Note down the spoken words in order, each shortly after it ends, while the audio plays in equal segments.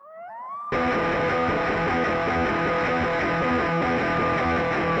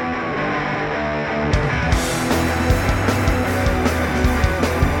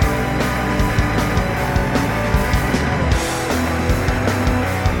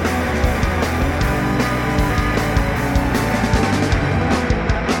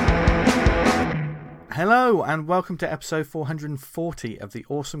Hello and welcome to episode 440 of the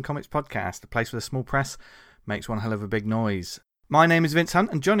Awesome Comics Podcast, the place where the small press makes one hell of a big noise. My name is Vince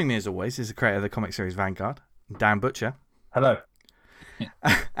Hunt, and joining me as always is the creator of the comic series Vanguard, Dan Butcher. Hello.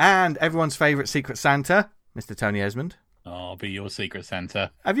 And everyone's favourite Secret Santa, Mr. Tony Esmond. I'll be your Secret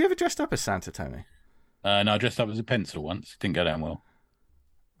Santa. Have you ever dressed up as Santa, Tony? No, I dressed up as a pencil once. Didn't go down well.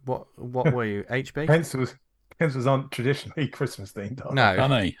 What were you, HB? Pencils aren't traditionally Christmas themed. No. Are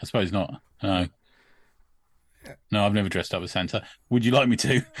they? I suppose not. No. No, I've never dressed up as Santa. Would you like me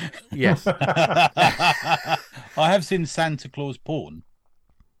to? Yes. I have seen Santa Claus porn.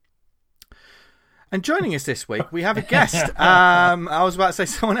 And joining us this week, we have a guest. I was about to say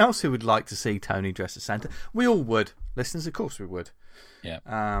someone else who would like to see Tony dressed as Santa. We all would. Listeners, of course we would. Yeah.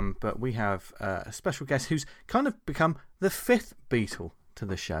 But we have a special guest who's kind of become the fifth Beatle to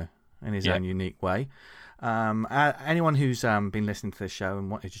the show in his own unique way. Anyone who's been listening to this show and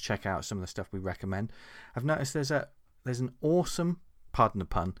wanted to check out some of the stuff we recommend, I've noticed there's an awesome, pardon the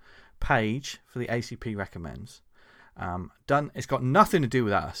pun, page for the ACP Recommends. It's got nothing to do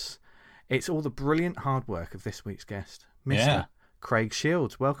with us. It's all the brilliant hard work of this week's guest, Mr. Craig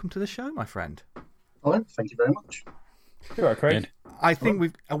Shields. Welcome to the show, my friend. Hello, thank you very much. You're right, Craig. I think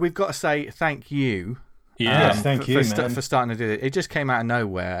we've got to say thank you. Yes, thank you, for starting to do it. It just came out of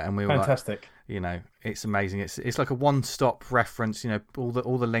nowhere, and we were fantastic. Like, it's amazing. It's like a one-stop reference. All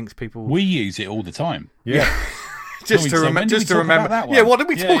the links people. We use it all the time. Yeah. just to remember. That one? Yeah, what did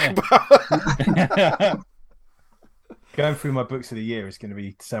we talk about? Going through my books of the year is going to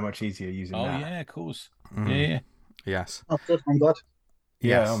be so much easier using that. Oh yeah, of course. Yeah. Yes. Oh, good. I'm glad.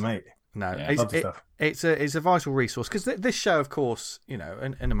 Yes. Yeah, oh mate. No, Yeah, it's a vital resource because this show, of course, in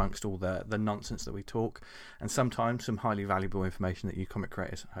amongst all the nonsense that we talk, and sometimes some highly valuable information that you comic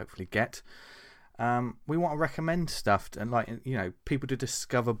creators hopefully get, we want to recommend stuff and people to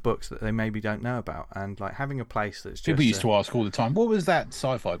discover books that they maybe don't know about, and like having a place that's just people used to ask all the time, what was that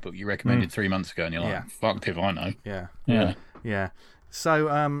sci-fi book you recommended 3 months ago? And you're like, fucked if I know. Yeah.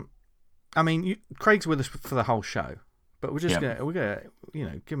 So Craig's with us for the whole show. But we're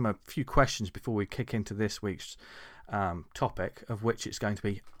gonna give him a few questions before we kick into this week's topic, of which it's going to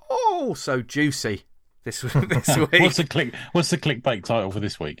be so juicy this week. What's the clickbait title for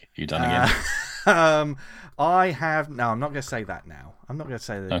this week? You done again? I'm not going to say that now. I'm not going to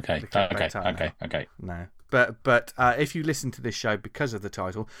say the clickbait title. Okay. No. But if you listen to this show because of the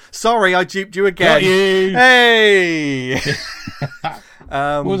title, sorry, I duped you again. Got you. Hey.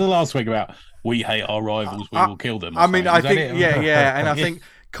 What was the last week about? We hate our rivals, we will kill them. I think, and I think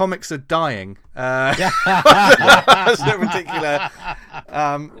comics are dying. That's not particular.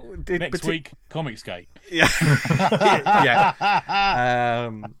 Next week, ComicScene.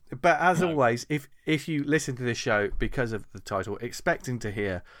 But as always, if you listen to this show because of the title, expecting to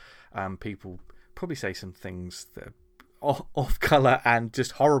hear people probably say some things that are off colour and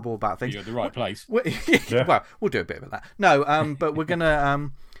just horrible about things. You're at the right place. Well, we'll do a bit of that. No, but we're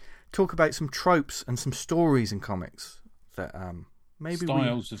gonna talk about some tropes and some stories in comics that maybe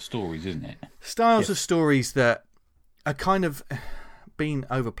styles of stories, isn't it? Styles of stories that are kind of been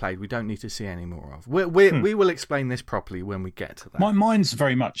overplayed. We don't need to see any more of. We will explain this properly when we get to that. Mine's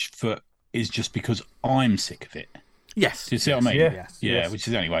very much is just because I'm sick of it. Yes. Do you see what I mean? Yeah. Which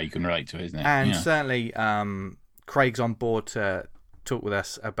is the only way you can relate to it, isn't it? And certainly, Craig's on board to talk with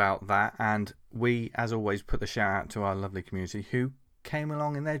us about that. And we, as always, put the shout out to our lovely community who came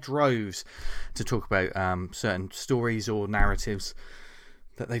along in their droves to talk about certain stories or narratives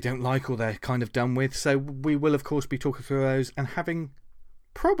that they don't like or they're kind of done with. So we will, of course, be talking through those and having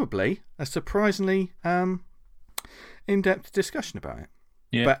probably a surprisingly in-depth discussion about it.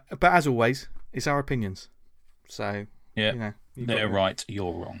 Yeah. But as always, it's our opinions. So they're right,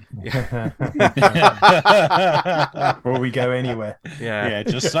 you're wrong. Or we go anywhere. Yeah,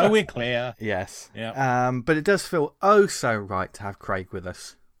 just so we're clear. Yes. Yeah. But it does feel so right to have Craig with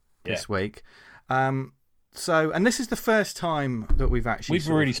us this week. And this is the first time that we've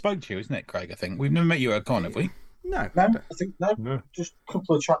already spoke to you, isn't it, Craig? I think we've never met you at a con, have we? No, I think no. Just a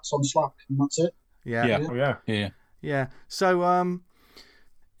couple of chats on Slack, and that's it. Yeah. So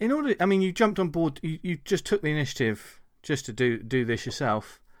you jumped on board. You just took the initiative just to do this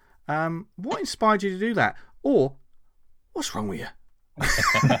yourself. What inspired you to do that? Or what's wrong with you?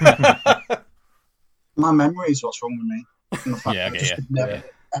 My memory is what's wrong with me. And the fact that I just could never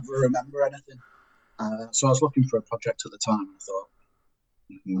ever remember anything. So I was looking for a project at the time. I thought,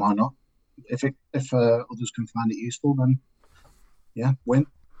 why not? If others can find it useful, then win.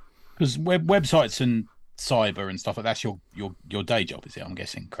 Because websites and cyber and stuff like that's your day job, is it? I'm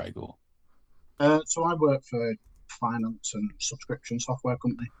guessing, Craig. Or so I work for finance and subscription software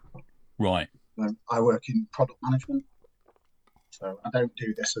company. Right. I work in product management, so I don't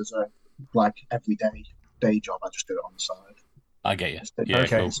do this as a everyday day job. I just do it on the side. I get you. Yeah,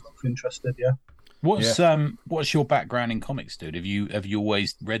 okay. Cool. Interested, yeah. What's your background in comics, dude? Have you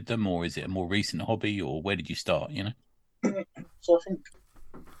always read them, or is it a more recent hobby, or where did you start? You know. So I think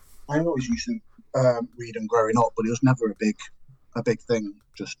I always used to read them growing up, but it was never a big thing.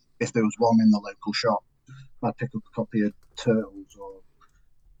 Just if there was one in the local shop, I'd pick up a copy of Turtles, or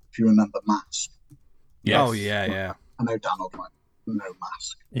if you remember Mask. Yes. Oh yeah. I know Dan will like no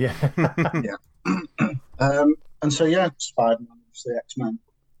Mask. Yeah. Yeah. And so Spider-Man, obviously X-Men,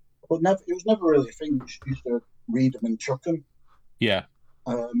 but it was never really a thing. You just used to read them and chuck them. Yeah.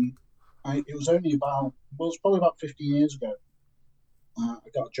 It was probably about 15 years ago. I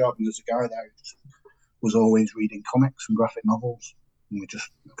got a job, and there's a guy there who just was always reading comics and graphic novels, and we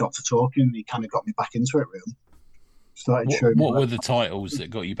just got to talking. And he kind of got me back into it, really. Started showing me. What were the titles that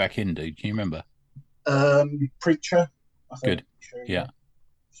got you back in, dude? Can you remember? Preacher. I think. Good. Yeah.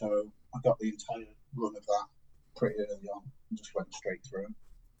 So I got the entire run of that pretty early on and just went straight through.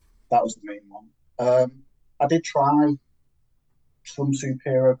 That was the main one. I did try some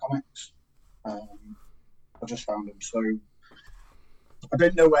superhero comics. I just found them so I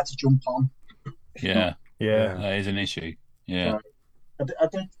didn't know where to jump on. Yeah, that is an issue. Yeah, so I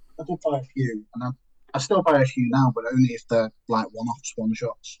did buy a few, and I still buy a few now, but only if they're like one-offs,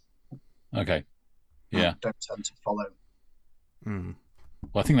 one-shots. Okay. Yeah. I don't tend to follow. Well,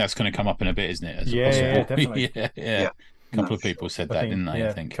 I think that's going to come up in a bit, isn't it? Yeah, definitely. yeah. A couple of people said that, didn't they? Yeah,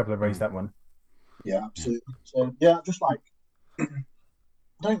 I think a couple have raised that one. Yeah, absolutely. So just like I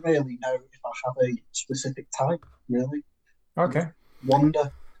don't really know if I have a specific type, really. Okay.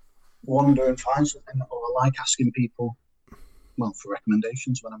 Wander and find something, or I like asking people, for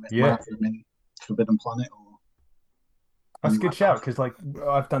recommendations when I'm in Forbidden Planet. Or that's a good shout, because like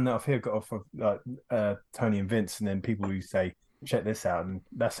I've done that off here, got off of Tony and Vince, and then people who say, check this out, and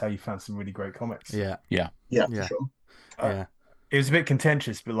that's how you found some really great comics. Yeah, for sure. It was a bit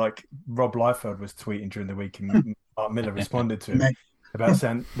contentious, but like Rob Liefeld was tweeting during the week, and Mark Miller responded to him about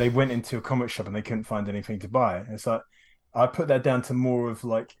saying they went into a comic shop and they couldn't find anything to buy. And it's like I put that down to more of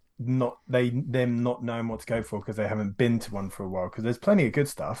like them not knowing what to go for because they haven't been to one for a while. Because there's plenty of good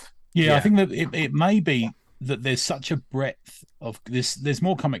stuff. Yeah, I think that it may be that there's such a breadth of this. There's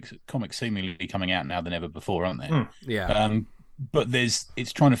more comics seemingly coming out now than ever before, aren't there? Yeah. But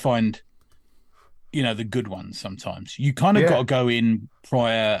it's trying to find, the good ones. Sometimes you kind of got to go in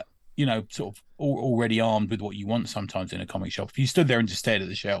prior, sort of already armed with what you want. Sometimes in a comic shop, if you stood there and just stared at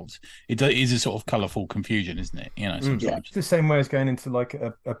the shelves, it is a sort of colourful confusion, isn't it? Sometimes it's the same way as going into like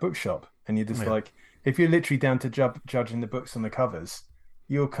a bookshop, and you're just like, if you're literally down to judging the books on the covers,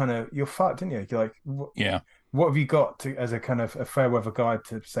 you're fucked, aren't you? You're like, what have you got as a kind of a fair weather guide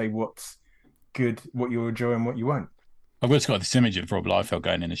to say what's good, what you'll enjoy, and what you won't? I've just got this image of Rob Liefeld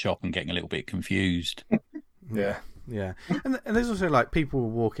going in the shop and getting a little bit confused. Yeah. And there's also like people will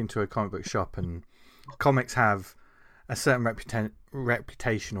walk into a comic book shop and comics have a certain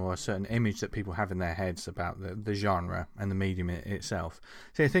reputation or a certain image that people have in their heads about the genre and the medium itself.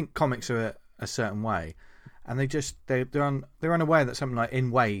 So they think comics are a certain way, and they're unaware that something like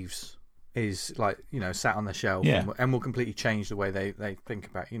In Waves is like sat on the shelf and will completely change the way they think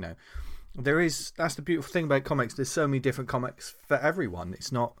about that's the beautiful thing about comics. There's so many different comics for everyone.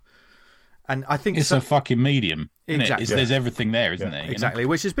 It's not, and I think it's a fucking medium. Exactly, there's everything there, isn't there? Exactly,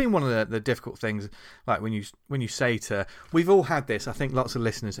 which has been one of the difficult things. Like when you say we've all had this. I think lots of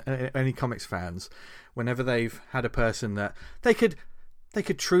listeners, any comics fans, whenever they've had a person that they could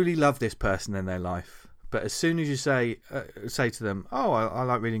truly love this person in their life, but as soon as you say to them, "Oh, I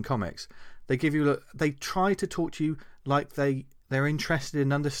like reading comics," they try to talk to you like they're interested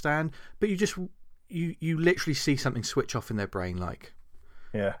and understand, but you literally see something switch off in their brain, like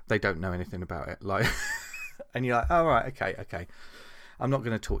they don't know anything about it, like, and you're like, oh right, okay, I'm not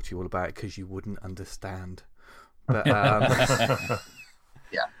going to talk to you all about it because you wouldn't understand. But yeah,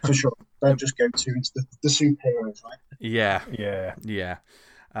 for sure, don't just go too into the superheroes, right? Yeah.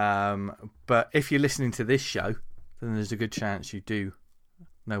 But if you're listening to this show, then there's a good chance you do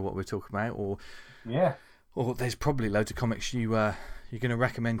know what we're talking about, or there's probably loads of comics you're going to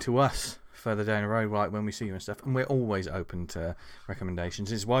recommend to us further down the road, like when we see you and stuff. And we're always open to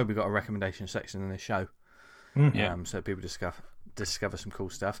recommendations. It's why we've got a recommendation section in this show, so people discover some cool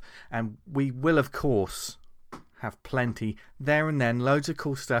stuff. And we will, of course, have plenty there and then, loads of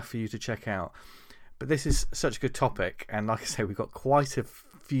cool stuff for you to check out. But this is such a good topic, and like I say, we've got quite a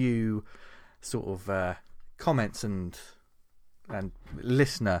few sort of comments and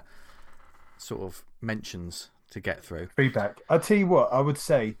listener sort of mentions to get through. Feedback. I'll tell you what, I would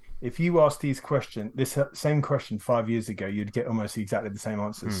say if you asked this same question 5 years ago, you'd get almost exactly the same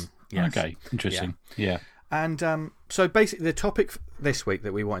answers. Yes. Okay, interesting. Yeah. And so basically, the topic this week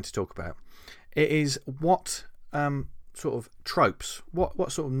that we wanted to talk about, it is what sort of tropes,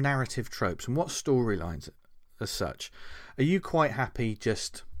 what sort of narrative tropes and what storylines as such are you quite happy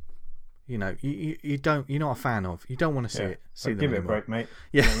just, you know, you're not a fan of, you don't want to see them give anymore. it a break, mate.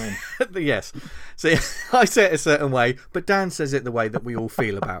 Yeah. You know what I mean? Yes. See, I say it a certain way, but Dan says it the way that we all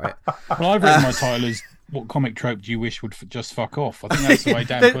feel about it. Well, I've written my title as "What comic trope do you wish would just fuck off?" I think that's the way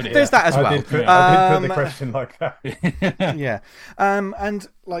Dan put it. There's that as well. I did put the question like that. Yeah. And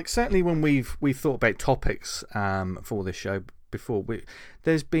like certainly when we've thought about topics for this show before,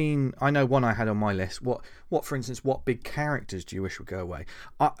 there's been, I know one I had on my list. What for instance, what big characters do you wish would go away?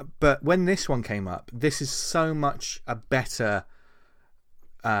 But when this one came up, this is so much a better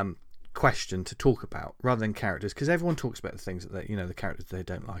question to talk about rather than characters, because everyone talks about the things that the characters they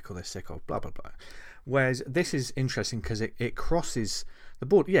don't like or they're sick of, blah blah blah. Whereas this is interesting because it crosses the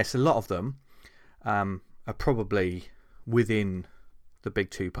board. Yes, a lot of them are probably within the big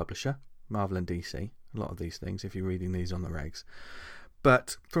two publisher, Marvel and DC. A lot of these things, if you're reading these on the regs.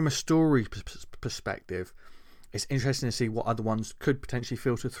 But from a story perspective, it's interesting to see what other ones could potentially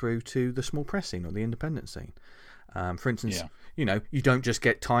filter through to the small press scene or the independent scene. For instance, you don't just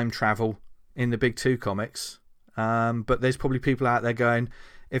get time travel in the big two comics, but there's probably people out there going,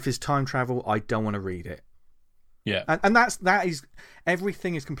 if it's time travel, I don't want to read it. Yeah. And that is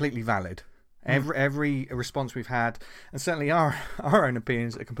everything is completely valid. Every response we've had, and certainly our own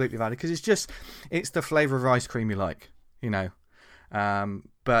opinions are completely valid, because it's the flavour of ice cream you like, you know.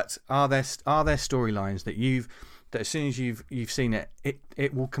 But are there storylines that as soon as you've seen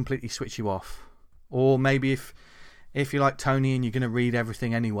it will completely switch you off? Or maybe if you're like Tony and you're going to read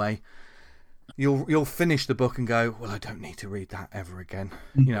everything anyway, you'll finish the book and go, well, I don't need to read that ever again.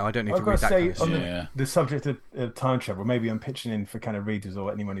 You know, I don't need to read that kind of stuff. On the subject of time travel, maybe I'm pitching in for kind of readers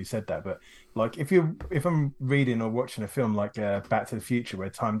or anyone who said that, but like if I'm reading or watching a film like Back to the Future where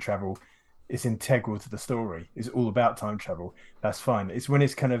time travel is integral to the story, is all about time travel, that's fine. It's when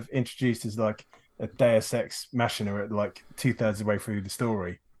it's kind of introduced as like a Deus Ex Machina at like 2/3 of the way through the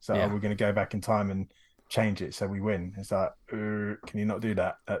story. So we're going to go back in time and change it so we win. It's like, can you not do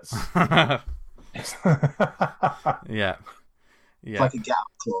that? That's yeah. It's like a gap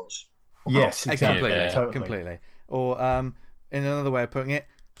clause. Yes, exactly. Completely. Completely. Or in another way of putting it,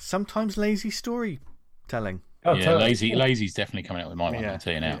 sometimes lazy storytelling. Oh, yeah, totally. Lazy's definitely coming out with my one, I'll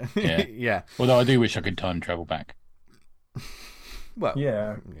tell you now. Yeah. Yeah. Although I do wish I could time travel back. Well,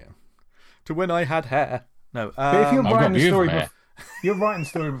 yeah. To when I had hair. No. But if you're writing the story you're writing the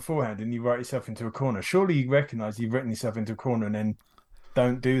story beforehand and you write yourself into a corner, surely you recognise you've written yourself into a corner and then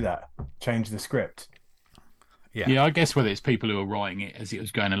don't do that. Change the script. Yeah, I guess whether it's people who are writing it as it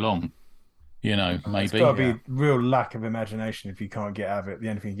was going along, you know, maybe. It's got to be a real lack of imagination if you can't get out of it. The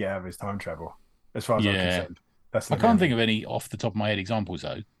only thing you get out of it is time travel, as far as I'm concerned. I can't think of any off the top of my head examples,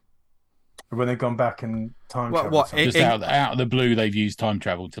 though. When they've gone back and time travel. Just out of the blue, they've used time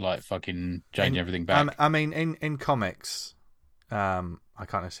travel to like fucking change everything back. I mean, in comics, I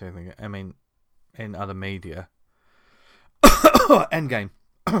can't necessarily think. I mean, in other media, Endgame.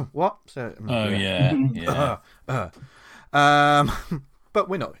 What? So, but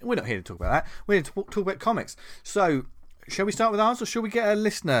we're not here to talk about that. We're here to talk about comics. So, shall we start with ours, or shall we get a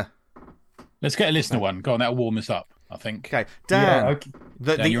listener? Let's get a listener one. Go on, that'll warm us up, I think. Okay, Dan,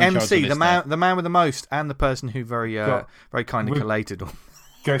 the MC, the man with the most, and the person who very kindly collated.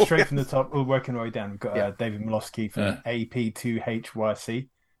 Go straight from the top. We're working our way down. We've got David Milosky from AP2HYC,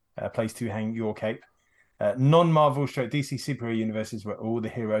 place to hang your cape. Non-Marvel DC superhero universes where all the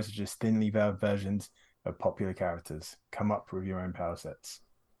heroes are just thinly veiled versions of popular characters. Come up with your own power sets.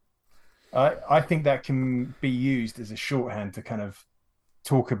 I think that can be used as a shorthand to kind of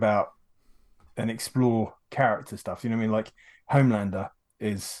talk about and explore character stuff. You know what I mean? Like Homelander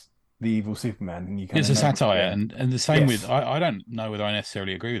is the evil Superman, and it's a satire, and the same with I don't know whether I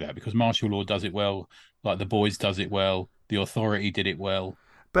necessarily agree with that, because Martial Law does it well, like The Boys does it well, The Authority did it well.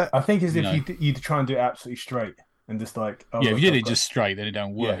 But I think if you try and do it absolutely straight and just like if you did it just straight, then it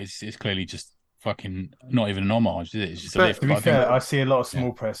don't work. It's clearly just fucking not even an homage, is it? It's just a lift. To be fair, I see a lot of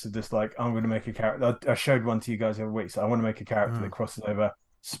small press are just like, I'm going to make a character. I showed one to you guys every week, so I want to make a character that crosses over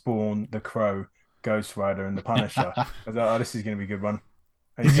Spawn, the Crow, Ghost Rider, and the Punisher. I thought, this is going to be a good one.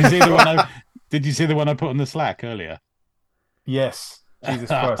 Did you see the one I put on the Slack earlier? Yes. Jesus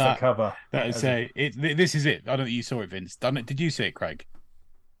Christ, that cover. This is it. I don't think you saw it, Vince. Did you see it, Craig?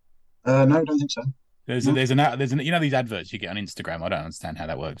 No, I don't think so. There's an you know these adverts you get on Instagram. I don't understand how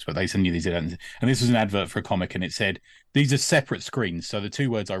that works, but they send you these ads. And this was an advert for a comic, and it said these are separate screens. So the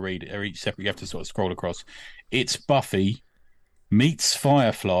two words I read are each separate. You have to sort of scroll across. It's Buffy meets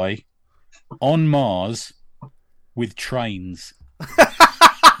Firefly on Mars with trains.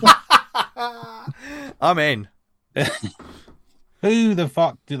 I'm in. Who the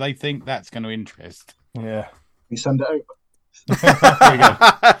fuck do they think that's going to interest? Yeah. You send it over. There you go.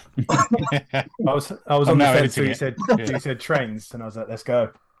 I was on the fence. So you said trains, and I was like, let's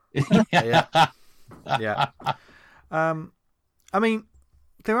go. Yeah. I mean,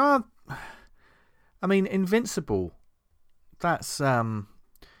 there are. I mean, Invincible. That's that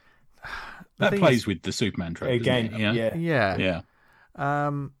plays with the Superman trope again. Yeah.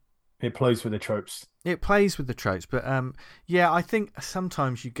 It plays with the tropes. It plays with the tropes, but yeah, I think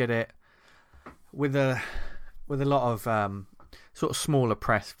sometimes you get it with a lot of sort of smaller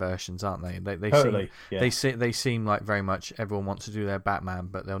press versions, aren't they? They seem like very much everyone wants to do their Batman,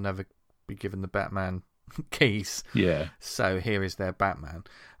 but they'll never be given the Batman keys. Yeah. So here is their Batman.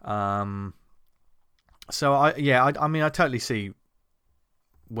 So I mean I totally see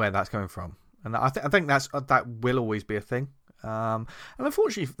where that's going from, and I think that will always be a thing. And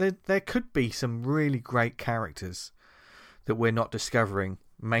unfortunately, there could be some really great characters that we're not discovering,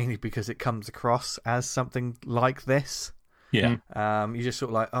 mainly because it comes across as something like this. Yeah. You just sort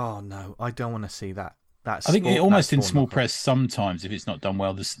of like, oh no, I don't want to see that. I think almost in small press sometimes, if it's not done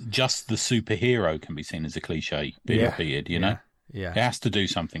well, just the superhero can be seen as a cliche being repeated. You know, it has to do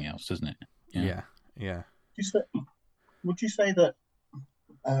something else, doesn't it? Yeah. Would you say that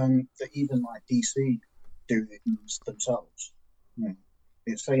that even like DC do things themselves?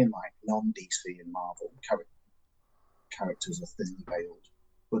 It's saying like non-DC and Marvel characters are thinly veiled,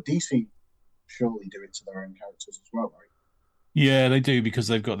 but DC surely do it to their own characters as well, right? Yeah, they do, because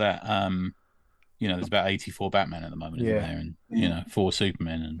they've got that. There's about 84 Batman at the moment, isn't there? And 4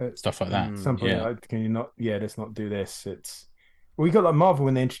 Supermen and stuff like that. Can you not? Yeah, let's not do this. We got like Marvel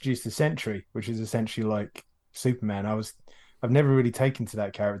when they introduced the Sentry, which is essentially like Superman. I've never really taken to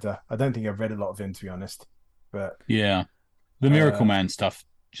that character. I don't think I've read a lot of him, to be honest. But yeah, the Miracle Man stuff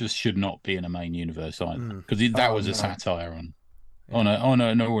just should not be in a main universe either, because that was a satire on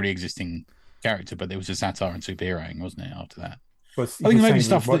an already existing character, but there was a satire on superheroing, wasn't it? After that, I think maybe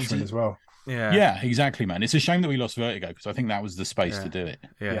stuff Watchmen as well. Yeah, exactly, man. It's a shame that we lost Vertigo, because I think that was the space to do it.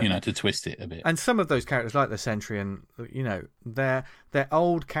 Yeah. To twist it a bit. And some of those characters, like the Sentry, and they're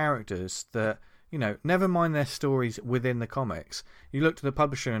old characters that never mind their stories within the comics. You look to the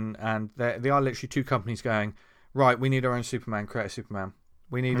publisher, and they are literally two companies going, right, we need our own Superman, create a Superman.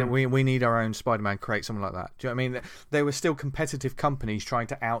 We need we need our own Spider-Man, create something like that. Do you know what I mean? They were still competitive companies trying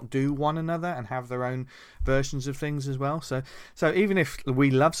to outdo one another and have their own versions of things as well. So even if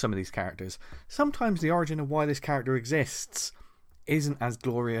we love some of these characters, sometimes the origin of why this character exists isn't as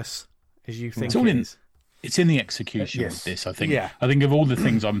glorious as you think it is. It's in the execution of this, I think. Yeah. I think of all the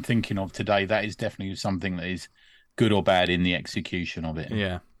things I'm thinking of today, that is definitely something that is good or bad in the execution of it.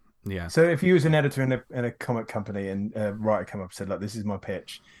 Yeah. Yeah. So if you was an editor in a comic company and a writer come up and said, "Look, this is my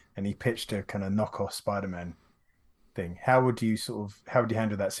pitch," and he pitched a kind of knockoff Spider-Man thing, how would you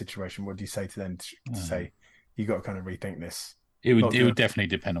handle that situation? What do you say to them to say, you got to kind of rethink this? It would definitely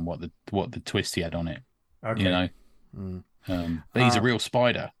depend on what the twist he had on it. Okay. But he's a real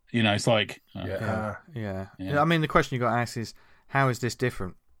spider. It's like yeah. I mean, the question you got to ask is, how is this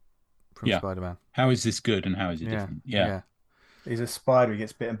different from Spider-Man? How is this good and how is it different? Yeah. He's a spider. He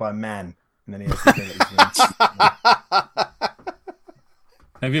gets bitten by a man, and then he has to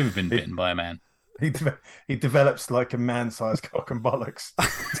Have you ever been bitten by a man? He develops like a man-sized cock and bollocks.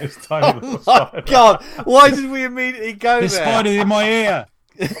 This tiny little spider. God, why did we immediately go there? The spider's in my ear.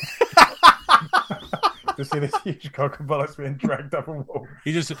 To see this huge cock and bollocks being dragged up a wall.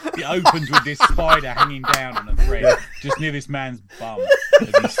 He opens with this spider hanging down on a thread, just near this man's bum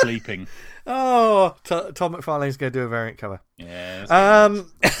as he's sleeping. Oh, Todd McFarlane's going to do a variant cover. Yeah.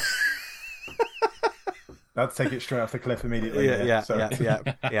 Let's take it straight off the cliff immediately. Yeah.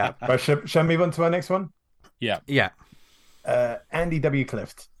 Right, shall I move on to our next one? Yeah. Andy W.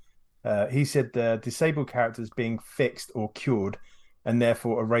 Clift. He said disabled characters being fixed or cured and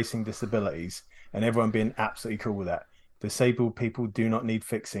therefore erasing disabilities, and everyone being absolutely cool with that. Disabled people do not need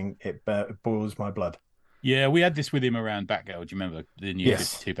fixing. It boils my blood. Yeah, we had this with him around Batgirl. Do you remember the new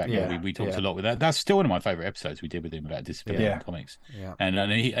 52 Batgirl? Yeah, we talked a lot with that. That's still one of my favourite episodes we did with him about disability in comics. Yeah.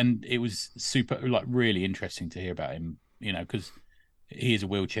 And it was super, like, really interesting to hear about him, because he is a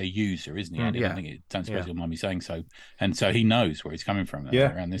wheelchair user, isn't he? I don't suppose you'll mind me saying so. And so he knows where he's coming from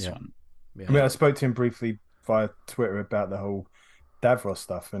around this one. Yeah. I mean, I spoke to him briefly via Twitter about the whole Davros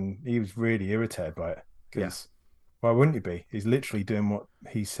stuff, and he was really irritated by it because why wouldn't he be? He's literally doing what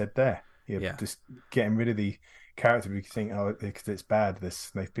he said there. Just getting rid of the character because you think, oh, because it's bad.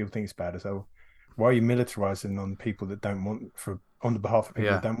 People think it's bad. So why are you militarizing on people that don't want on the behalf of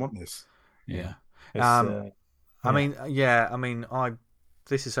people that don't want this? Yeah. I mean,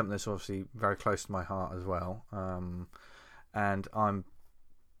 this is something that's obviously very close to my heart as well. And I'm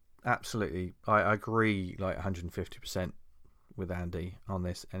absolutely, I agree like 150% with Andy on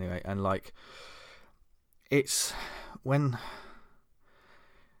this anyway. And like, it's when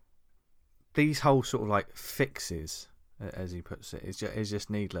these whole sort of like fixes, as he puts it, is just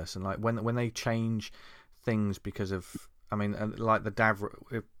needless. And like when they change things because of, I mean, like the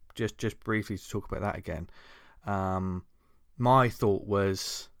Davros, just briefly to talk about that again. My thought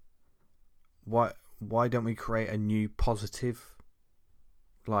was, why don't we create a new positive,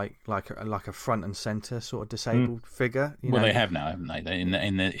 like a front and center sort of disabled figure? You know? They have now, haven't they? In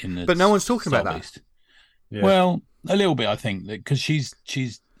the but no one's talking about that. Yeah. Well, a little bit, I think, because she's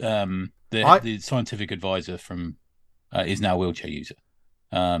the scientific advisor from is now a wheelchair user.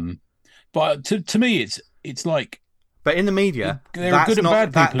 But to me, it's like. But in the media, there are good and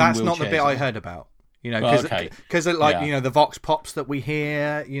bad people. That's not the bit I heard about. You know, because you know, the vox pops that we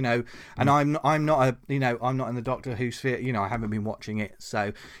hear, you know, and I'm not I'm not in the Doctor Who sphere. You know, I haven't been watching it,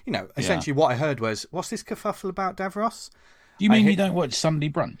 so you know, essentially what I heard was, what's this kerfuffle about Davros? You mean you don't watch Sunday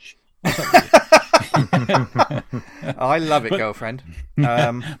Brunch? I love it, girlfriend.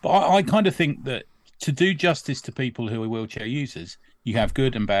 But I kind of think that to do justice to people who are wheelchair users, you have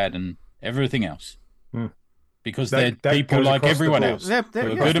good and bad and everything else, because they're people like everyone else. They're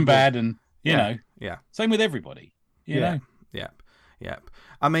good and bad, and you know, same with everybody. You know,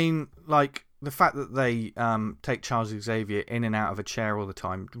 I mean, like the fact that they take Charles Xavier in and out of a chair all the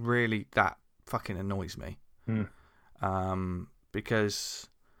time, really, that fucking annoys me. Because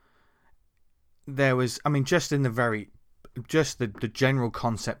there was, I mean, just the general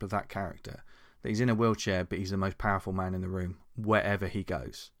concept of that character, that he's in a wheelchair, but he's the most powerful man in the room wherever he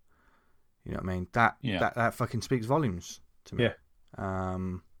goes. You know what I mean? That fucking speaks volumes to me.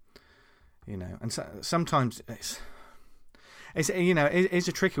 You know, and so, sometimes it's you know, it's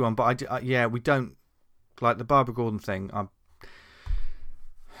a tricky one, but we don't like the Barbara Gordon thing. Don't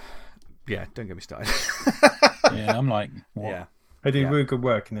get me started. I'm like, what? They do really good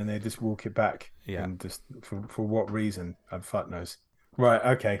work, and then they just walk it back. And just for what reason? Fuck knows. Right.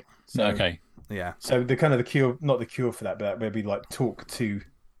 Okay. So, So the kind of the cure, not the cure for that, but maybe like talk to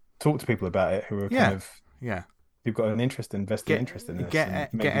people about it who are kind of who've got an interest, invested interest in this. Get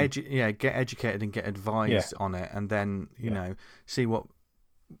educated and get advised on it, and then you know, see what.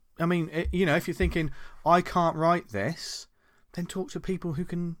 I mean, you know, if you're thinking I can't write this, then talk to people who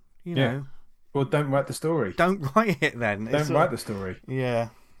can. You know. Well, don't write the story. Don't write it then. Don't write the story. Yeah.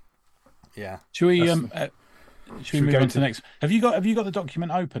 Should we move on to the next? Have you got the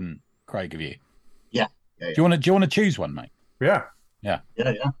document open, Craig? Have you? Yeah. Do you want to choose one, mate? Yeah.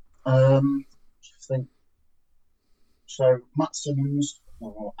 I think so. Matt Simmons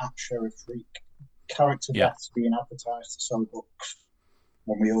or at Sheriff Freak, character deaths being advertised to sell books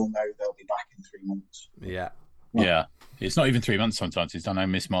when we all know they'll be back in 3 months. Yeah, it's not even 3 months sometimes. I know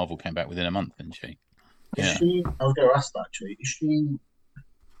Miss Marvel came back within a month, didn't she? Is she? I was going to ask that actually. Is she?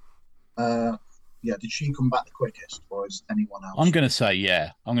 Did she come back the quickest, or is anyone else? I'm going to say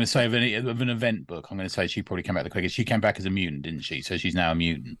I'm going to say of an event book. I'm going to say she probably came back the quickest. She came back as a mutant, didn't she? So she's now a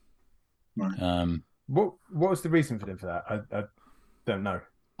mutant. Right. What was the reason for that? I don't know.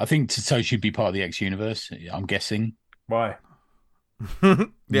 I think so she'd be part of the X universe. I'm guessing. Why? Still,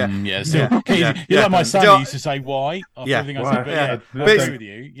 you're like my son who used to say why after everything I said, but I agree with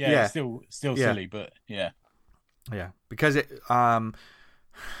you. It's still silly, but because it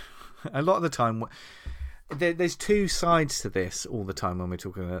a lot of the time there's two sides to this all the time when we're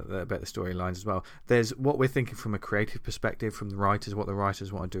talking about the storylines as well. There's what we're thinking from a creative perspective, from the writers, what the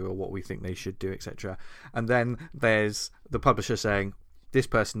writers want to do or what we think they should do, etc. And then there's the publisher saying this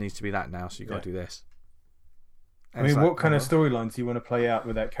person needs to be that now, so you got to do this. I mean, what kind of storylines do you want to play out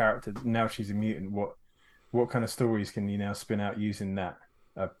with that character? Now she's a mutant. What kind of stories can you now spin out using that?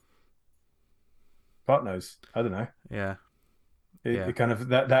 God knows. I don't know. The kind of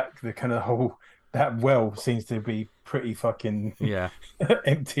the kind of whole that well seems to be pretty fucking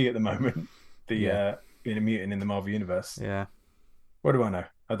empty at the moment. Being a mutant in the Marvel universe. What do I know?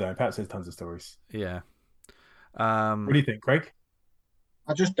 I don't know. Pat says tons of stories. What do you think, Craig?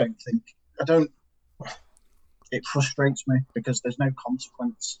 I just don't think. It frustrates me because there's no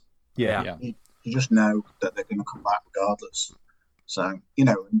consequence. You just know that they're going to come back regardless. So, you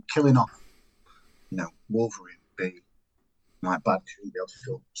know, and killing off, Wolverine would be like bad because you wouldn't be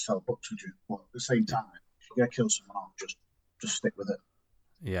able to sell books, would you? But at the same time, if you're gonna kill someone off, just stick with it.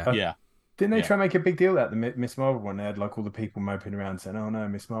 Yeah. Didn't they try and make a big deal out the Miss Marvel one? They had like all the people moping around saying, "Oh no,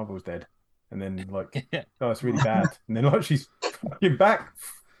 Miss Marvel's dead," and then like, "Oh, it's really bad," and then like she's fucking back.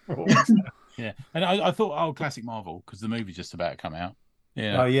 Yeah, and I thought, classic Marvel, because the movie's just about to come out.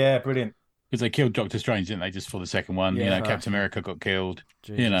 Yeah. Oh yeah, brilliant. Because they killed Doctor Strange, didn't they? Just for the second one, Captain America got killed.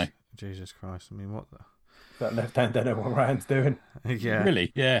 Jesus, Jesus Christ! I mean, what the... That left hand don't know what right hand's doing. Yeah,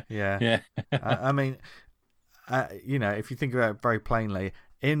 really. Yeah. I mean, if you think about it very plainly,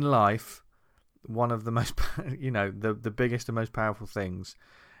 in life, one of the most, the biggest and most powerful things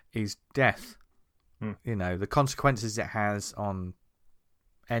is death. The consequences it has on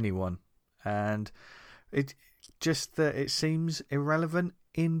anyone, and it seems irrelevant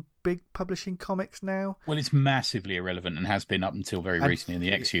in big publishing comics now. Well, it's massively irrelevant and has been up until very recently in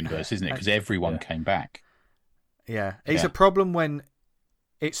the X universe, isn't it? Because everyone came back. Yeah, it's a problem when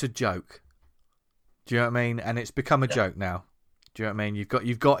it's a joke. Do you know what I mean? And it's become a joke now. Do you know what I mean?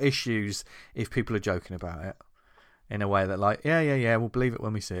 You've got issues if people are joking about it in a way that like, we'll believe it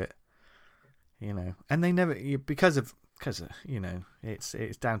when we see it. And they never because it's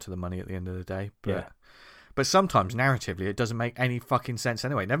down to the money at the end of the day. But sometimes narratively it doesn't make any fucking sense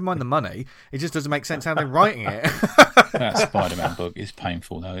anyway. Never mind the money; it just doesn't make sense how they're writing it. That Spider-Man book is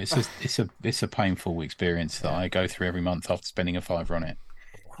painful though. It's a painful experience that I go through every month after spending a $5 on it.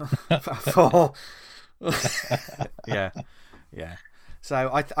 Yeah.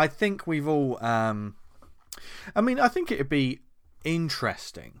 So I think we've all. I think it'd be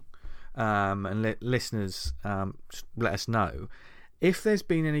interesting, and listeners, let us know if there's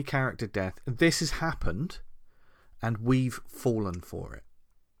been any character death. This has happened, and we've fallen for it.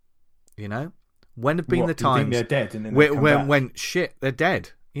 When have been the times they're dead and then when shit they're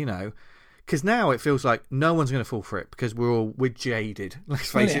dead? Because now it feels like no one's going to fall for it because we're jaded.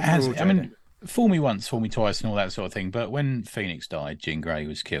 Let's face it. I mean, fool me once, fool me twice, and all that sort of thing. But when Phoenix died, Jean Grey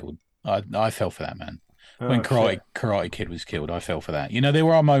was killed. I fell for that, man. When Karate Kid was killed, I fell for that. There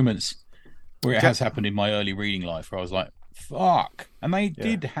were moments where it has happened in my early reading life where I was like, fuck. And they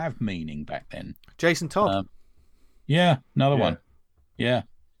did have meaning back then. Jason Todd. Another one. Yeah.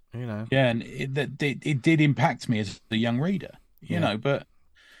 And it did impact me as a young reader, but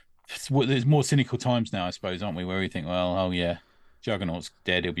there's more cynical times now, I suppose, aren't we? Where we think, well, Juggernaut's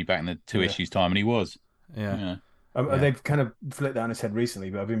dead. He'll be back in the 2 issues time. And he was. Yeah. They've kind of flipped that on its head recently,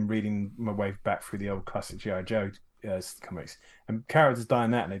 but I've been reading my way back through the old classic G.I. Joe comics. And characters die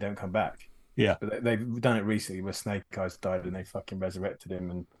in that and they don't come back. Yeah. But they've done it recently where Snake Eyes died and they fucking resurrected him.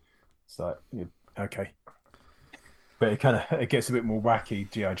 And it's like, okay. But it gets a bit more wacky,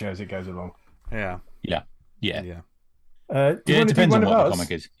 G.I. Joe, as it goes along. Yeah. Do it depends on what the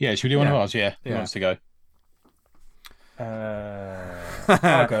comic is. Yeah, should we do one of ours? Yeah. Who wants to go?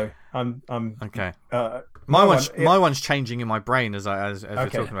 I'll go. I'm okay. My one's changing in my brain as we're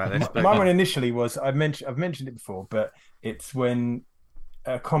talking about this. My one initially was I've mentioned it before, but it's when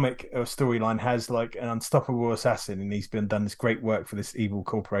a comic or storyline has like an unstoppable assassin and he's done this great work for this evil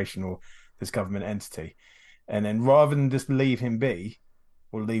corporation or this government entity, and then rather than just leave him be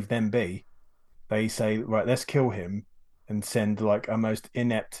or leave them be, they say, right, let's kill him and send like a most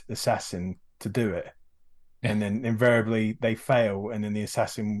inept assassin to do it. And then invariably they fail, and then the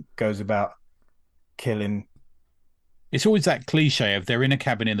assassin goes about killing. It's always that cliche of they're in a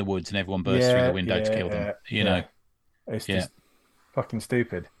cabin in the woods and everyone bursts through the window to kill them. It's just fucking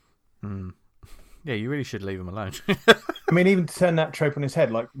stupid. Yeah, you really should leave them alone. I mean, even to turn that trope on his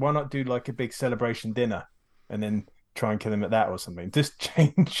head, like why not do like a big celebration dinner and then try and kill him at that or something? Just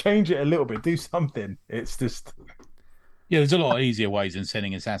change it a little bit, do something. It's just. Yeah, there's a lot easier ways than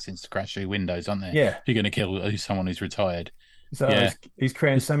sending assassins to crash through windows, aren't there? Yeah. If you're going to kill someone who's retired. So he's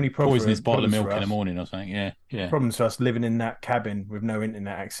creating so many problems. Poison his bottle of milk in the morning or something, yeah. Problems for us living in that cabin with no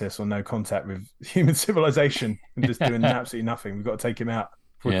internet access or no contact with human civilization and just doing absolutely nothing. We've got to take him out.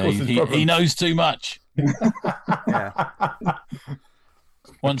 He knows too much.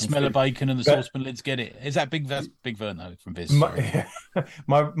 One smell of bacon and the saucepan lids get it. Is that Big Vern though from Viz? My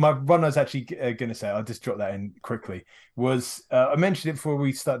one I was actually going to say, I'll just drop that in quickly, was I mentioned it before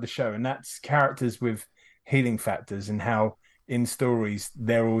we started the show, and that's characters with healing factors and how in stories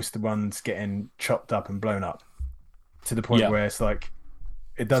they're always the ones getting chopped up and blown up to the point where it's like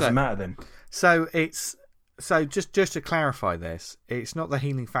it doesn't matter then. So just to clarify this, it's not the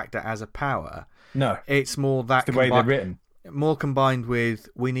healing factor as a power. No, it's more that it's the way they're written. More combined with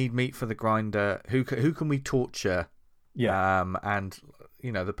we need meat for the grinder. Who can we torture? Yeah. And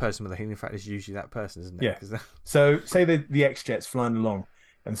the person with the healing factor is usually that person, isn't it? Yeah. So say the X-Jet's flying along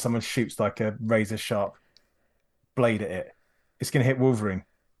and someone shoots like a razor sharp blade at it. it's going to hit Wolverine.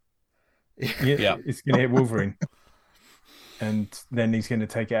 Yeah. It's going to hit Wolverine. And then he's going to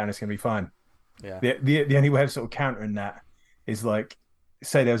take it out and it's going to be fine. Yeah. The only way of sort of countering that is like,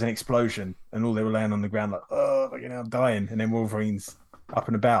 say there was an explosion and all they were laying on the ground like, oh, I'm dying. And then Wolverine's up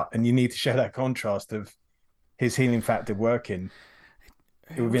and about. And you need to show that contrast of his healing factor working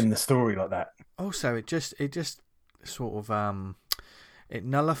within the story like that. Also, it just sort of it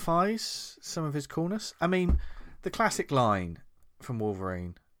nullifies some of his coolness. I mean, the classic line from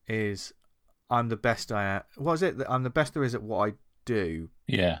Wolverine is, "I'm the best I am." What is it? I'm the best there is at what I do.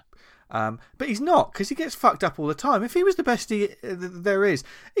 Yeah. But he's not, because he gets fucked up all the time. If he was the best there is,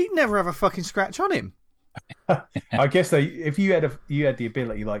 he'd never have a fucking scratch on him. I guess though, if you had the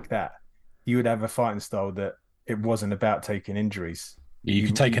ability like that, you would have a fighting style that it wasn't about taking injuries. You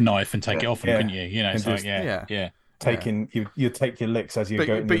could take a knife and take it off them, couldn't you? You know, it's like, taking you take your licks as you're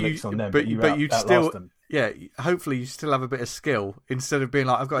going your licks on them, but you'd still them. Yeah, hopefully you still have a bit of skill instead of being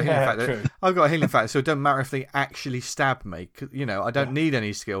like, I've got a healing factor. I've got a healing factor, so it doesn't matter if they actually stab me. I don't need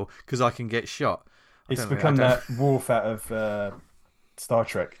any skill because I can get shot. It's become that Worf out of Star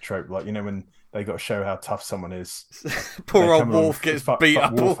Trek trope, like when they got to show how tough someone is. Poor old Worf gets beat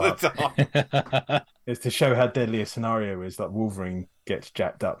up all the time. It's to show how deadly a scenario is. Like Wolverine gets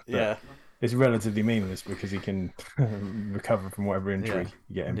jacked up. Yeah. It's relatively meaningless because he can recover from whatever injury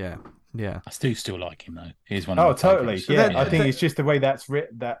you get him. Yeah. I still like him though. He's one of my totally. favorites. I think it's just the way that's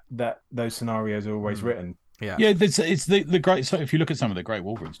written. That those scenarios are always written. Yeah. It's the great. So if you look at some of the great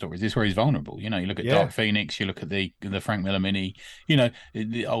Wolverine stories, it's where he's vulnerable. You look at Dark Phoenix. You look at the Frank Miller mini.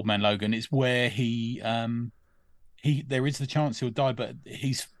 The Old Man Logan. It's where he there is the chance he'll die, but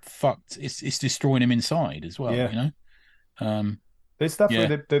he's fucked. It's destroying him inside as well. Yeah. There's stuff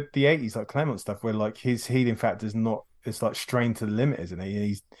with the 80s, like Claremont stuff, where like his healing factor's not. It's like strained to the limit, isn't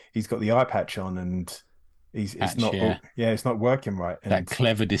he? He's got the eye patch on, and it's not working right. And that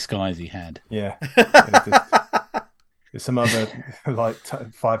clever disguise he had. Yeah. There's some other like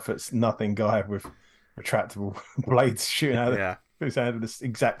 5 foot nothing guy with retractable blades shooting out of who's had this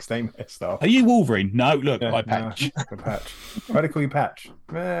exact same hairstyle. Are you Wolverine? No, look, eye patch. No, patch. Why do they call you Patch?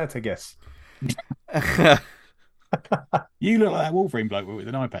 That's a guess. You look like that Wolverine bloke with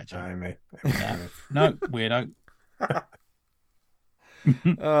an eye patch on. No, weirdo.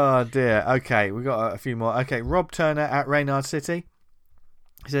 Oh dear. Okay, we got a few more. Okay, Rob Turner at Reynard City.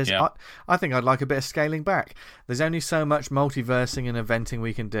 He says, I think I'd like a bit of scaling back. There's only so much multiversing and eventing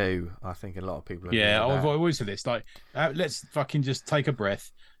we can do. I think a lot of people I've always said this. Like, let's fucking just take a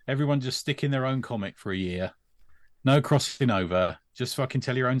breath. Everyone just stick in their own comic for a year. No crossing over. Just fucking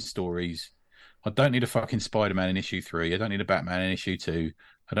tell your own stories. I don't need a fucking Spider-Man in issue 3. I don't need a Batman in issue 2.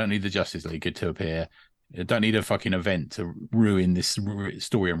 I don't need the Justice League to appear. I don't need a fucking event to ruin this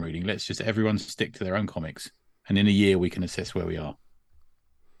story I'm reading. Let's just everyone stick to their own comics, and in a year we can assess where we are.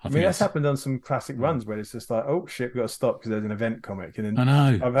 I mean, that's happened on some classic runs where it's just like, oh shit, we've got to stop because there's an event comic. And then I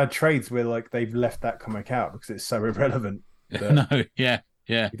know I've had trades where like they've left that comic out because it's so irrelevant. No, yeah.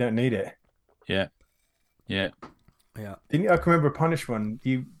 You don't need it. Yeah. I can remember a Punish one.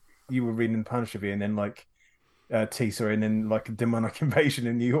 You were reading Punisher V, and then like. And then like a demonic invasion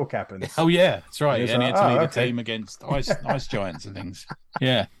in New York happens. Oh yeah, that's right. And he had to lead a team against ice giants and things.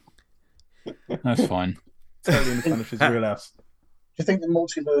 Yeah, that's fine. Totally in the Punisher's real house. Do you think the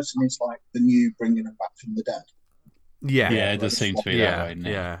multiverse is like the new bringing them back from the dead? Yeah, it does seem to be that way. Doesn't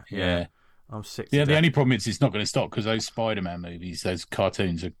it? Yeah. I'm sick. Yeah, the only problem is it's not going to stop because those Spider-Man movies, those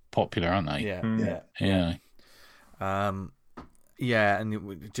cartoons are popular, aren't they? Yeah. Yeah, and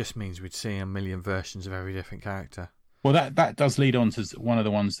it just means we'd see a million versions of every different character. Well, that does lead on to one of the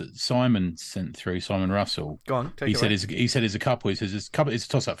ones that Simon sent through, Simon Russell. Go on, he said there's a couple. He says it's a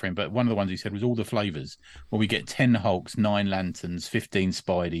toss-up for him, but one of the ones he said was all the flavours, where we get 10 Hulks, 9 Lanterns, 15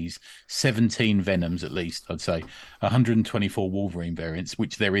 Spideys, 17 Venoms at least, I'd say, 124 Wolverine variants,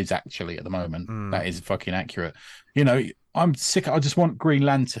 which there is actually at the moment. That is fucking accurate. I'm sick. I just want Green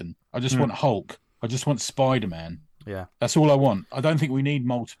Lantern. I just want Hulk. I just want Spider-Man. Yeah, that's all I want. I don't think we need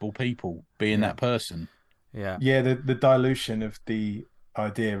multiple people being that person. Yeah. The dilution of the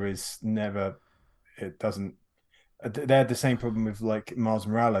idea is never. It doesn't. They had the same problem with like Miles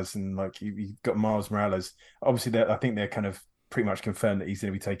Morales, and like you got Miles Morales. Obviously, I think they're kind of pretty much confirmed that he's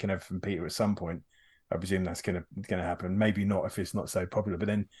going to be taken over from Peter at some point. I presume that's going to happen. Maybe not if it's not so popular. But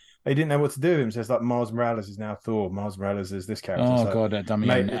then they didn't know what to do with him. So it's like Miles Morales is now Thor. Miles Morales is this character. Oh so, god, that dummy!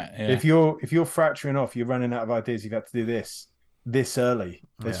 Mate, if you're fracturing off, you're running out of ideas. You've had to do this early.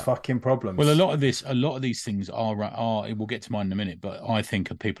 There's fucking problems. Well, a lot of these things are. It will get to mine in a minute, but I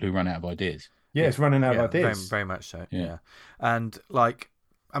think of people who run out of ideas. Yeah, it's running out of ideas. Very much so. Yeah, and like,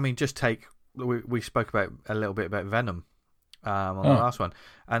 I mean, just take we spoke about a little bit about Venom. on the last one,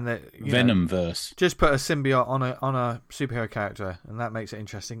 and the Venomverse. Just put a symbiote on a superhero character, and that makes it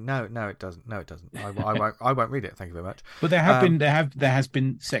interesting. No, it doesn't. No, it doesn't. I won't read it. Thank you very much. But there has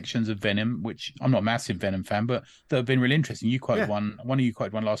been sections of Venom, which I'm not a massive Venom fan, but that have been really interesting. You quoted one of you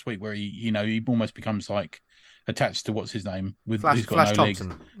quoted one last week where he almost becomes like attached to what's his name with Flash, who's got Flash no Thompson.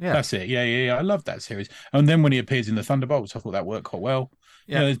 legs. Yeah, that's it. Yeah. I love that series. And then when he appears in the Thunderbolts, I thought that worked quite well.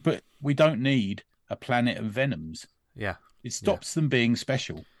 Yeah, but we don't need a planet of Venoms. Yeah, it stops them being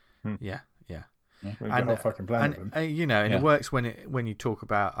special. Yeah. And a fucking planet. It works when you talk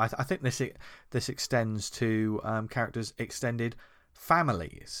about. I think this extends to characters' extended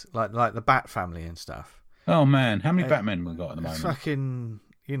families, like the Bat family and stuff. Oh man, how many Batmen we got at the moment? Fucking,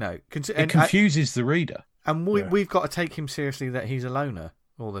 it confuses the reader. And we've got to take him seriously that he's a loner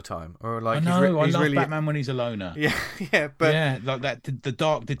all the time, or like I love really... Batman when he's a loner. But like that, the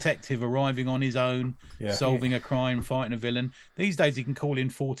dark detective arriving on his own, solving a crime, fighting a villain. These days, he can call in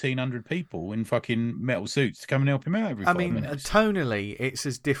 1,400 people in fucking metal suits to come and help him out every 5 minutes. Tonally, it's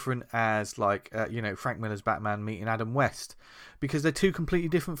as different as Frank Miller's Batman meeting Adam West, because they're two completely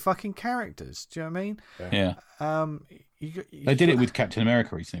different fucking characters. Do you know what I mean? Yeah. They did it with Captain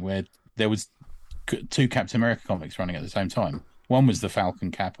America recently, where there was 2 Captain America comics running at the same time. One was the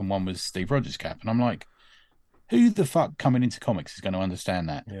Falcon cap and one was Steve Rogers cap. And I'm like, who the fuck coming into comics is going to understand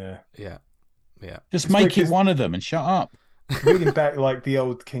that? Yeah. Just make it one of them and shut up. Reading back like the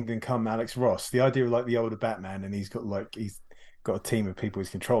old Kingdom Come Alex Ross, the idea of like the older Batman and he's got a team of people he's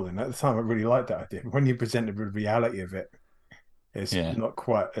controlling. At the time, I really liked that idea. When you presented the reality of it, it's not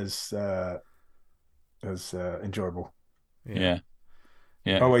quite as enjoyable. Yeah.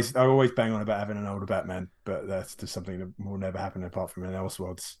 I always bang on about having an older Batman, but that's just something that will never happen apart from in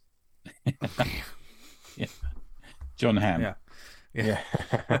Elseworlds. John Hamm. Yeah.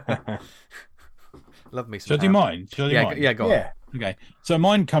 Love me some. Shall I do mine? Yeah, go on. Yeah. Okay. So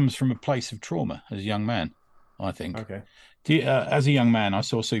mine comes from a place of trauma as a young man, I think. Okay. As a young man, I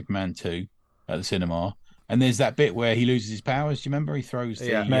saw Superman 2 at the cinema. And there's that bit where he loses his powers. Do you remember? He throws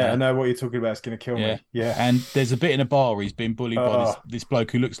the... I know what you're talking about. It's going to kill me. Yeah. And there's a bit in a bar where he's being bullied by this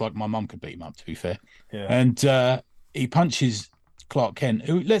bloke who looks like my mum could beat him up, to be fair. Yeah. And he punches Clark Kent,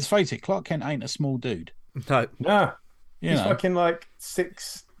 who, let's face it, Clark Kent ain't a small dude. No. He's fucking like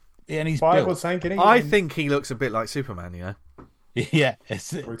 6'5" and he's or something. I think he looks a bit like Superman, Yeah,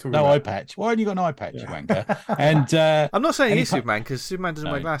 no eye patch. Why haven't you got an eye patch, you wanker? And I'm not saying he's Superman because Superman doesn't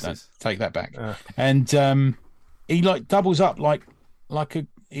wear glasses. Take that back. And he like doubles up like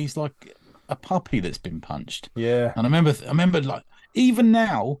he's like a puppy that's been punched. Yeah. And I remember like even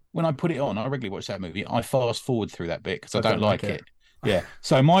now when I put it on, I regularly watch that movie. I fast forward through that bit because I don't like it. Yeah.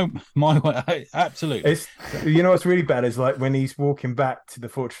 So my absolutely. What's really bad is like when he's walking back to the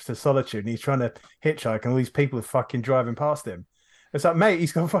Fortress of Solitude and he's trying to hitchhike and all these people are fucking driving past him. It's like, mate,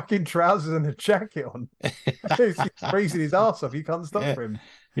 he's got fucking trousers and a jacket on. He's freezing his ass off. You can't stop him.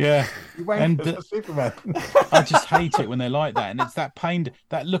 Yeah. And Superman. I just hate it when they're like that. And it's that pain,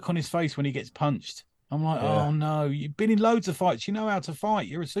 that look on his face when he gets punched. I'm like, oh no, you've been in loads of fights. You know how to fight.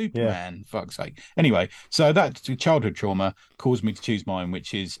 You're a Superman, fuck's sake. Anyway, so that childhood trauma caused me to choose mine,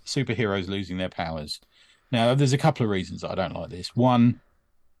 which is superheroes losing their powers. Now, there's a couple of reasons I don't like this. One,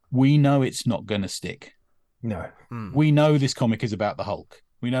 we know it's not going to stick. No. We know this comic is about the Hulk.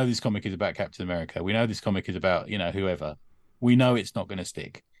 We know this comic is about Captain America. We know this comic is about, whoever. We know it's not going to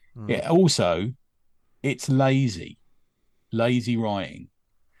stick. Yeah. Also, it's lazy writing.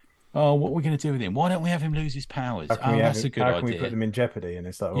 Oh, what are we going to do with him? Why don't we have him lose his powers? That's a good idea. How can we put them in jeopardy? And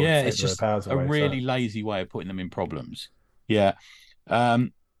it's like, it's just a really lazy way of putting them in problems. Yeah.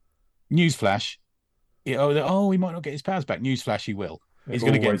 Newsflash. We might not get his powers back. Newsflash, he will. He's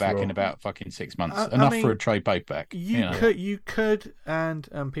going to get back in about fucking 6 months. Enough for a trade paperback. You could,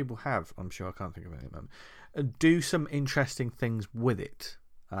 and people have. I'm sure I can't think of any at the moment. Do some interesting things with it.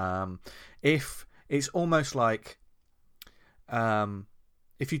 If it's almost like,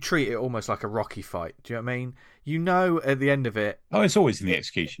 if you treat it almost like a Rocky fight, do you know what I mean? At the end of it. Oh, it's always in the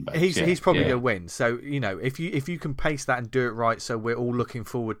execution. He's probably going to win. So if you can pace that and do it right, so we're all looking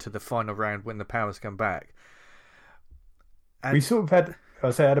forward to the final round when the powers come back. And we sort of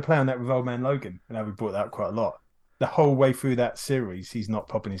had a play on that with Old Man Logan, and how we brought that up quite a lot. The whole way through that series, he's not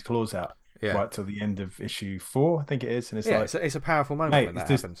popping his claws out right till the end of issue 4, I think it is. And it's a powerful moment when that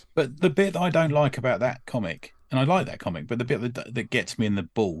happens. But the bit that I don't like about that comic, and I like that comic, but the bit that gets me in the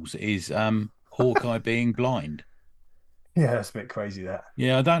balls is Hawkeye being blind. Yeah, that's a bit crazy. That.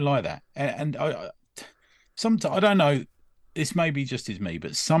 Yeah, I don't like that, and sometimes I don't know. This maybe just is me,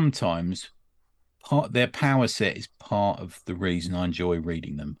 but sometimes their power set is part of the reason I enjoy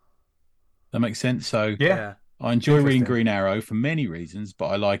reading them. That makes sense. So I enjoy reading Green Arrow for many reasons, but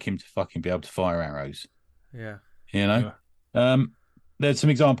I like him to fucking be able to fire arrows. Yeah. You know? Yeah. There's some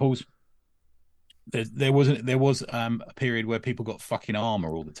examples. There was a period where people got fucking armor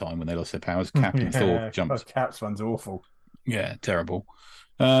all the time when they lost their powers. Captain Thor jumped. Cap's one's awful. Yeah, terrible.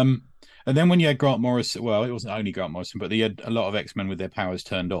 And then when you had Grant Morrison, well, it wasn't only Grant Morrison, but he had a lot of X-Men with their powers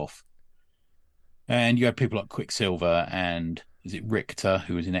turned off. And you had people like Quicksilver and is it Richter,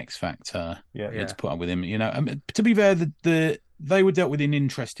 who was in X Factor? Yeah. To put up with him. You know, to be fair, they were dealt with in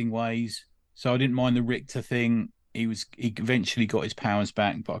interesting ways. So I didn't mind the Richter thing. He eventually got his powers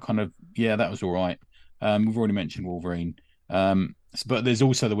back, but I kind of that was all right. We've already mentioned Wolverine, but there's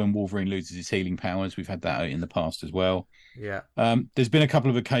also when Wolverine loses his healing powers. We've had that in the past as well. Yeah. There's been a couple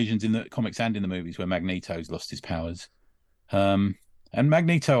of occasions in the comics and in the movies where Magneto's lost his powers. And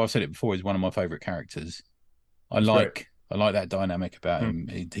Magneto, I've said it before, is one of my favorite characters. I like that dynamic about him.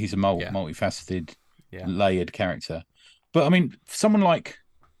 He's a multifaceted, layered character. But I mean, someone like.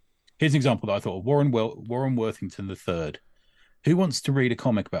 Here's an example that I thought of. Warren Worthington III. Who wants to read a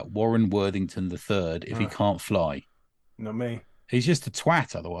comic about Warren Worthington III if he can't fly? Not me. He's just a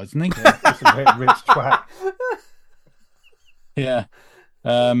twat otherwise, isn't he? Yeah, just a rich twat. Yeah.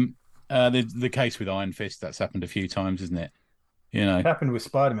 The case with Iron Fist, that's happened a few times, isn't it? You know. It happened with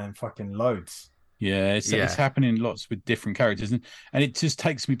Spider-Man fucking loads. Yeah, it's happening lots with different characters. And it just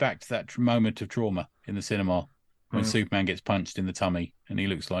takes me back to that moment of trauma in the cinema. When Superman gets punched in the tummy and he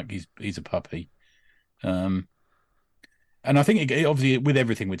looks like he's a puppy. And I think it obviously with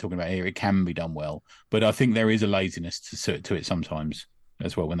everything we're talking about here, it can be done well, but I think there is a laziness to it sometimes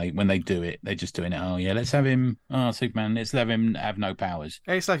as well. When they do it, they're just doing it. Oh yeah, let's have him. Oh, Superman, let's have him have no powers.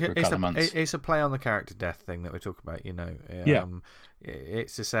 It's like it's a play on the character death thing that we talk about. You know,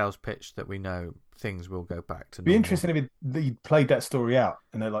 it's a sales pitch that we know things will go back to. Be interesting if they played that story out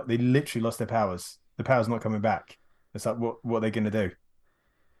and they literally lost their powers. The power's not coming back. It's like what are they going to do?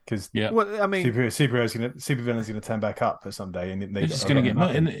 Because well, I mean, supervillain's going to turn back up for someday, and they're just going to get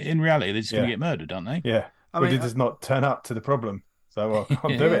in reality. They're just going to get murdered, aren't they? Yeah, they just not turn up to the problem, so I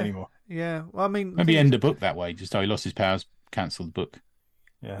can't do it anymore. Yeah, well, I mean, maybe end a book that way. Just he lost his powers, cancel the book.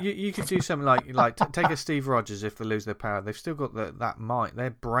 Yeah, you could do something like take a Steve Rogers. If they lose their power, they've still got that might. Their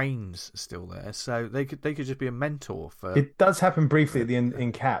brains still there, so they could just be a mentor for. It does happen briefly at the end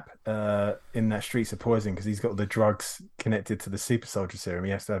in Cap, in that Streets of Poison, because he's got the drugs connected to the super soldier serum. He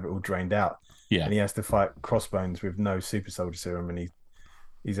has to have it all drained out. Yeah, and he has to fight Crossbones with no super soldier serum, and he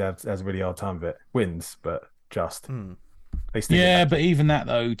has a really hard time of it. Wins, but just. But even that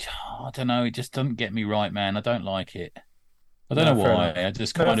though, I don't know. It just doesn't get me right, man. I don't like it. I don't know why. I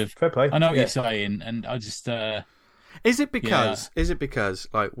just kind of. Fair play. I know what you're saying, and I just. Is it because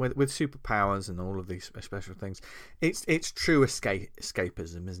like with superpowers and all of these special things, it's true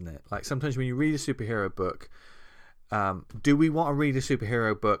escapism, isn't it? Like sometimes when you read a superhero book, do we want to read a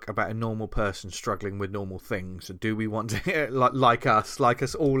superhero book about a normal person struggling with normal things, or do we want to like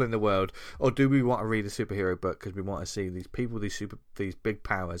us all in the world, or do we want to read a superhero book because we want to see these people, these big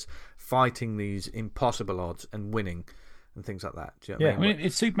powers fighting these impossible odds and winning? And things like that. Do you know what I mean?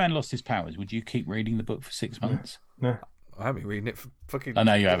 If Superman lost his powers, would you keep reading the book for 6 months? No. I haven't been reading it for fucking. I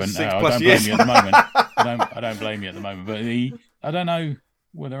know you haven't. No, I don't blame you at the moment. I don't blame you at the moment. But I don't know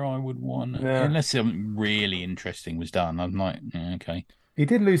whether I would want unless something really interesting was done. I'm like, okay. He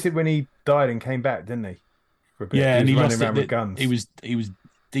did lose it when he died and came back, didn't he? For a bit. Yeah, and he lost it. With guns. He was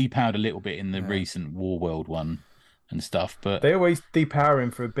depowered a little bit in the recent War World one. And stuff, but they always depower him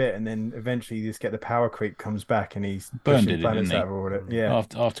for a bit, and then eventually you just get the power creep comes back, and he's burned it, didn't he? Out of orbit. Yeah,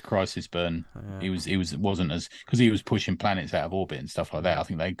 after Crisis burn, he wasn't as because he was pushing planets out of orbit and stuff like that. I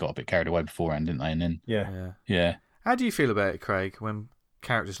think they got a bit carried away beforehand, didn't they? And then yeah. How do you feel about it, Craig, when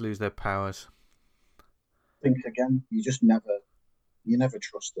characters lose their powers? I think again, you never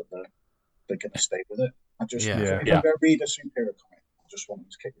trust that they're going to stay with it. I just if I'm going to read a superhero comic, just want them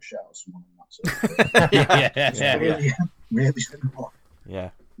to kick the shit out of someone, and that's it. Really simple.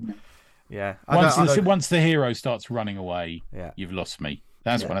 Yeah. Once the hero starts running away, you've lost me.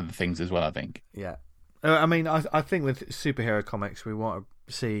 That's one of the things as well, I think. Yeah. I mean, I think with superhero comics, we want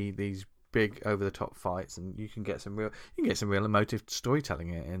to see these big over-the-top fights, and you can get some real emotive storytelling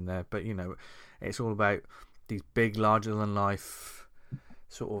in there. But it's all about these big, larger-than-life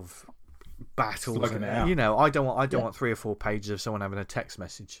sort of battles. And, I don't want 3 or 4 pages of someone having a text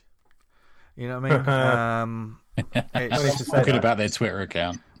message. You know what I mean? It's talking about their Twitter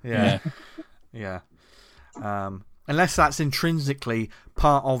account. Yeah. Unless that's intrinsically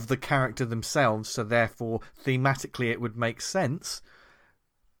part of the character themselves, so therefore thematically it would make sense.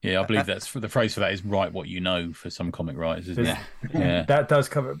 Yeah, I believe that's the phrase for that is write what you know for some comic writers, isn't it? Yeah. That does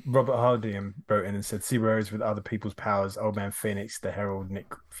cover. Robert Hardy wrote in and said, "See whereas with other people's powers, Old Man Phoenix, the Herald, Nick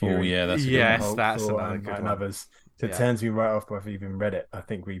Fury." Oh yeah, that's that's another good one. Others. So it turns me right off before I've even read it. I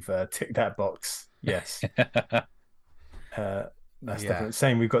think we've ticked that box. Yes. That's definitely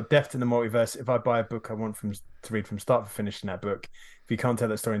same. We've got Deft in the Multiverse. If I buy a book I want to read from start to finish in that book, if you can't tell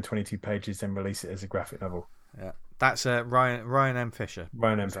that story in 22 pages, then release it as a graphic novel. Yeah, that's Ryan M. Fisher.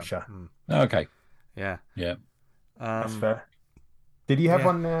 Ryan M. Fisher. Okay. Yeah. That's fair. Did you have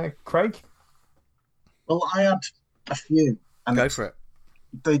one, Craig? Well, I had a few. And go for it.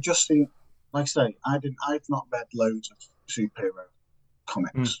 They just seem, like I say, I've not read loads of superhero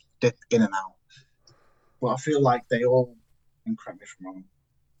comics, dip in and out. But I feel like they all, and correct me if I'm wrong,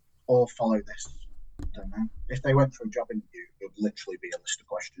 all follow this. I don't know. If they went for a job interview, it would literally be a list of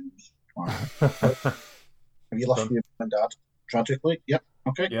questions. Have you lost your mum and dad tragically? Yep.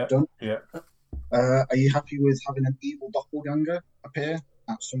 Okay. Yeah. Done. Yeah. Are you happy with having an evil doppelganger appear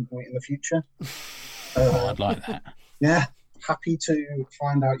at some point in the future? I'd like that. Yeah. Happy to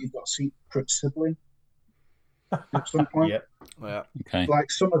find out you've got a secret sibling at some point? Yeah. Okay. Like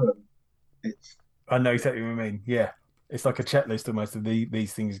some of them, it's... I know exactly what you mean. Yeah. It's like a checklist almost of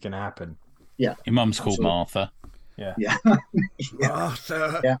these things are going to happen. Yeah. Your mum's called Martha. Yeah. Yeah.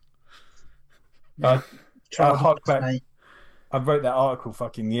 Martha. Yeah. I'll hark back. I wrote that article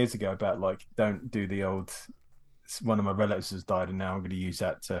fucking years ago about like don't do the old. One of my relatives has died, and now I'm going to use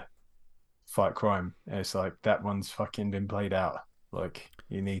that to fight crime. And it's like that one's fucking been played out. Like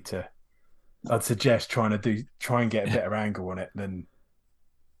you need to. I'd suggest try and get a better angle on it than.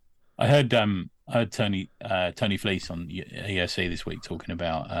 I heard Tony Fleece on ESC this week talking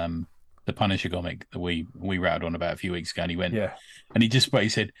about the Punisher comic that we rattled on about a few weeks ago, and he went, and he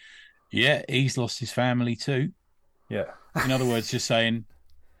said, yeah, he's lost his family too. Yeah. In other words, just saying,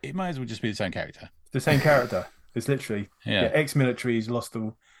 it might as well just be the same character. The same character. It's literally ex-military. He's lost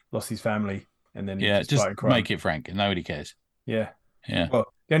his family, and then just make it frank, and nobody cares. Yeah. Yeah.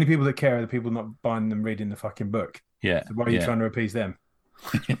 Well, the only people that care are the people not buying them, reading the fucking book. Yeah. So why are you trying to appease them?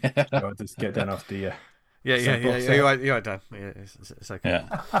 I'll just get down off the. You're right, Dan. Yeah, it's okay.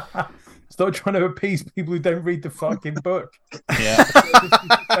 Yeah. Stop trying to appease people who don't read the fucking book. Yeah.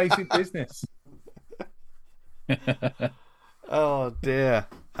 It's basic business. Oh dear.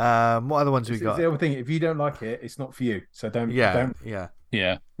 What other ones we got? The other thing, if you don't like it, it's not for you. So don't. Yeah.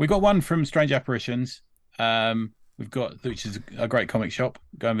 We got one from Strange Apparitions. We've got, which is a great comic shop.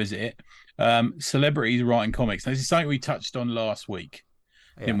 Go and visit it. Celebrities writing comics. Now, this is something we touched on last week,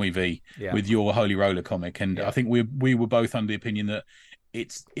 didn't we, V? Yeah. With your Holy Roller comic, and I think we were both under the opinion that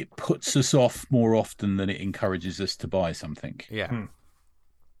it puts us off more often than it encourages us to buy something. Yeah.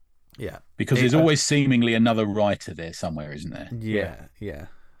 Yeah. Because there's always seemingly another writer there somewhere, isn't there? Yeah.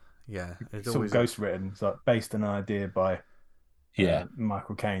 It's always ghost written. It's like based on an idea by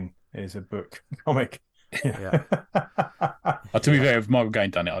Michael Caine. Is a book comic. Yeah. To be fair, if Michael Caine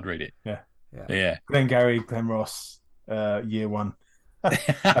done it, I'd read it. Yeah. Glenn Gary, Glenn Ross, year one.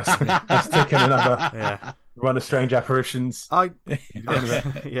 That's taking another run of Strange Apparitions. I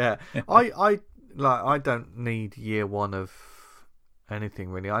don't need year one of anything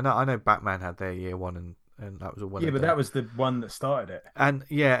really. I know Batman had their year one and that was a well. Yeah, but that was the one that started it. And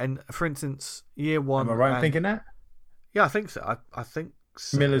for instance, year one. Am I right in thinking that? Yeah, I think so. I think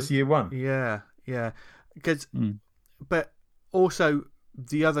so. Miller's year one. Yeah. Because, but also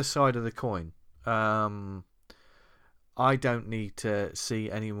the other side of the coin. I don't need to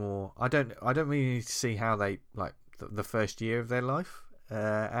see any more. I don't really need to see how they like the first year of their life,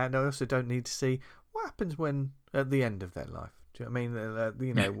 and I also don't need to see what happens when at the end of their life. Do you know what I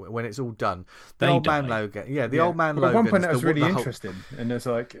mean? When it's all done. The old man Logan. Yeah, the old man Logan. At one point, that was really interesting, and it's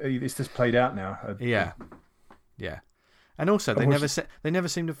like it's just played out now. Yeah. And also, they never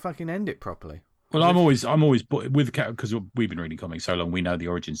seem to fucking end it properly. Well, I'm always with Cat, because we've been reading comics so long. We know the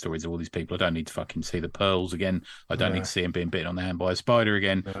origin stories of all these people. I don't need to fucking see the pearls again. I don't need to see him being bitten on the hand by a spider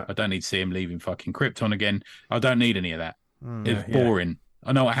again. I don't need to see him leaving fucking Krypton again. I don't need any of that. It's boring.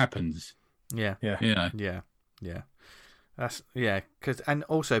 I know what happens. Yeah. That's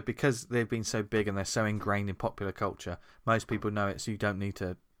because they've been so big and they're so ingrained in popular culture. Most people know it, so you don't need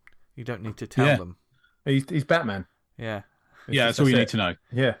to tell them. He's Batman. Yeah. That's all you need to know.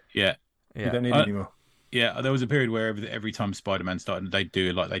 Yeah. You don't need it anymore. Yeah, there was a period where every time Spider-Man started,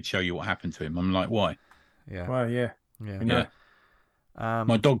 they'd show you what happened to him. I'm like, why? Yeah. Well, yeah.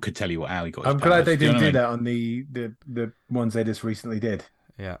 My dog could tell you how he got. I'm glad they didn't do that on the ones they just recently did.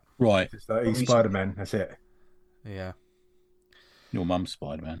 Yeah. Right. Just like, he's Spider-Man. That's it. Yeah. Your mum's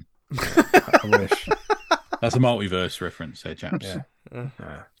Spider-Man. I wish. That's a multiverse reference there, chaps.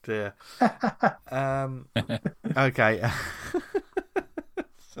 Dear. Okay.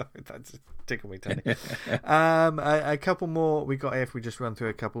 Sorry, that just tickled me, Tony. A couple more we got here if we just run through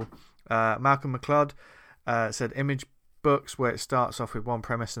a couple. Malcolm McLeod said image books where it starts off with one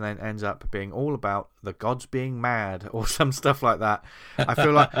premise and then ends up being all about the gods being mad or some stuff like that. I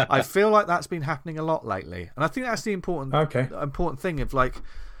feel like that's been happening a lot lately, and I think that's the important thing of like.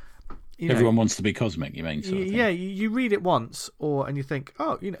 Everyone wants to be cosmic, you mean? Yeah, you read it once, and you think,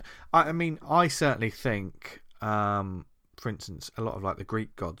 oh, I mean, I certainly think, for instance, a lot of like the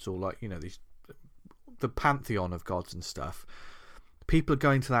Greek gods or like the pantheon of gods and stuff. People are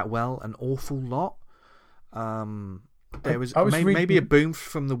going to that well an awful lot. There was maybe a boom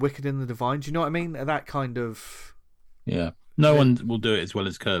from the Wicked and the Divine. Do you know what I mean? That kind of No one will do it as well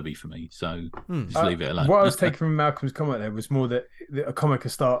as Kirby for me, so just leave it alone. What I was taking from Malcolm's comment there was more that a comic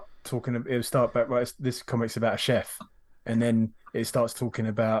will start talking. It will start back. Right, this comic's about a chef, and then it starts talking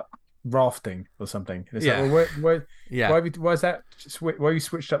about rafting or something. And it's like, well, why is that? Why you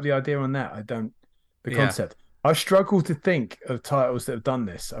switched up the idea on that? I don't. The concept. I struggle to think of titles that have done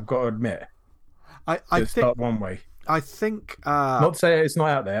this. I've got to admit. I start one way. I think not to say it's not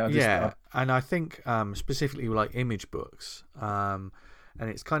out there. And I think specifically like image books, and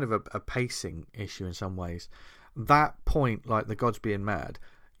it's kind of a pacing issue in some ways. That point, like the gods being mad,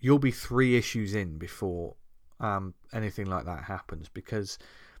 you'll be 3 issues in before anything like that happens because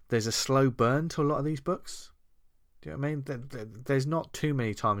there's a slow burn to a lot of these books. Do you know what I mean? There's not too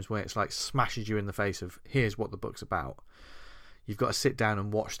many times where it's like smashes you in the face of here's what the book's about. You've got to sit down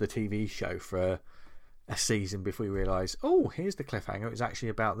and watch the TV show for a season before you realise, oh, here's the cliffhanger. It's actually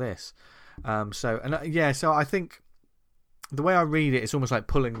about this. So I think the way I read it, it's almost like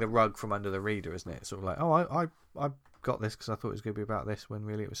pulling the rug from under the reader, isn't it? It's sort of like, oh, I got this because I thought it was going to be about this when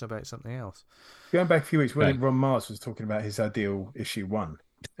really it was about something else. Going back a few weeks, when Ron Mars was talking about his ideal issue 1,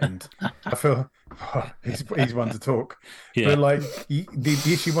 and I feel he's one to talk. Yeah. But like the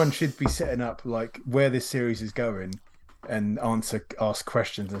issue 1 should be setting up like where this series is going and ask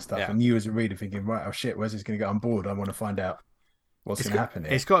questions and stuff. Yeah. And you as a reader thinking, right, oh shit, where's this going to get on board? I want to find out what's going to happen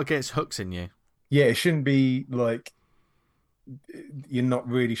here. It's got to get its hooks in you. Yeah, it shouldn't be like you're not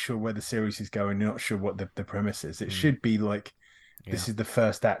really sure where the series is going. You're not sure what the premise is. It should be like this is the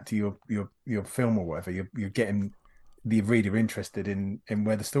first act of your film or whatever. You're getting the reader interested in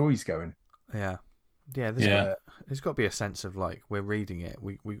where the story's going. Yeah. There's got to be a sense of like we're reading it.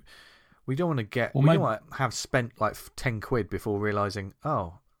 We don't want to get. We don't want to have spent like 10 quid before realizing,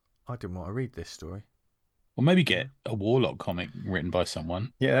 oh, I didn't want to read this story. Or maybe get a Warlock comic written by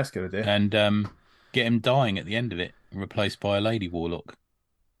someone. Yeah, that's a good idea. And get him dying at the end of it and replaced by a lady Warlock.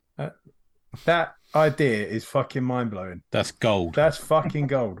 That idea is fucking mind blowing. That's gold. That's fucking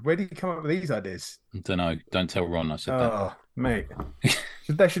gold. Where did you come up with these ideas? I don't know. Don't tell Ron I said that. Oh, mate.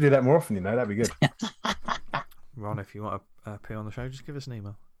 They should do that more often, that'd be good. Ron, if you want to appear on the show, just give us an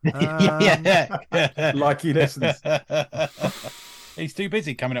email. Like he listens. He's too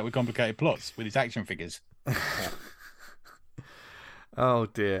busy coming up with complicated plots with his action figures. Oh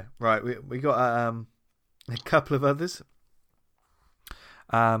dear. Right, we got a couple of others.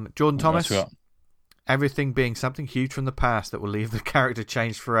 Jordan Thomas. Everything being something huge from the past that will leave the character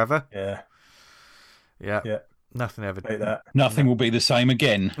changed forever. Yeah. Nothing ever. Like that. Nothing will be the same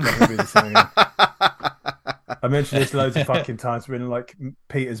again. Nothing will be the same again. I mentioned this loads of fucking times when like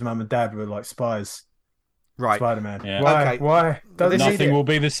Peter's mum and dad were like spies. Right. Spider-Man. Yeah. Why? Okay. Why? Nothing will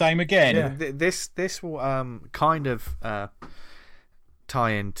be the same again. Yeah. This will kind of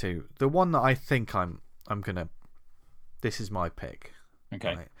tie into the one that I think I'm gonna. This is my pick.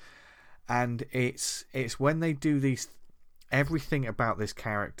 Okay. Right? And it's when they do these. Everything about this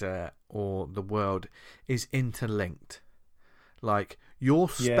character or the world is interlinked. Like you're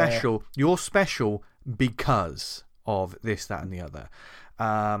special. You're special because of this, that, and the other.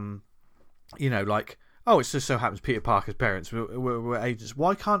 Like, oh, it just so happens Peter Parker's parents were agents.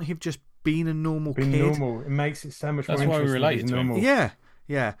 Why can't he have just been a normal kid? Normal. It makes it so much more interesting. That's why we related to normal. him.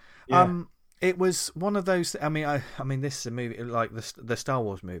 Yeah. It was one of those. I mean, this is a movie like the Star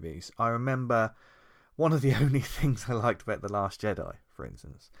Wars movies. I remember one of the only things I liked about The Last Jedi, for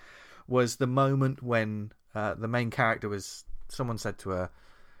instance, was the moment when the main character was. Someone said to her,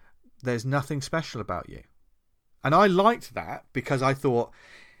 "There's nothing special about you," and I liked that because I thought,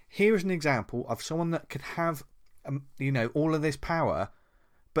 here's an example of someone that could have, all of this power,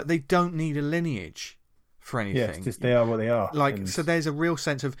 but they don't need a lineage for anything. Yes, just they are what they are. So there's a real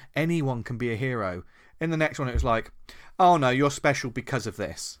sense of anyone can be a hero. In the next one, it was like, oh no, you're special because of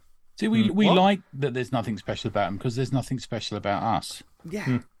this. See, we like that there's nothing special about him because there's nothing special about us.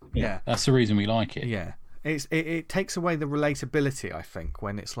 Yeah. That's the reason we like it. Yeah. it takes away the relatability, I think,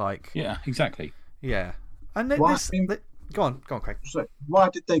 when it's like... Yeah, exactly. Yeah. And go on, Craig. So why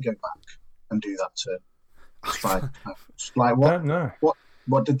did they go back and do that to Spider? Like, what? I don't know.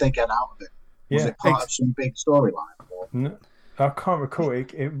 What did they get out of it? Was it part of some big storyline? No, I can't recall.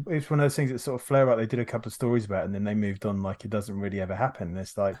 It's one of those things that sort of flare out. They did a couple of stories about it, and then they moved on like it doesn't really ever happen. And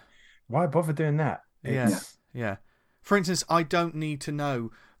it's like, why bother doing that? Yeah. For instance, I don't need to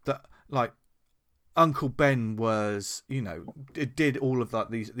know that, like, Uncle Ben was, did all of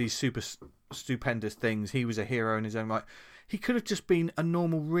that, these super stupendous things. He was a hero in his own right. He could have just been a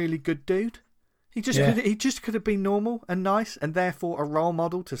normal, really good dude. He just could have been normal and nice, and therefore a role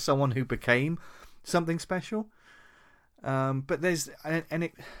model to someone who became something special. But there's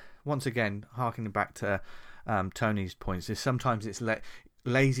once again, harkening back to Tony's points, is sometimes it's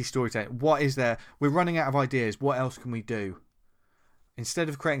lazy storytelling. What is there? We're running out of ideas. What else can we do? Instead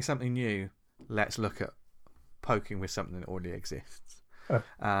of creating something new, let's look at poking with something that already exists.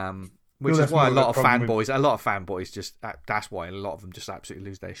 Which is why a lot of fanboys just, that's why a lot of them just absolutely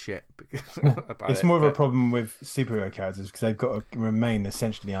lose their shit. It's more of a problem with superhero characters because they've got to remain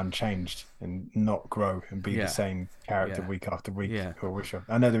essentially unchanged and not grow and be the same character week after week.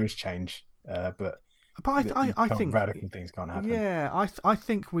 I know there is change, but I think radical things can't happen. Yeah, I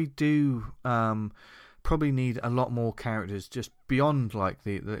think we do probably need a lot more characters just beyond like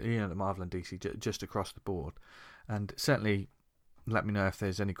the Marvel and DC, just across the board, and certainly. Let me know if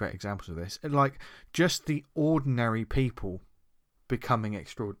there's any great examples of this. Like, just the ordinary people becoming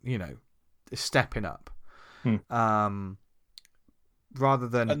extraordinary, stepping up. Rather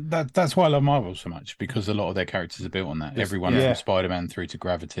than... That's why I love Marvel so much, because a lot of their characters are built on that. Everyone from Spider-Man through to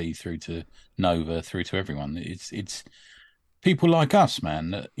Gravity, through to Nova, through to everyone. It's people like us,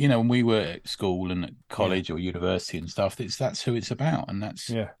 man. When we were at school and at college or university and stuff, that's who it's about. And that's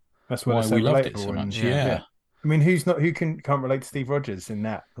why we loved it so much. I mean, who can't relate to Steve Rogers in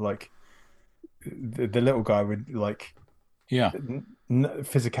that? Like the little guy with like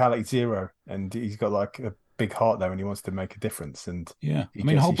physicality zero, and he's got like a big heart there, and he wants to make a difference. And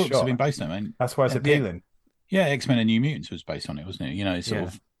whole books have been based on it. I mean, that's why it's appealing. X-Men and New Mutants was based on it, wasn't it? It's sort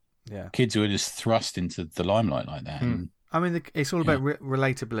of kids who are just thrust into the limelight like that. And, I mean, it's all about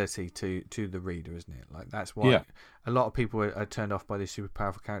relatability to the reader, isn't it? Like that's why a lot of people are turned off by these super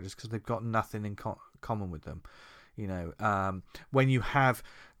powerful characters because they've got nothing in common with them. When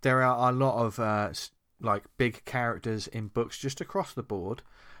there are a lot of like big characters in books just across the board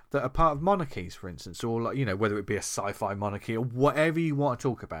that are part of monarchies, for instance, or like whether it be a sci-fi monarchy or whatever you want to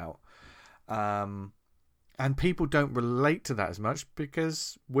talk about, and people don't relate to that as much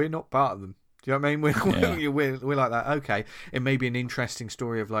because we're not part of them. Do you know what I mean? We're like that. Okay, it may be an interesting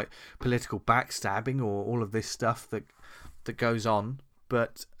story of like political backstabbing or all of this stuff that goes on,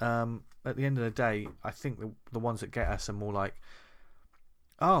 but at the end of the day, I think the ones that get us are more like,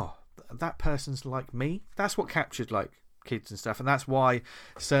 oh, that person's like me. That's what captured like kids and stuff, and that's why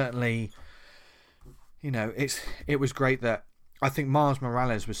certainly, it was great that I think Miles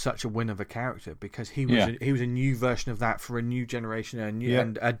Morales was such a win of a character because he was a new version of that for a new generation,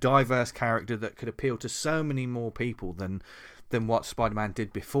 and a diverse character that could appeal to so many more people than what Spider-Man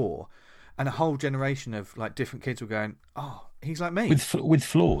did before, and a whole generation of like different kids were going, oh, he's like me with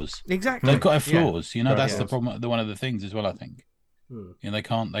flaws. Exactly, they've got to have flaws. That's the problem. One of the things as well, I think. They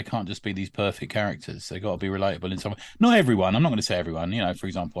can't just be these perfect characters. They got to be relatable in some way. Not everyone. I'm not going to say everyone. For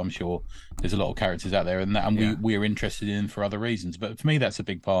example, I'm sure there's a lot of characters out there, and we're interested in for other reasons. But for me, that's a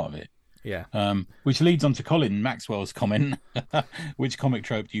big part of it. Yeah. Which leads on to Colin Maxwell's comment. Which comic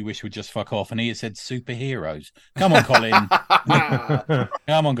trope do you wish would just fuck off? And he had said superheroes. Come on, Colin.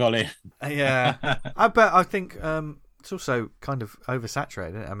 Come on, Colin. Yeah. I think it's also kind of oversaturated,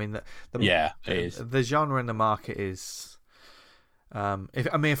 isn't it? I mean, it is. The genre in the market is. If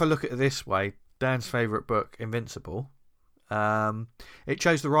I look at it this way, Dan's favourite book, Invincible, it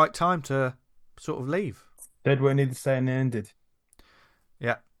chose the right time to sort of leave. Did what it needed to say and it ended.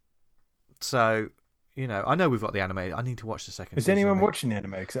 Yeah. So, I know we've got the anime. I need to watch the second. Is anyone watching the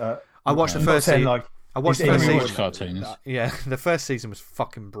anime? I watched the first season. I watched the first season. Cartoons. The first season was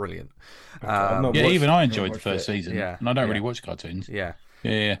fucking brilliant. Even I enjoyed the first season. Yeah. And I don't really watch cartoons. Yeah.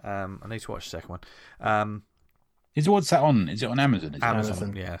 Yeah. I need to watch the second one. What's that on? Is it on Amazon?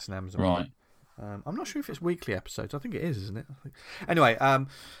 Amazon. Yeah, it's an Amazon. Right. I'm not sure if it's weekly episodes. I think it is, isn't it? Anyway,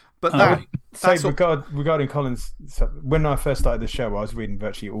 but regarding Colin's, when I first started the show, I was reading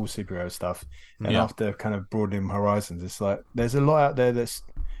virtually all superhero stuff, and after kind of broadening horizons, it's like there's a lot out there that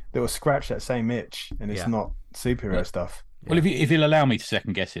will scratch that same itch, and it's not superhero stuff. Well, if you'll allow me to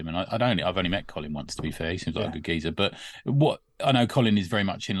second guess him, and I've only met Colin once, to be fair. He seems like a good geezer. But what I know, Colin is very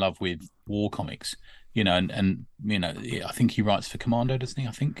much in love with war comics. you know, and you know, I think he writes for Commando, doesn't he?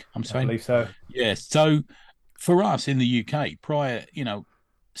 I'm saying. I believe so. Yeah. So for us in the UK, prior, you know,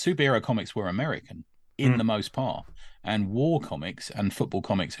 superhero comics were American in the most part, and war comics and football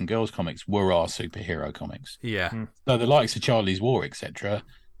comics and girls comics were our superhero comics. Yeah. So the likes of Charlie's War, etc.,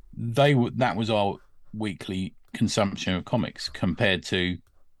 that was our weekly consumption of comics compared to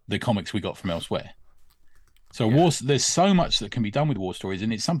the comics we got from elsewhere. So there's so much that can be done with war stories,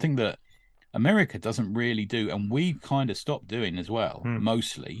 and it's something that America doesn't really do, and we kind of stopped doing as well.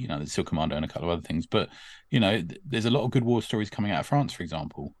 Mostly, you know, there's still Commando and a couple of other things, but you know, there's a lot of good war stories coming out of France, for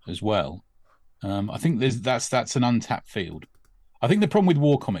example, as well. I think that's an untapped field. I think the problem with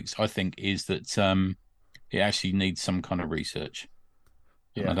war comics, I think, is that it actually needs some kind of research.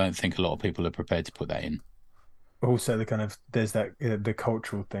 Yeah. And I don't think a lot of people are prepared to put that in. Also, there's that the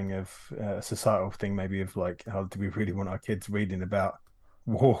cultural thing of societal thing, maybe of like, how do we really want our kids reading about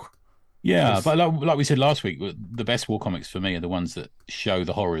war? Yeah, but like we said last week, the best war comics for me are the ones that show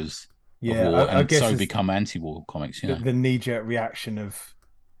the horrors of war and so become anti-war comics. You know? The knee-jerk reaction of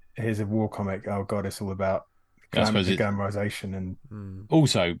here's a war comic. Oh God, it's all about glamorization and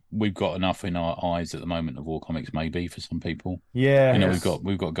also we've got enough in our eyes at the moment of war comics, maybe for some people. Yeah, you know,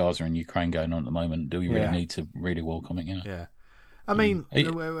 we've got Gaza and Ukraine going on at the moment. Do we really need to read a war comic? You know? Yeah, I mean,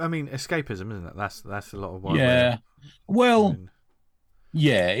 escapism, isn't it? That's a lot of what. Yeah, well,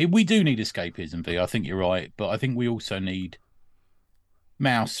 yeah, we do need escapism. I think you're right, but I think we also need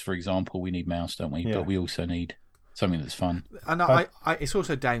Mouse, for example. We need Mouse, don't we? Yeah. But we also need something that's fun. And it's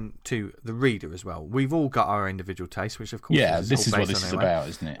also down to the reader as well. We've all got our individual tastes, which of course this is what this is about,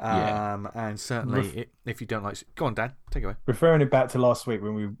 isn't it? And certainly if you don't like, go on, Dan, take it away. Referring it back to last week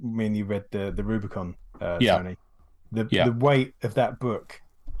when me and you read the Rubicon, Tony, the weight of that book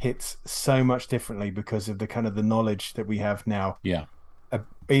hits so much differently because of the kind of the knowledge that we have now. Yeah.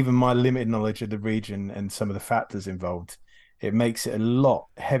 Even my limited knowledge of the region and some of the factors involved, it makes it a lot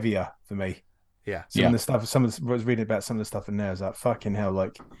heavier for me. Yeah. Some of the stuff, I was reading about some of the stuff in there. I was like, fucking hell,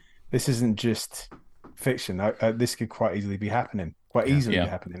 like, this isn't just fiction. This could quite easily be happening. Be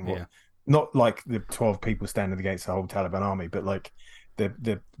happening. Not like the 12 people standing against the whole Taliban army, but like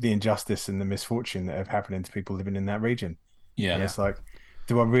the injustice and the misfortune that have happened to people living in that region. Yeah. And it's like,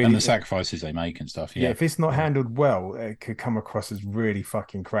 do I really... And the sacrifices they make and stuff. Yeah. If it's not handled well, it could come across as really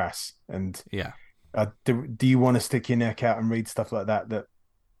fucking crass. And do you want to stick your neck out and read stuff like that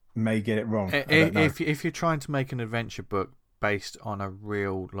may get it wrong? If you're trying to make an adventure book based on a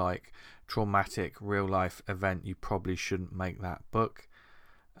real, like, traumatic real life event, you probably shouldn't make that book.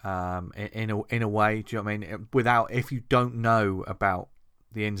 In a way, do you know what I mean? If you don't know about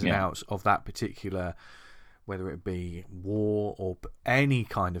the ins and outs of that particular, whether it be war or any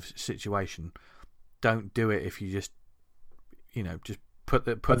kind of situation, don't do it. If you just put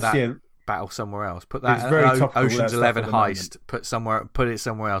that battle somewhere else, put that Ocean's 11 heist, put it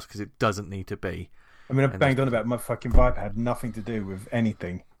somewhere else, because it doesn't need to be. I mean, I've banged on about my fucking vibe had nothing to do with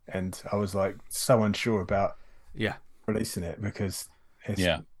anything, and I was like so unsure about releasing it because it's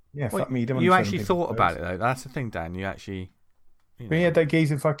fuck me. You actually thought about it though. That's the thing, Dan. You actually. We had that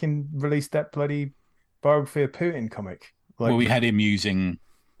geezer fucking released that bloody biography of Putin comic. Well, we had him using.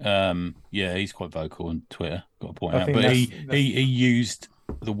 He's quite vocal on Twitter. Got to point out, but he used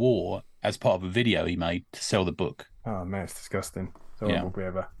the war as part of a video he made to sell the book. Oh man, it's disgusting. It's horrible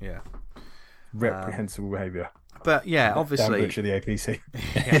behaviour. Yeah, reprehensible behaviour. But obviously, Dan Butcher, the APC.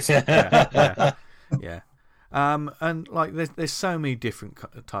 And like, there's so many different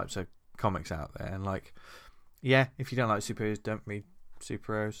types of comics out there, and like, if you don't like superheroes, don't read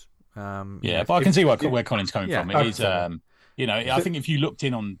superheroes. But I can see where Colin's coming from. It is, I think if you looked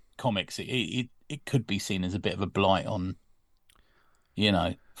in on comics, it could be seen as a bit of a blight on,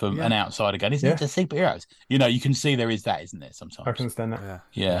 from an outsider going, isn't it just superheroes? You can see there is that, isn't there, sometimes? I can understand that.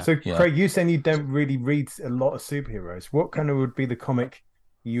 Yeah. So, Craig, you're saying you don't really read a lot of superheroes. What kind of would be the comic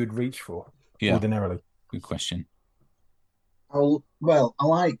you would reach for ordinarily? Good question. I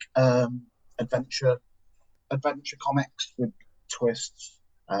like adventure comics with twists.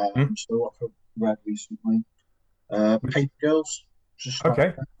 So what I've read recently, Paper Girls.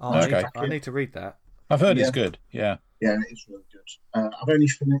 I need to read that. I've heard it's good. Yeah, it is really good.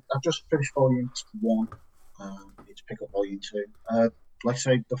 I've just finished volume 1. I need to pick up volume 2. Like I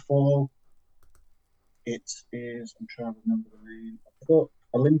say, before it is, I'm trying to remember the name. I thought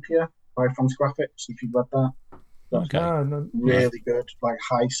Olympia by Fantagraphics. If you've read that, that's really good. Like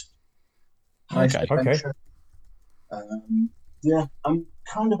heist adventure. I'm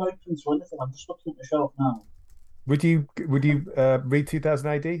kind of open to anything. I'm just looking at the shelf now. Would you read 2000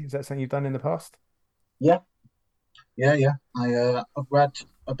 AD? Is that something you've done in the past? Yeah. I've read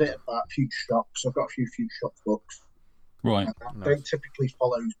a bit of that, Future Shocks. I've got a few Future Shocks books. Right. They typically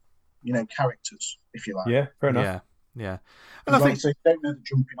follow, characters, if you like. Yeah, fair enough. Yeah. And I think so you don't know the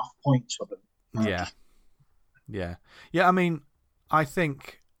jumping off points of them. Yeah. I mean, I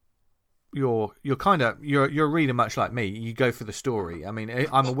think you're a reader much like me. You go for the story. I mean,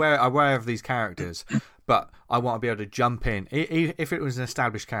 I'm aware of these characters, but I want to be able to jump in. If it was an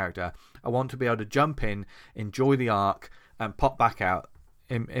established character, I want to be able to jump in, enjoy the arc, and pop back out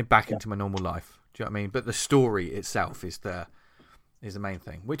into my normal life. Do you know what I mean? But the story itself is the main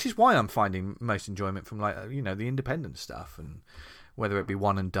thing, which is why I'm finding most enjoyment from the independent stuff, and whether it be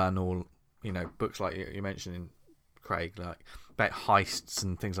one and done or books like you're mentioning, Craig, like about heists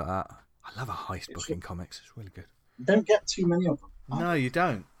and things like that. I love a heist book in comics. It's really good. You don't get too many of them. No, you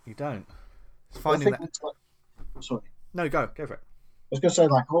don't. Finding that. Sorry. No, go for it. I was going to say,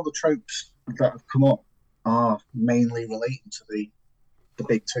 all the tropes that have come up are mainly relating to the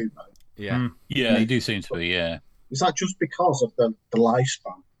big two, though. Yeah. Yeah, they do seem to be, yeah. Is that just because of the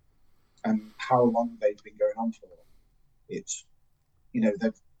lifespan and how long they've been going on for? It's,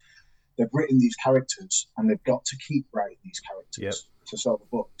 they've written these characters and they've got to keep writing these characters to sell the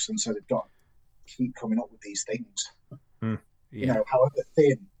books, and so they've got to keep coming up with these things. However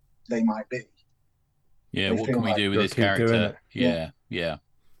thin they might be. Yeah, what can we do with this character? Yeah.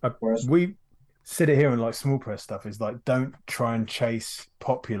 Whereas we sit here and small press stuff is don't try and chase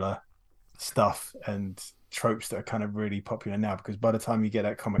popular stuff and tropes that are kind of really popular now, because by the time you get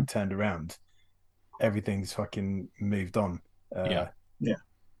that comic turned around, everything's fucking moved on.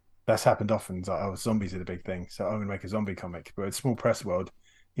 That's happened often. It's zombies are the big thing, so I'm going to make a zombie comic. But in small press world,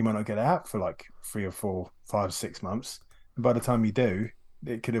 you might not get it out for 3 or 4, 5, 6 months. And by the time you do,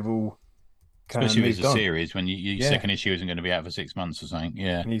 it could have all kind especially of if it's a series when your second issue isn't going to be out for 6 months or something.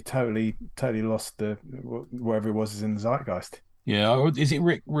 Yeah, and you totally lost whatever it was in the zeitgeist. Yeah, is it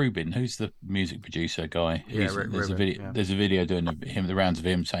Rick Rubin? Who's the music producer guy? Rick Rubin. There's a video doing the rounds of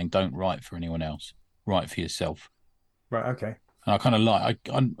him saying, "Don't write for anyone else. Write for yourself." Right. Okay. And I kind of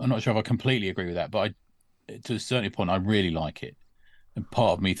I'm not sure if I completely agree with that, but to a certain point, I really like it. And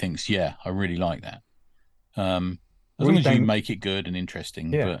part of me thinks, yeah, I really like that. As long as you make it good and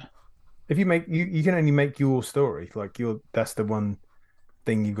interesting. Yeah. But if you make you can only make your story. That's the one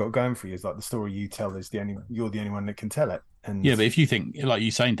thing you've got going for you, is the story you tell is you're the only one that can tell it. And yeah, but if you think, like you're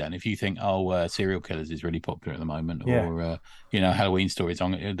saying, Dan, if you think, serial killers is really popular at the moment, or Halloween stories,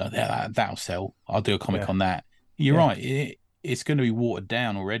 that'll sell. I'll do a comic on that. You're right. It's going to be watered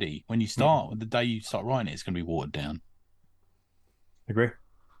down already. When you start, the day you start writing it, it's going to be watered down. Agree.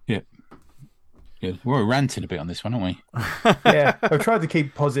 Yeah. Good. We're ranting a bit on this one, aren't we? Yeah, I've tried to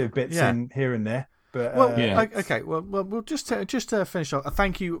keep positive bits in here and there. But okay. Well, we'll just to finish off.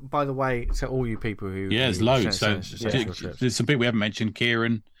 Thank you, by the way, to all you people who. Yeah, there's loads. So there's some people we haven't mentioned: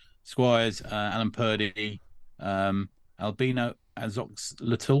 Kieran Squires, Alan Purdy, Albino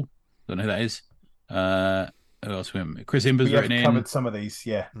Azoxlatl. Don't know who that is. Who else? Chris Imber's written in. Covered some of these,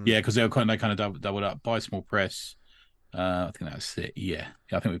 yeah. Yeah, because they kind of doubled up. By Small Press. I think that's it. Yeah,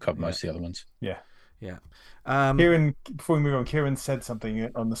 I think we've covered most of the other ones. Yeah. Kieran, before we move on, Kieran said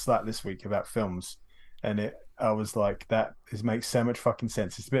something on the Slack this week about films, and I was like, that makes so much fucking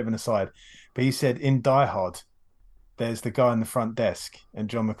sense. It's a bit of an aside, but he said in Die Hard, there's the guy on the front desk,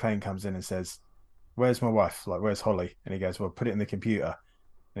 and John McClane comes in and says, "Where's my wife? Where's Holly?" And he goes, "Well, put it in the computer."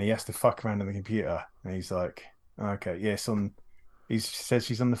 And he has to fuck around in the computer, and he's like, "Okay, yes, on." He says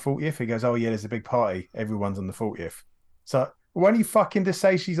she's on the 40th. He goes, "Oh yeah, there's a big party. Everyone's on the 40th." So why don't you fucking just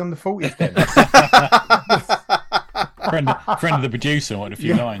say she's on the 40th then? friend of the producer wanted a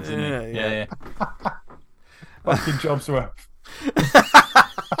few lines, isn't he? Yeah. Fucking jobs worth.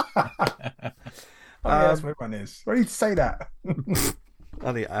 That's what everyone is. Why do you say that?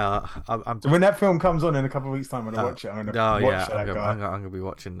 I'm... So when that film comes on in a couple of weeks' time, when I watch it, I'm going to watch that guy. I'm going to be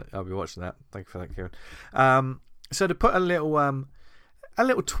watching. I'll be watching that. Thank you for that, Kieran. So to put a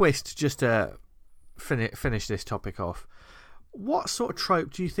little twist, just to finish this topic off, what sort of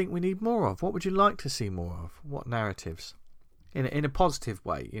trope do you think we need more of? What would you like to see more of? What narratives? In a positive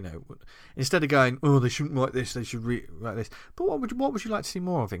way, instead of going, "Oh, they shouldn't write this, they should write this." But what would you like to see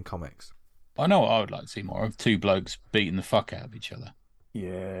more of in comics? I know what I would like to see more of: two blokes beating the fuck out of each other.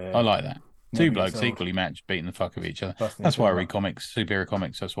 Yeah, I like that. Two blokes equally matched beating the fuck out of each other. That's why I read comics, superhero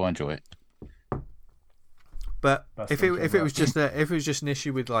comics. That's why I enjoy it. But if it was just an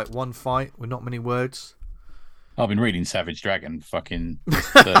issue with one fight with not many words. I've been reading Savage Dragon for fucking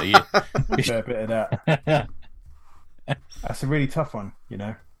 30 years. Fair bit of that. That's a really tough one,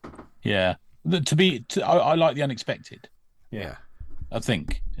 Yeah. I like the unexpected. Yeah. I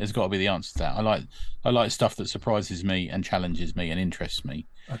think has got to be the answer to that. I like stuff that surprises me and challenges me and interests me,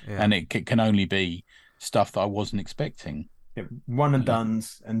 and it can only be stuff that I wasn't expecting. Yeah, one and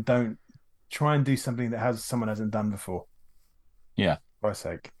dones, and don't try and do something that someone hasn't done before. Yeah, for Christ's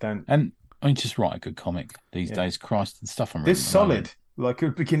sake, don't. And I mean, just write a good comic these days. Christ, the stuff I'm reading. This solid, like a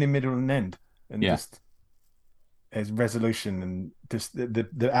beginning, middle, and end, and just there's resolution and just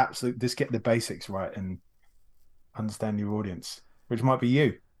the absolute. Just get the basics right and understand your audience, which might be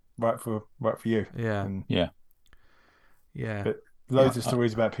you, right for you. Yeah, and, yeah. But loads of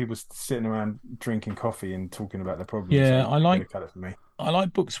stories about people sitting around drinking coffee and talking about the problems. Yeah, I like. Cut it for me. I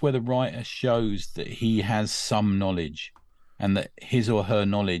like books where the writer shows that he has some knowledge, and that his or her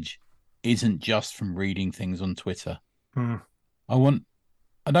knowledge isn't just from reading things on Twitter. I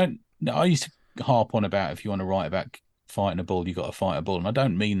used to harp on about, if you want to write about fighting a bull, you got to fight a bull, and I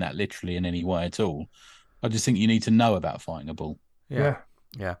don't mean that literally in any way at all. I just think you need to know about fighting a bull. Yeah.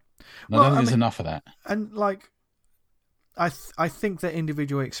 I don't think there's enough of that. And like, I think that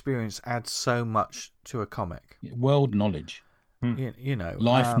individual experience adds so much to a comic. World knowledge, you know,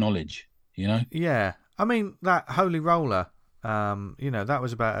 life knowledge. You know. Yeah, I mean that Holy Roller. That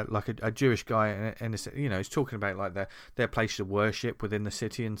was about like a Jewish guy, and he's talking about like their place of worship within the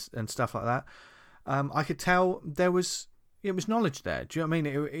city and stuff like that. I could tell it was knowledge there. Do you know what I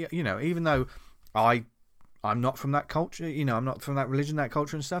mean? Even though I'm not from that culture, I'm not from that religion, that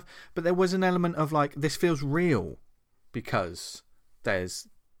culture and stuff, but there was an element of like, this feels real because there's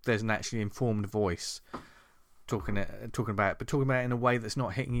an actually informed voice talking about it in a way that's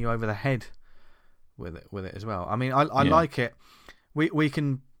not hitting you over the head with it as well. I mean, I like it. We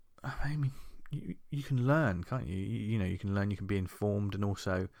can, I mean, you can learn, can't you? You can learn, you can be informed, and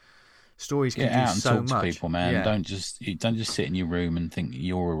also stories can get out do and so talk much. To people, man. Yeah. Don't just sit in your room and think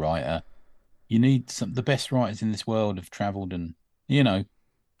you're a writer. You need the best writers in this world have travelled, and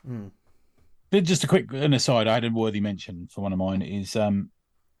But just a quick aside, I had a worthy mention for one of mine is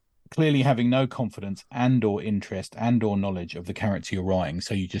clearly having no confidence and/or interest and/or knowledge of the character you're writing,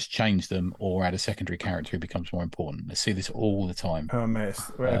 so you just change them or add a secondary character who becomes more important. I see this all the time. Oh, mate,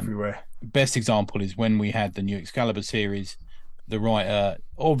 we're everywhere. Best example is when we had the new Excalibur series. The writer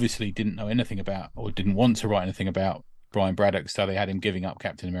obviously didn't know anything about, or didn't want to write anything about, Brian Braddock, so they had him giving up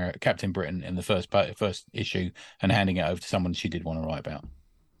Captain Britain in the first issue and handing it over to someone she did want to write about.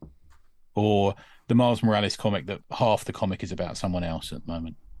 Or the Miles Morales comic that half the comic is about someone else at the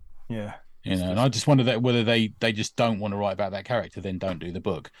moment. Yeah. And I just wonder that whether they just don't want to write about that character, then don't do the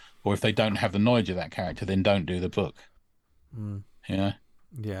book. Or if they don't have the knowledge of that character, then don't do the book. Yeah.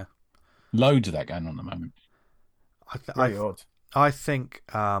 Loads of that going on at the moment. Very odd. I think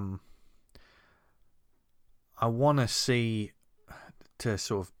I want to see, to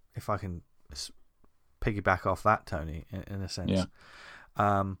sort of, if I can piggyback off that, Tony, in a sense. Yeah.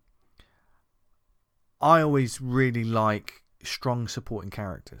 I always really like strong supporting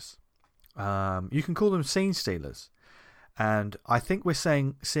characters. You can call them scene stealers, and I think we're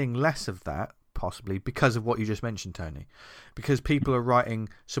seeing less of that, possibly because of what you just mentioned, Tony, because people are writing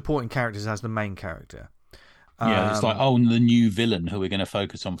supporting characters as the main character. It's like, the new villain who we're going to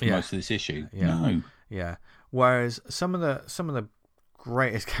focus on for most of this issue. No. Yeah. Whereas some of the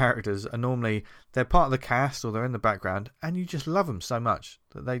greatest characters are normally, they're part of the cast or they're in the background, and you just love them so much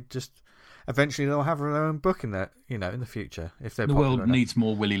that they just eventually they'll have their own book in the in the future if they're the popular world enough. Needs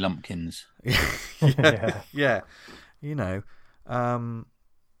more Willy Lumpkins. Yeah. I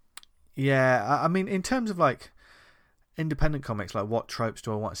mean, in terms of like independent comics, like what tropes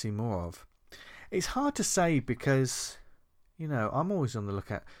do I want to see more of? It's hard to say because, I'm always on the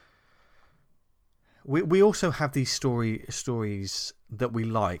lookout. We also have these stories that we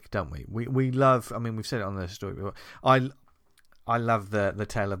like, don't we? We love. I mean, we've said it on the story before. I love the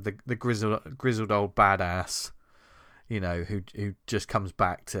tale of the grizzled old badass, who just comes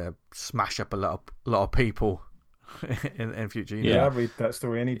back to smash up a lot of people in future. I read that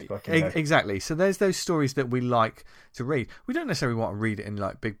story any fucking day. Exactly. So there's those stories that we like to read. We don't necessarily want to read it in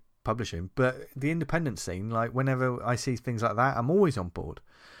like big publishing, but the independent scene, like whenever I see things like that, I'm always on board,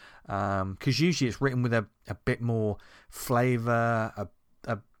 because usually it's written with a bit more flavour,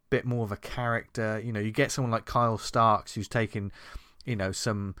 a bit more of a character. You get someone like Kyle Starks who's taken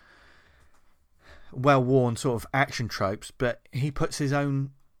some well-worn sort of action tropes, but he puts his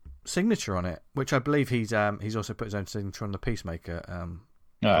own signature on it, which I believe he's also put his own signature on the Peacemaker.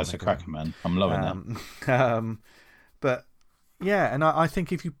 That's a cracker, man. I'm loving that. But yeah, and I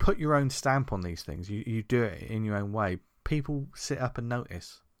think if you put your own stamp on these things, you do it in your own way, people sit up and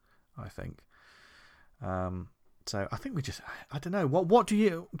notice, I think. So I think I don't know. What do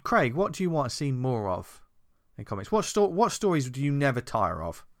you, Craig, what do you want to see more of in comics? What stories do you never tire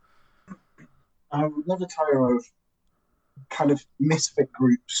of? I would never tire of kind of misfit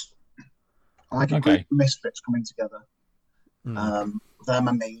groups. I like a group of misfits coming together. They're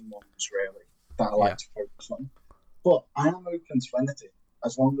my main ones, really, that I like to focus on. But I am open to anything,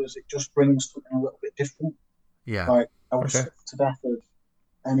 as long as it just brings something a little bit different. Yeah. Like, I was sick to death of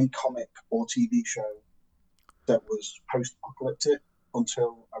any comic or TV show that was post-apocalyptic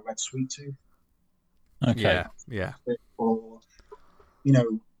until I read Sweet Tooth. Okay. Yeah. Or, you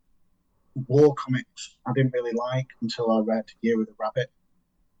know, war comics I didn't really like until I read Year of the Rabbit,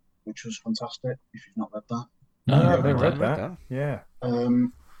 which was fantastic, if you've not read that. No, I've never read that. Yeah.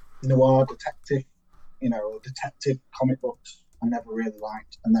 Noir detective, detective comic books I never really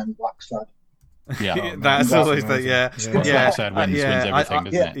liked. And then Black Sad. Yeah, that's always the Black Sad wins everything,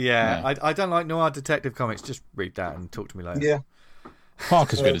 doesn't it? I don't like noir detective comics. Just read that and talk to me later. Yeah.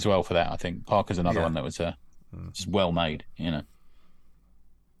 Parker's good as well for that, I think. Parker's another one that was just well made, Yeah.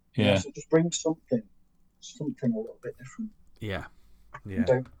 So just bring something a little bit different. Yeah.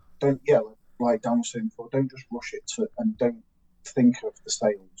 Don't like Dan was saying before, don't just rush it and don't think of the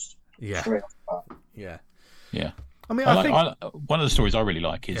sales straight off the bat. Yeah. I mean, one of the stories I really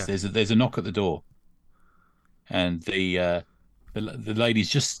like is there's a knock at the door, and the lady's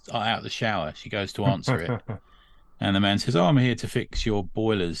just out of the shower. She goes to answer it, and the man says, "Oh, I'm here to fix your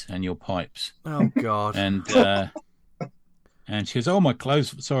boilers and your pipes." Oh God! And she goes, "Oh, my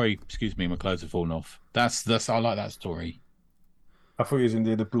clothes. Sorry, excuse me, my clothes have fallen off." That's I like that story. I thought you was going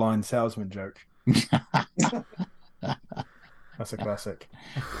to do the blind salesman joke. That's a classic.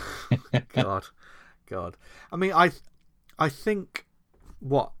 God. I mean, I think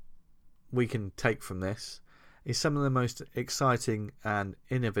what we can take from this is some of the most exciting and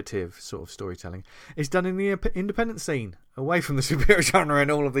innovative sort of storytelling is done in the independent scene, away from the superhero genre and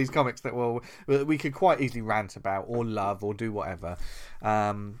all of these comics that we could quite easily rant about or love or do whatever.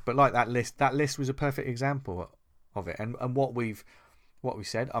 But like that list was a perfect example of it, and what we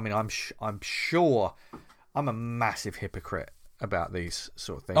said. I mean, I'm sure I'm a massive hypocrite about these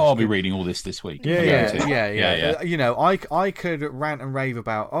sort of things. Oh, I'll be reading all this week. Yeah. You know, I could rant and rave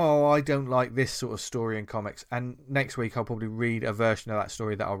about, I don't like this sort of story in comics, and next week I'll probably read a version of that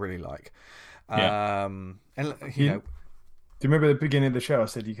story that I'll really like. And do you remember the beginning of the show? I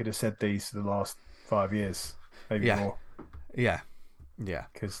said you could have said these for the last 5 years, maybe more. Yeah.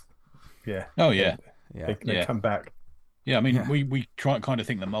 Because they come back. Yeah, I mean, we kind of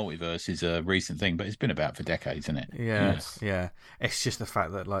think the multiverse is a recent thing, but it's been about for decades, isn't it? Yeah. It's just the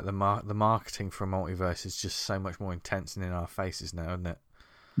fact that like the marketing for a multiverse is just so much more intense and in our faces now, isn't it?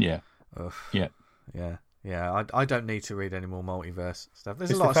 Yeah. Ugh. Yeah. I don't need to read any more multiverse stuff. There's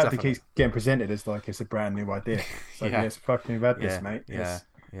it's a lot of stuff. The fact that keeps getting presented as like it's a brand new idea. It's like, yes, fucking we've had this, mate.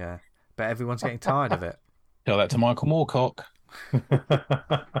 Yeah. But everyone's getting tired of it. Tell that to Michael Moorcock.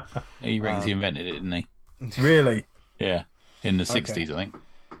 He reckons he invented it, didn't he? Really? Yeah, in the 60s, I think.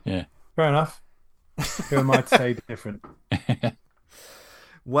 Yeah. Fair enough. Who am I to say different?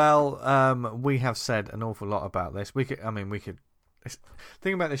 Well, we have said an awful lot about this. We could.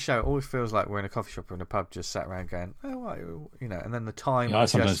 Thinking about this show, it always feels like we're in a coffee shop or in a pub, just sat around going, and then the time. I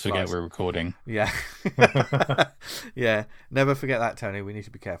sometimes forget we're recording. Yeah. Yeah. Never forget that, Tony. We need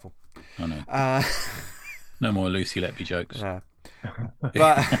to be careful. I know. No more Lucy Letby jokes. Yeah.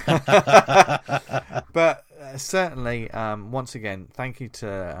 But certainly, once again, thank you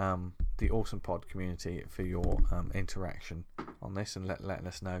to the Awesome Pod community for your interaction on this and letting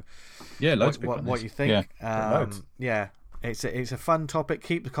us know what you think. It's a fun topic.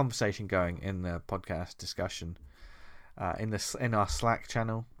 Keep the conversation going in the podcast discussion in our Slack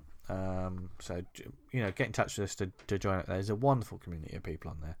channel. So get in touch with us to join it. There's a wonderful community of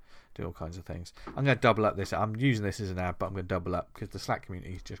people on there. Do all kinds of things. I'm going to double up this. I'm using this as an ad, but I'm going to double up because the Slack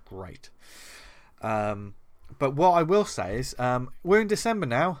community is just great. But what I will say is, we're in December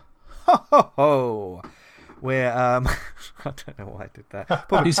now. Ho ho ho! We're I don't know why I did that.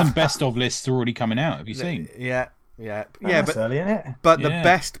 Probably some best of lists are already coming out. Have you seen? Yeah. But early, isn't it? But the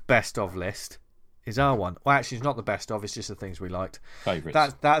best of list is our one. Well, actually, it's not the best of. It's just the things we liked.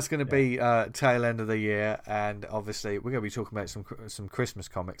 Favourites. That's going to be tail end of the year, and obviously we're going to be talking about some Christmas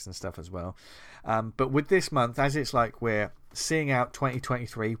comics and stuff as well. But with this month, as it's like we're seeing out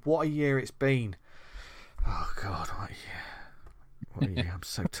 2023, what a year it's been. Oh God, what a year! I'm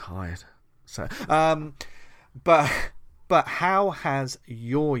so tired. So, but how has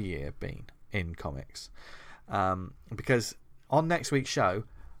your year been in comics? Because on next week's show,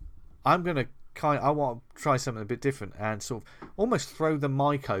 I want to try something a bit different and sort of almost throw the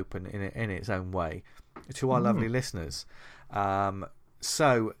mic open in its own way to our lovely listeners.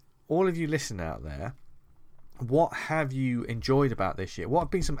 So all of you listening out there, what have you enjoyed about this year? What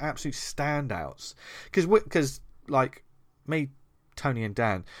have been some absolute standouts? Because like me, Tony and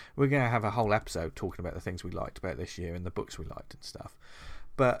Dan, we're going to have a whole episode talking about the things we liked about this year and the books we liked and stuff.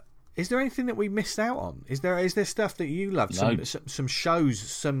 But is there anything that we missed out on? Is there stuff that you loved? No. Some shows,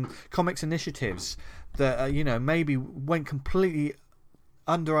 some comics initiatives that maybe went completely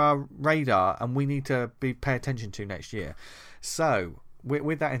under our radar and we need to pay attention to next year. So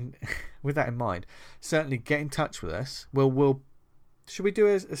with that in mind, certainly get in touch with us. Should we do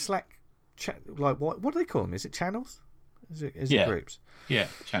a Slack chat? Like what do they call them? Is it channels? Is it groups? Yeah,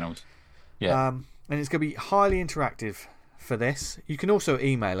 channels. Yeah. And it's going to be highly interactive for this. You can also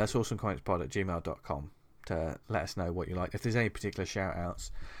email us, awesomecomicspod@gmail.com, to let us know what you like, if there's any particular shout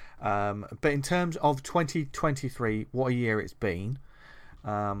outs. But in terms of 2023, what a year it's been,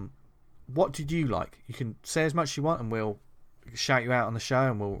 what did you like? You can say as much as you want and we'll shout you out on the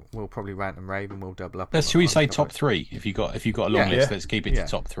show, and we'll probably rant and rave and we'll double up. Should we say top three? If you got a long list, let's keep it to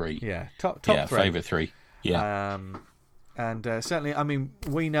top three. Yeah, top three. Favourite three. Yeah. And certainly, I mean,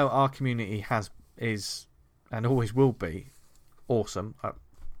 we know our community is and always will be awesome,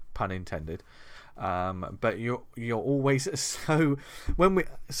 pun intended. But you're always so.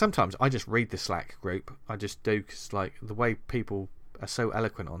 Sometimes I just read the Slack group. I just do, because like the way people are so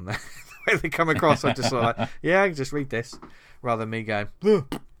eloquent on there, the way they come across, I just sort of like, I can just read this rather than me going.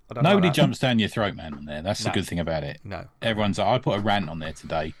 Nobody jumps down your throat, man, on there. That's the good thing about it. No, everyone's like, I put a rant on there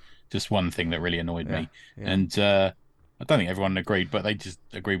today. Just one thing that really annoyed me, and I don't think everyone agreed, but they just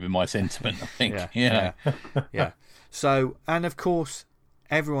agreed with my sentiment, I think. Yeah. So, and of course,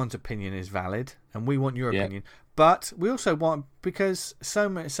 everyone's opinion is valid, and we want your opinion. But we also want, because so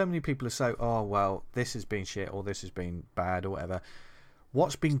many people are so, oh, well, this has been shit, or this has been bad, or whatever.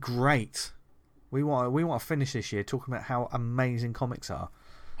 What's been great? We want to finish this year talking about how amazing comics are.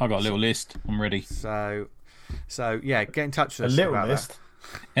 I got a little list. I'm ready. So yeah, get in touch with us. A little list.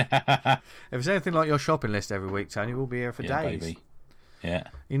 If it's anything like your shopping list every week, Tony, we'll be here for days. Baby. Yeah.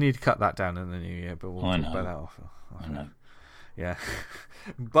 You need to cut that down in the new year, but we'll talk about that off. I know. Yeah.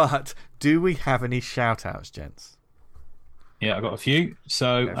 But do we have any shout outs, gents? Yeah, I've got a few.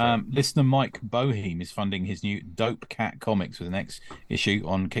 So listener Mike Boheim is funding his new Dope Cat Comics with the next issue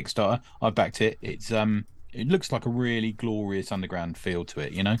on Kickstarter. I backed it. It looks like a really glorious underground feel to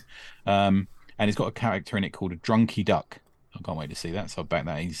it, and it's got a character in it called a Drunky Duck. I can't wait to see that. So I back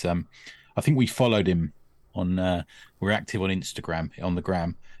that. He's I think we followed him on we're active on Instagram on the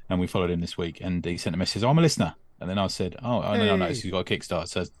gram, and we followed him this week, and he sent a message, I'm a listener. And then I said, I noticed he's got a Kickstarter.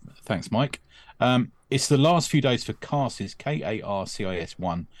 So thanks, Mike. It's the last few days for Karcis, Karcis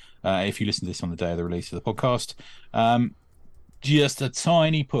 1. If you listen to this on the day of the release of the podcast, just a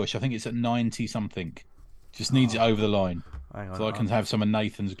tiny push. I think it's at 90 something. Just needs it over the line. So I can have some of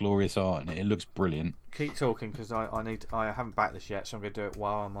Nathan's glorious art in it. It looks brilliant. Keep talking, because I haven't backed this yet, so I'm going to do it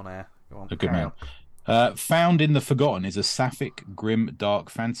while I'm on air. Go on, a good man. Found in the Forgotten is a sapphic, grim,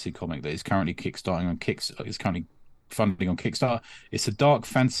 dark fantasy comic that is currently kickstarting on is currently funding on Kickstarter. It's a dark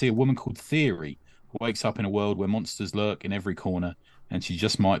fantasy. A woman called Eyrie wakes up in a world where monsters lurk in every corner, and she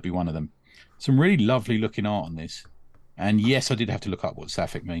just might be one of them. Some really lovely looking art on this, and yes, I did have to look up what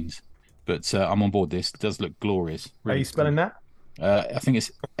sapphic means, but I'm on board. This it does look glorious. Really. Are you spelling that? I think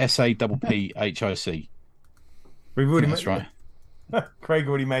it's SAPPHIC. We've already that's right. Craig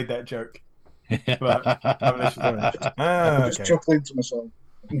already made that joke. But I was chuckling to myself.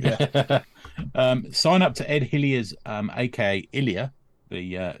 Yeah. Sign up to Ed Hillier's, aka Ilya,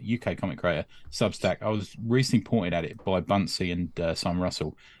 the UK comic creator Substack. I was recently pointed at it by Bunsey and Simon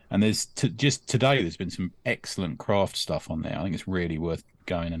Russell, and there's just today there's been some excellent craft stuff on there. I think it's really worth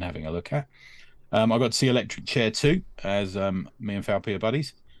going and having a look at. I got to see Electric Chair 2 as me and Falpy are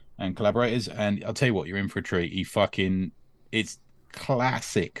buddies and collaborators, and I'll tell you what, you're in for a treat. It's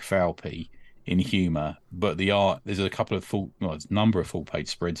classic Falpy in humour, but the art, there's a number of full page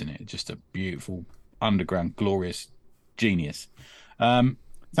spreads in it. Just a beautiful underground glorious genius.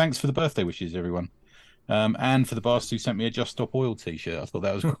 Thanks for the birthday wishes, everyone, and for the bastard who sent me a Just Stop Oil t-shirt. I thought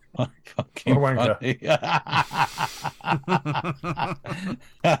that was quite fucking funny.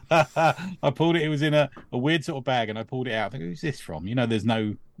 I pulled it was in a weird sort of bag, and I pulled it out. I think, who's this from? There's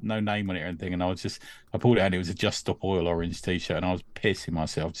no name on it or anything, and I pulled it out, and it was a Just Stop Oil orange t-shirt, and I was pissing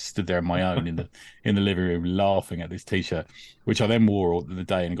myself. Just stood there on my own in the living room laughing at this t-shirt, which I then wore all the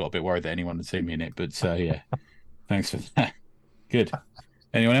day and got a bit worried that anyone would see me in it. But yeah, thanks for that. Good.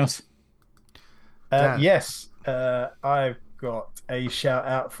 Anyone else? Yes, I've got a shout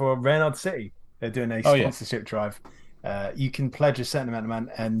out for Reynard City. They're doing a sponsorship drive. You can pledge a certain amount of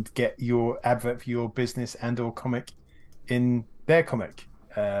money and get your advert for your business and or comic in their comic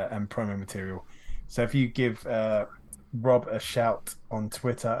and promo material. So if you give Rob a shout on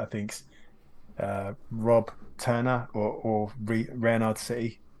Twitter, I think Rob Turner or Reynard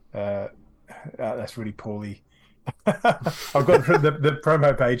City. That's really poorly. I've got the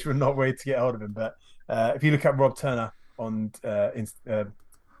promo page, but not way to get hold of him. But if you look up Rob Turner on I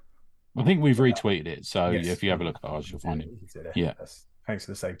think we've retweeted it, so yes. if you have a look at ours, you'll find it. Yeah. Thanks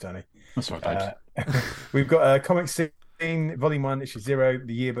for the save, Tony. That's right, Dave. We've got ComicScene Volume 1, Issue 0,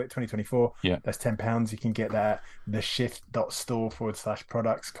 the yearbook 2024. Yeah. That's £10. You can get that at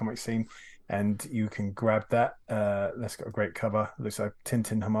theshift.store/products, ComicScene, and you can grab that. That's got a great cover. Looks like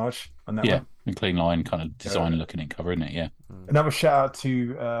Tintin homage on that one. A clean line kind of design looking at cover, isn't it? Yeah. Another shout out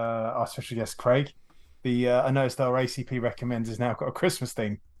to our special guest, Craig. I noticed our ACP Recommends has now got a Christmas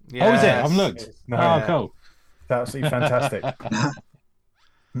theme. Yes. Oh, is it? I've looked. Cool. It's absolutely fantastic.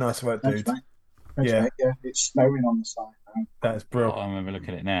 Nice work, dude. Thanks, mate. Yeah, it's snowing on the side now. That is brilliant. I remember looking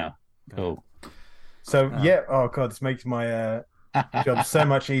at it now. Cool. So, oh God, this makes my job so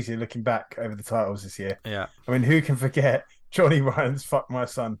much easier looking back over the titles this year. Yeah. I mean, who can forget Johnny Ryan's Fuck My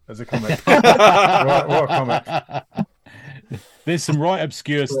Son as a comic? what a comic. There's some right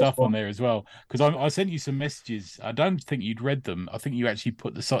obscure stuff on there as well, because I sent you some messages. I don't think you'd read them. I think you actually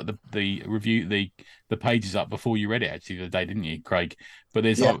put the review the pages up before you read it actually the other day, didn't you, Craig? But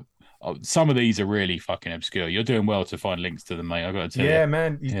there's some of these are really fucking obscure. You're doing well to find links to them, mate. I've got to tell you. Yeah,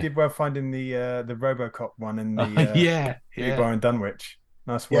 man, you did well finding the RoboCop one and the Brian Dunwich.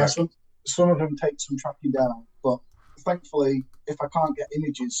 Nice work. Yeah, some of them take some tracking down, but thankfully, if I can't get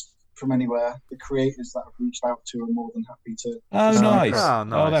images from anywhere, the creators that I've reached out to are more than happy to. Oh, nice. Oh,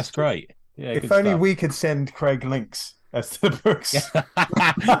 nice. Oh, that's great. Yeah, if only we could send Craig links as to the books. If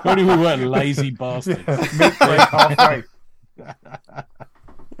only we weren't lazy bastards. Meet Craig halfway.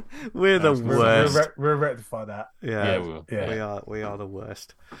 We're the worst. We'll rectify that. Yeah, we will. Yeah. We are the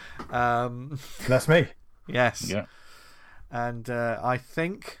worst. That's me. Yes. Yeah. And I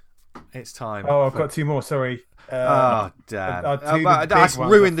think it's time. Oh, I've got two more. Sorry. Damn! That's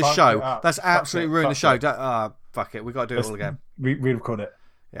ruined the show. That's absolutely ruined the show. Fuck it. We got to do it all again. Re-record it.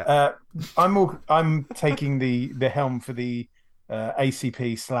 Yeah. I'm taking the helm for the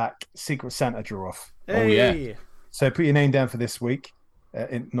ACP Slack Secret Santa draw off. Oh yeah. So put your name down for this week.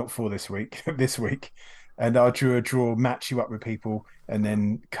 Not for this week. This week. And I'll do a draw, match you up with people, and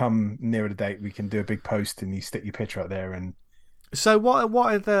then come nearer the date, we can do a big post, and you stick your picture up there. And so, what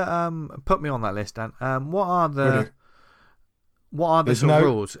are the put me on that list, Dan? What are the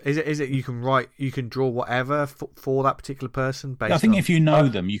rules? Is it you can draw whatever for that particular person? Based I think on... if you know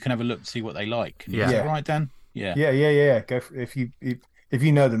them, you can have a look to see what they like. Is that right, Dan? Yeah. Go for, if you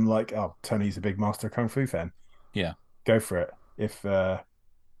know them, like, oh, Tony's a big Master of Kung Fu fan. Yeah, go for it. If I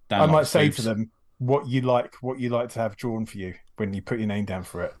might say to them what you like to have drawn for you when you put your name down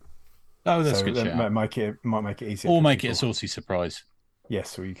for it. Oh, that's good. Might make it easier, or make it a saucy surprise.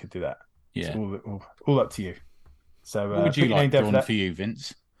 Yes, or you could do that. Yeah, it's all up to you. So, what would you like drawn for you,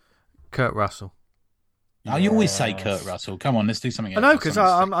 Vince? Kurt Russell. Oh, you always say Kurt Russell. Come on, let's do something else. I know, because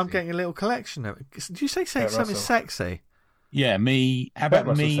I'm getting a little collection of it. Did you say something sexy? Yeah, me. How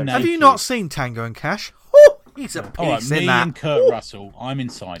about me? Have you not seen Tango and Cash? Oh, he's a piece in me that. And Kurt Russell. I'm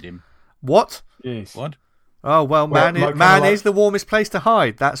inside him. What? Yes. What? Oh, well, man is the warmest place to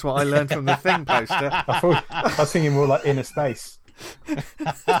hide. That's what I learned from the Thing poster. I was thinking more like Inner Space. I'm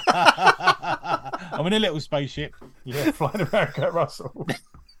in a little spaceship. Yeah, flying around Kurt Russell.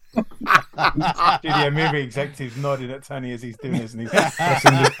 Studio movie executives nodding at Tony as he's doing this, and he's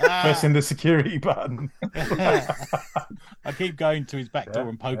pressing the security button. I keep going to his back door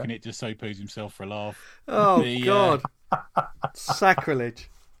and poking it just so he poos himself for a laugh. Oh, God.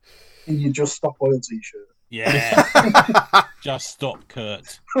 Sacrilege. Can you just stop oil t-shirt? Yeah. Just stop,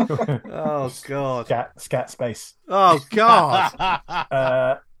 Kurt. Oh, God. Scat space. Oh,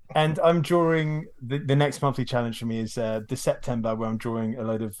 God. And I'm drawing the next monthly challenge for me is September, where I'm drawing a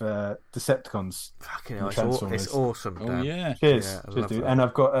load of Decepticons. Fucking hell, it's awesome. Dan. Oh yeah, cheers, dude. And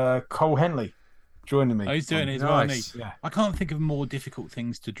I've got Cole Henley joining me. Oh, he's doing it as well. Yeah. I can't think of more difficult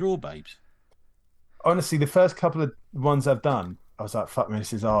things to draw, babes. Honestly, the first couple of ones I've done, I was like, "Fuck me,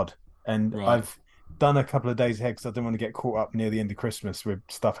 this is hard." And I've done a couple of days ahead because I didn't want to get caught up near the end of Christmas with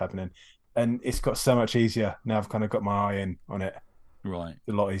stuff happening. And it's got so much easier now. I've kind of got my eye in on it. Right,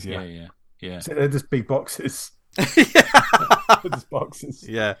 a lot easier. Yeah. So they're just big boxes. Just boxes.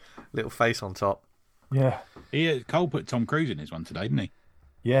 Yeah, little face on top. Yeah. Cole put Tom Cruise in his one today, didn't he?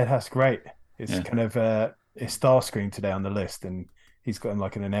 Yeah, that's great. It's kind of it's Starscream today on the list, and he's got him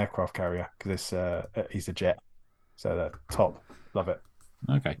like in an aircraft carrier because he's a jet. So top, love it.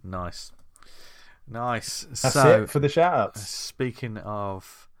 Okay, nice. That's it for the shout outs. Speaking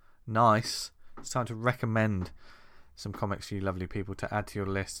of nice, it's time to recommend some comics for you lovely people to add to your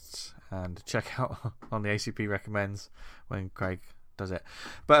lists and check out on the ACP Recommends when Craig does it.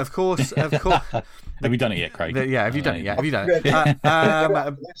 But of course, have we done it yet, Craig? Have you done it yet? Have you done it?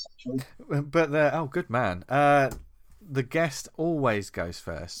 But oh, good man. The guest always goes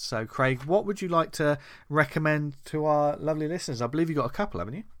first. So, Craig, what would you like to recommend to our lovely listeners? I believe you've got a couple,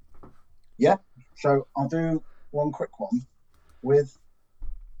 haven't you? Yeah. So I'll do one quick one with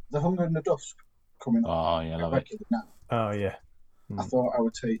The Hunger and the Dusk coming up. Oh, yeah, love it. Now. Oh, yeah. I thought I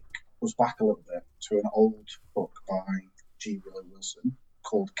would take us back a little bit to an old book by Willow Wilson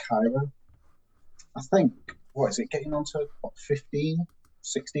called Cairo. I think, what is it, getting on to, 15,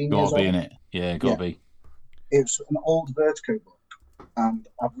 16 years old? Gotta be in it. Yeah, gotta be. It's an old Vertigo book, and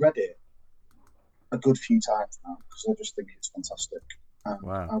I've read it a good few times now because I just think it's fantastic.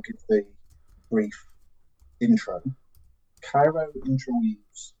 Wow. I'll give the brief intro. Cairo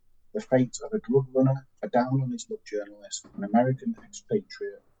interweaves the fate of a drug runner, a down-on-his-luck journalist, an American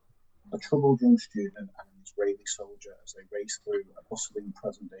expatriate, a troubled young student, and an Israeli soldier as they race through a bustling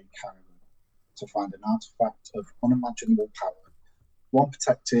present-day Cairo to find an artifact of unimaginable power, one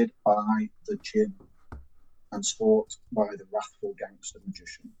protected by the Jinn and sought by the wrathful gangster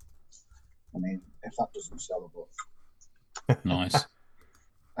magician. I mean, if that doesn't sell a book. Nice.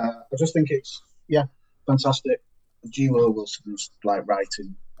 I just think it's, fantastic. Willow Wilson's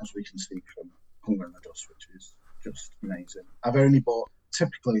writing, as we can see from Hunger and the Dust, which is just amazing. I'll only buy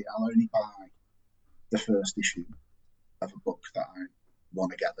the first issue of a book that I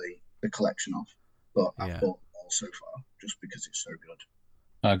want to get the collection of, but I've bought all so far just because it's so good.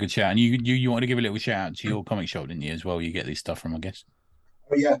 Good shout. And you want to give a little shout out to your comic shop, didn't you, as well? You get this stuff from, I guess.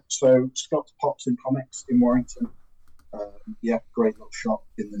 Oh, yeah. So Scott's Pops and Comics in Warrington. Great little shop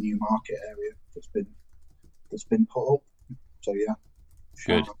in the New Market area that's been put up. So, yeah.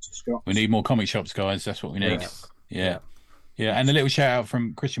 Good. We need more comic shops, guys. That's what we need. Yeah. And a little shout out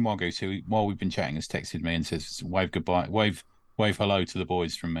from Christian Wagoose, who, while we've been chatting, has texted me and says, wave goodbye, wave hello to the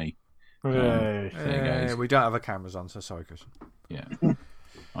boys from me. There you go. We don't have our cameras on, so sorry, Christian. Yeah.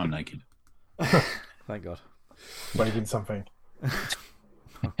 I'm naked. Thank God. Waving something.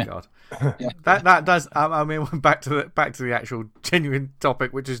 Oh God. That does. I mean, back to the actual genuine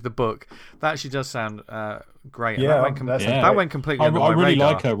topic, which is the book. That actually does sound great. Yeah, that went completely. I under my really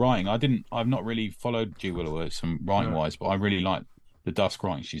radar. like her writing. I've not really followed Willow Wilson writing wise, but I really like the Dusk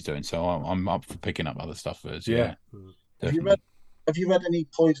writing she's doing. So I'm up for picking up other stuff of hers. Yeah. Have you read any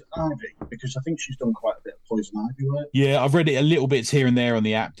Poison Ivy? Because I think she's done quite a bit of Poison Ivy work. Yeah, I've read it a little bit here and there on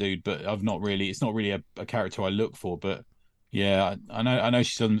the app, dude, but I've not really. It's not really a character I look for. But yeah, I know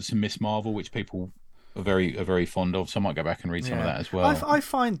she's done some Miss Marvel, which people are very fond of. So I might go back and read some of that as well. I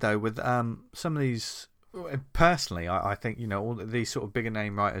find though with some of these, personally, I think all these sort of bigger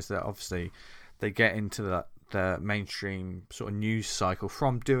name writers that obviously they get into the mainstream sort of news cycle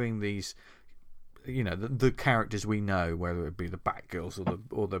from doing these. The characters we know, whether it be the Batgirls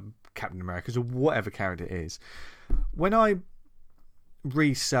or the Captain Americas or whatever character it is, when I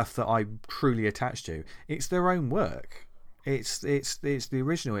read stuff that I'm truly attached to, it's their own work. It's the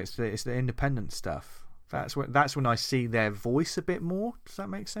original. It's the independent stuff. That's when I see their voice a bit more. Does that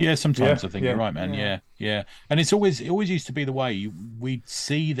make sense? Yeah, sometimes I think you're right, man. Yeah. And it always used to be the way we'd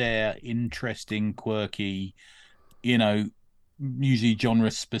see their interesting, quirky, usually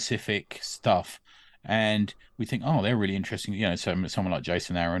genre specific stuff. And we think, oh, they're really interesting. Someone like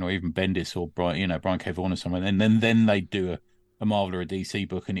Jason Aaron or even Bendis or Brian K. Vaughan or someone. And then they'd do a Marvel or a DC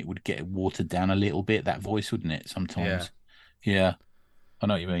book, and it would get watered down a little bit. That voice, wouldn't it? Sometimes. Yeah. I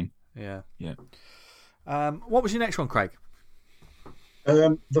know what you mean. Yeah. Yeah. What was your next one, Craig?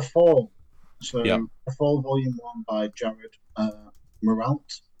 The Fall. So The Fall Volume 1 by Jared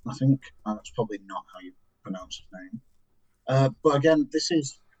Moralt, I think. That's probably not how you pronounce his name. But again, this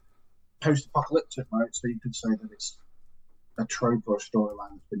is post-apocalyptic, right? So you could say that it's a trope or a storyline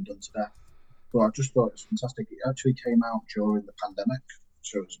that's been done to death. But I just thought it was fantastic. It actually came out during the pandemic,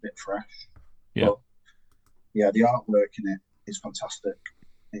 so it was a bit fresh. Yeah. But, the artwork in it is fantastic.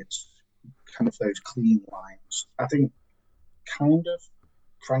 It's kind of those clean lines. I think kind of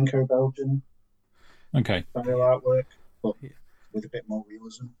Franco-Belgian style artwork, but with a bit more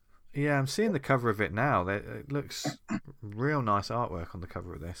realism. Yeah, I'm seeing the cover of it now. It looks real nice artwork on the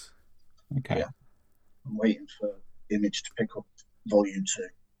cover of this. Okay. Yeah. I'm waiting for Image to pick up Volume 2.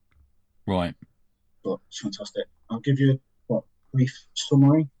 Right. But it's fantastic. I'll give you a brief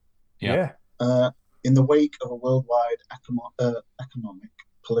summary. Yeah. In the wake of a worldwide economic,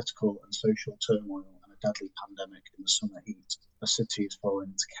 political and social turmoil and a deadly pandemic in the summer heat, a city is falling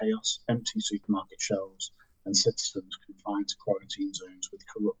into chaos, empty supermarket shelves and citizens confined to quarantine zones with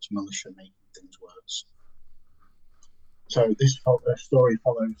corrupt militia making things worse. So this story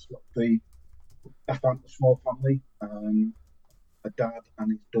follows a small family, a dad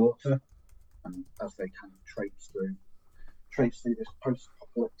and his daughter, and as they kind of traipse through this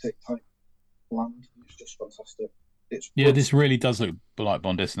post-apocalyptic type land. It's just fantastic. This really does look like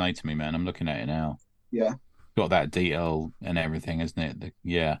Bond Destiny to me, man. I'm looking at it now. Yeah, got that detail and everything, isn't it?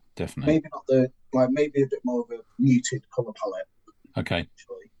 Yeah, definitely. Maybe not maybe a bit more of a muted color palette. Okay,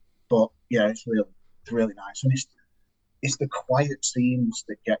 actually. But yeah, it's really nice, and it's the quiet scenes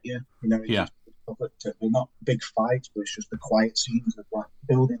that get you. You know, they're not big fights, but it's just the quiet scenes of like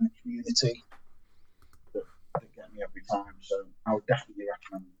building the community that get me every time. So I would definitely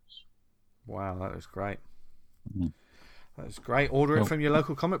recommend this. Wow, that was great. That was great. Order it from your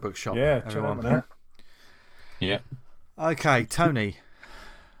local comic book shop. Yeah, everyone. Yeah. Okay, Tony.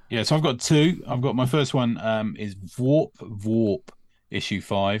 Yeah, so I've got two. I've got my first one is VWorp issue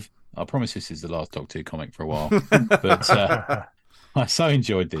 5. I promise this is the last Doctor Who comic for a while, but I so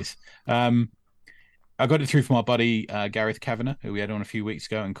enjoyed this. I got it through from our buddy Gareth Kavanagh, who we had on a few weeks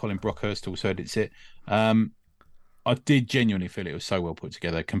ago, and Colin Brockhurst also edits it. I did genuinely feel it was so well put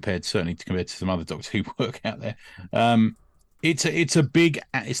together compared to some other Doctor Who work out there. It's a big,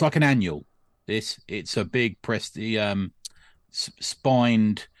 it's like an annual. It's a big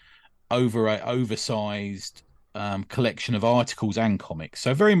spined, oversized collection of articles and comics.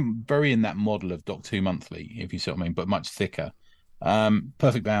 So very, very in that model of Doctor Who Monthly, if you see what I mean, but much thicker.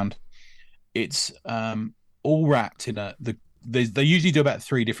 Perfect bound. It's all wrapped in they usually do about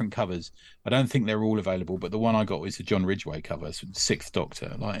 3 different covers. I don't think they're all available, but the one I got was the John Ridgway cover, so 6th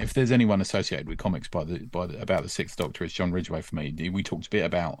Doctor. Like, if there's anyone associated with comics about the 6th Doctor, it's John Ridgway for me. We talked a bit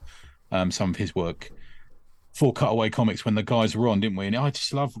about some of his work for Cutaway Comics when the guys were on, didn't we? And I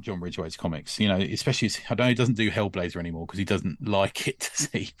just love John Ridgway's comics, you know, especially I know he doesn't do Hellblazer anymore because he doesn't like it to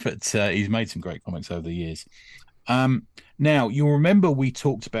see, but he's made some great comics over the years. Now, you'll remember we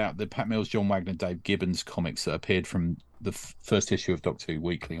talked about the Pat Mills, John Wagner, Dave Gibbons comics that appeared from the first issue of Doctor Who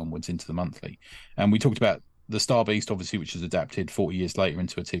Weekly onwards into the monthly. And we talked about the Star Beast, obviously, which was adapted 40 years later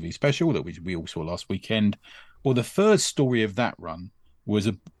into a TV special that we all saw last weekend. Well, the first story of that run was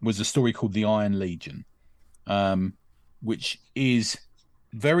a story called The Iron Legion, which is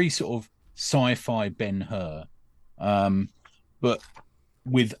very sort of sci-fi Ben-Hur, but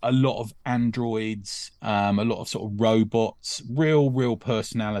with a lot of androids, a lot of sort of robots, real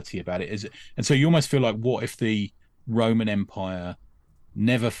personality about it. And so you almost feel like, what if the Roman Empire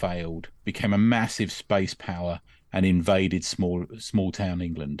never failed, became a massive space power, and invaded small town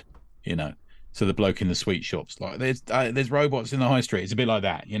England? You know, so the bloke in the sweet shops, like there's robots in the high street. It's a bit like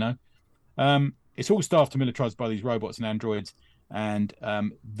that, you know. It's all staffed and militarized by these robots and androids. And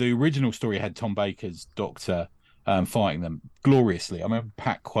the original story had Tom Baker's Doctor fighting them gloriously. I mean,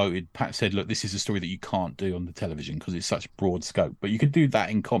 Pat said, look, this is a story that you can't do on the television because it's such broad scope, but you could do that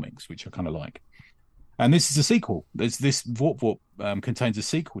in comics, which I kind of like. And this is a sequel. This VWorp contains a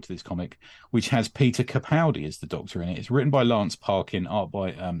sequel to this comic, which has Peter Capaldi as the Doctor in it. It's written by Lance Parkin, art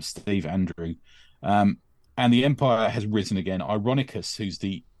by Steve Andrew. And the Empire has risen again. Ironicus, who's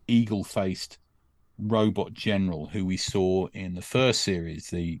the eagle-faced robot general who we saw in the first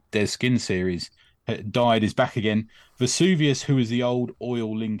series, the Des Skin series, died, is back again. Vesuvius, who is the old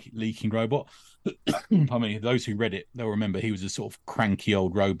oil-leaking robot. I mean, those who read it, they'll remember he was a sort of cranky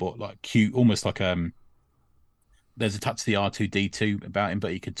old robot, like cute, almost like there's a touch of the R2-D2 about him,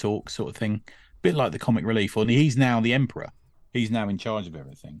 but he could talk, sort of thing. A bit like the comic relief. And he's now the Emperor. He's now in charge of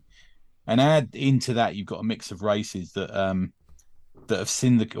everything. And add into that, you've got a mix of races that have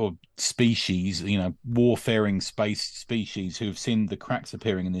seen or species, you know, warfaring space species who have seen the cracks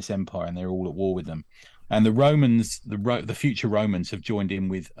appearing in this empire, and they're all at war with them. And the Romans, the future Romans, have joined in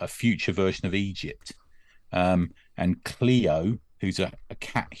with a future version of Egypt. And Cleo, who's a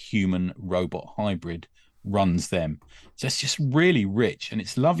cat-human robot hybrid, runs them. So it's just really rich, and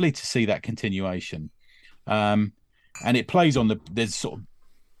it's lovely to see that continuation. And it plays on there's sort of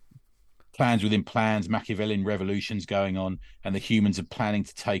plans within plans, Machiavellian revolutions going on, and the humans are planning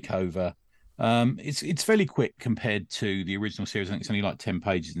to take over. It's fairly quick compared to the original series. I think it's only like 10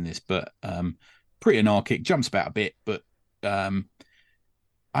 pages in this, but pretty anarchic, jumps about a bit. But I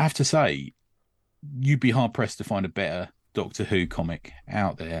have to say, you'd be hard pressed to find a better Doctor Who comic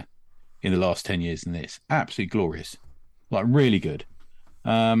out there in the last 10 years than this. Absolutely glorious, like really good.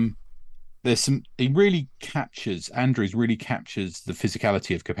 Andrews really captures the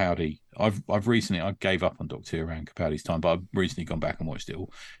physicality of Capaldi. I gave up on Doctor Who around Capaldi's time, but I've recently gone back and watched it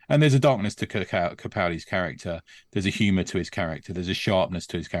all. And there's a darkness to Capaldi's character. There's a humor to his character. There's a sharpness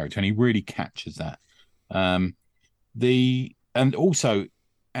to his character, and he really captures that. And also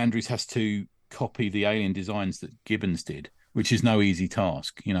Andrews has to copy the alien designs that Gibbons did, which is no easy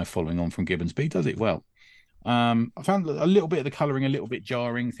task, following on from Gibbons, but he does it well. I found a little bit of the colouring a little bit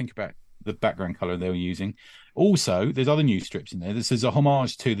jarring. Think about the background colour they were using. Also, there's other news strips in there. This is a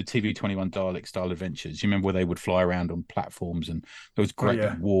homage to the TV21 Dalek style adventures. You remember where they would fly around on platforms and there was great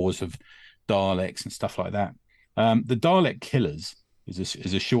big wars of Daleks and stuff like that. The Dalek Killers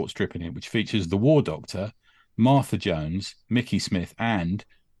is a short strip in it which features the War Doctor, Martha Jones, Mickey Smith, and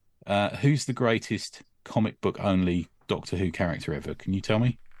who's the greatest comic book only Doctor Who character ever? Can you tell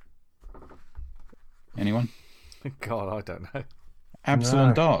me? Anyone? God, I don't know.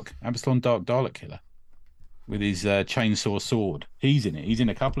 Absalom Dark Dalek Killer with his chainsaw sword. He's in it. He's in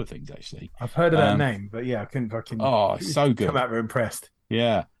a couple of things actually. I've heard of that name, but I couldn't fucking. Oh, so good. Come out impressed.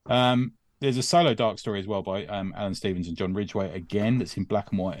 Yeah. There's a solo dark story as well by Alan Stevens and John Ridgway again that's in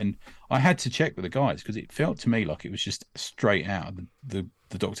black and white, and I had to check with the guys because it felt to me like it was just straight out of the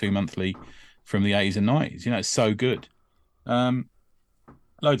Doctor Who Monthly from the 80s and 90s. It's so good.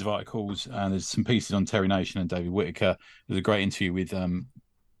 Loads of articles, and there's some pieces on Terry Nation and David Whittaker. There's a great interview with,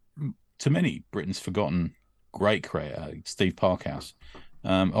 to many, Britain's forgotten great creator, Steve Parkhouse.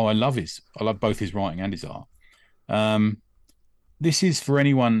 I love both his writing and his art. This is for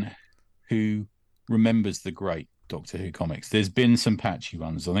anyone who remembers the great Doctor Who comics. There's been some patchy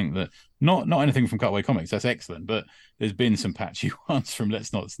ones. I think that not anything from Cutaway Comics, that's excellent, but there's been some patchy ones from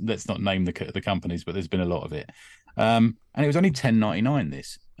let's not name the companies, but there's been a lot of it. And it was only $10.99.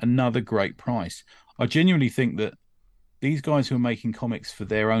 This another great price. I genuinely think that these guys who are making comics for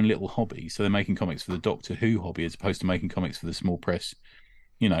their own little hobby, so they're making comics for the Doctor Who hobby as opposed to making comics for the small press,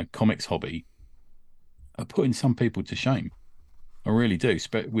 comics hobby, are putting some people to shame. I really do,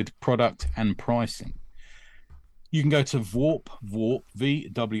 with product and pricing. You can go to VWorp Vworp,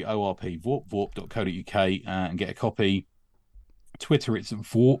 VWorp, VWorp.co.uk and get a copy. Twitter, it's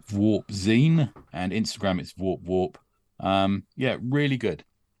VWorp Vworp Zine, and Instagram, it's VWorp Vworp. Really good.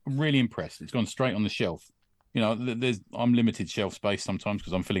 I'm really impressed. It's gone straight on the shelf. I'm limited shelf space sometimes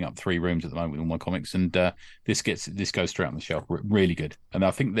because I'm filling up 3 rooms at the moment with all my comics, and this goes straight on the shelf. Really good. And I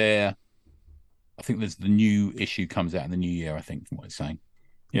think there's the new issue comes out in the new year, I think, from what it's saying.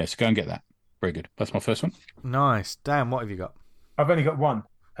 Yeah, so go and get that. Very good. That's my first one. Nice. Dan, what have you got? I've only got one.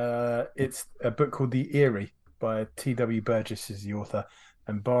 It's a book called The Eyrie by T.W. Burgess is the author,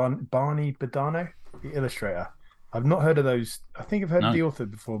 and Barney Badano, the illustrator. I've not heard of those. I think I've heard of the author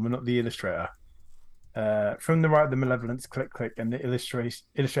before, but not the illustrator. From the right of the malevolence, click, and the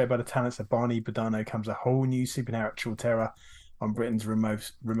illustrated by the talents of Barney Badano comes a whole new supernatural terror on Britain's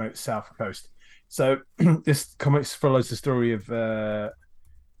remote south coast. So this comics follows the story of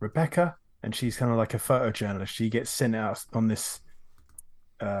Rebecca, and she's kind of like a photojournalist. She gets sent out on this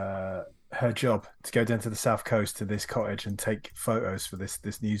her job to go down to the south coast to this cottage and take photos for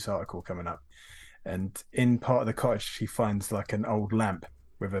this news article coming up. And in part of the cottage, she finds like an old lamp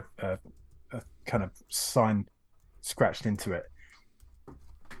with a kind of sign scratched into it.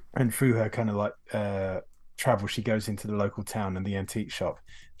 And through her kind of like travel, she goes into the local town and the antique shop.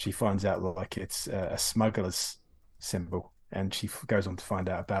 She finds out like it's a smuggler's symbol, and she goes on to find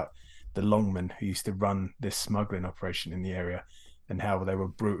out about the longmen who used to run this smuggling operation in the area and how they were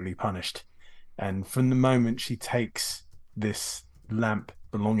brutally punished. And from the moment she takes this lamp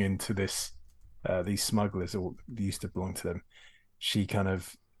belonging to these smugglers, or used to belong to them, she kind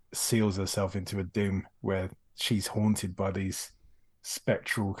of seals herself into a doom where she's haunted by these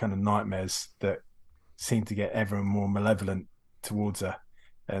spectral kind of nightmares that seem to get ever more malevolent towards her.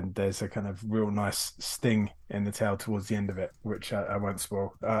 And there's a kind of real nice sting in the tale towards the end of it, which I won't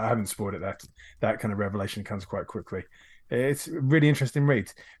spoil. I haven't spoiled it. That kind of revelation comes quite quickly. It's a really interesting read.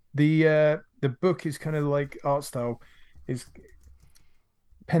 The book is kind of like art style is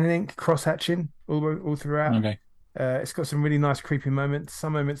pen and ink cross hatching all throughout. Okay. It's got some really nice creepy moments.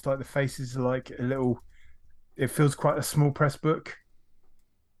 Some moments like the faces are like a little. It feels quite a small press book.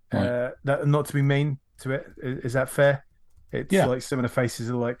 Right. That not to be mean to it. Is that fair? It's like some of the faces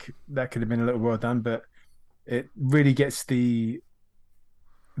are like that could have been a little well done, but it really gets the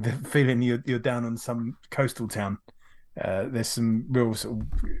feeling you're down on some coastal town. There's some real sort of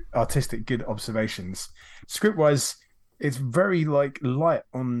artistic good observations. Script wise, it's very like light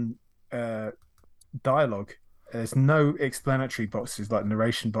on dialogue. There's no explanatory boxes like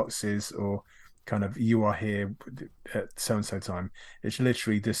narration boxes or kind of you are here at so and so time. It's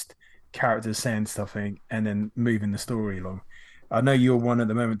literally just characters saying something and then moving the story along. I know you're one at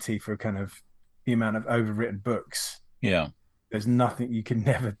the moment, T, for kind of the amount of overwritten books. Yeah. There's nothing you can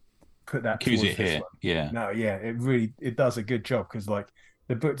never put that accuse it here. One. Yeah. No, yeah, it does a good job because like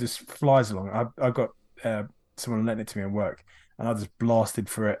the book just flies along. I've got someone lent it to me at work, and I just blasted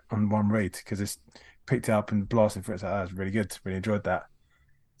through it on one read because it's picked it up and blasted through it. So that was really good. Really enjoyed that.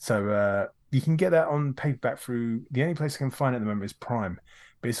 So you can get that on paperback through, the only place I can find it at the moment is Prime,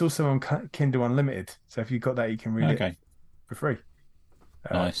 but it's also on Kindle Unlimited. So if you've got that, you can read it for free.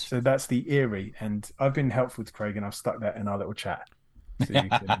 Nice. So that's the Eyrie, and I've been helpful to Craig, and I've stuck that in our little chat. So you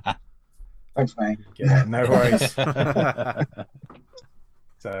can, thanks, mate. No worries.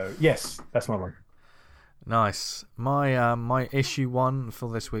 So yes, that's my one. Nice. My issue 1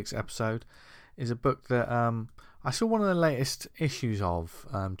 for this week's episode is a book that I saw one of the latest issues of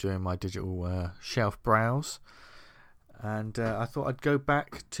during my digital shelf browse, and I thought I'd go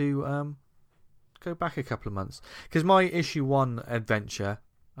back a couple of months, because my issue 1 adventure,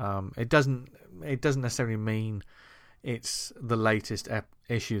 it doesn't necessarily mean it's the latest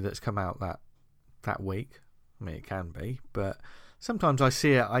issue that's come out that week. I mean, it can be, but sometimes I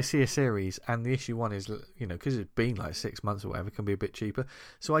see a series and the issue 1 is, because it's been like 6 months or whatever, it can be a bit cheaper,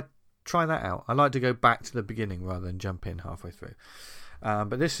 so I try that out. I like to go back to the beginning rather than jump in halfway through.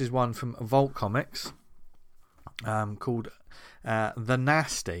 But this is one from VWorp Comics called The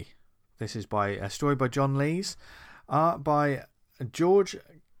Nasty. This is by a story by John Lees, art by George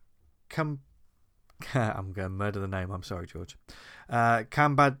I'm going to murder the name. I'm sorry, George.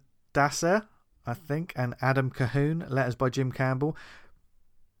 Kambadasa, I think, and Adam Cahoon. Letters by Jim Campbell.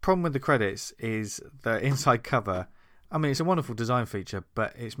 Problem with the credits is the inside cover. I mean, it's a wonderful design feature,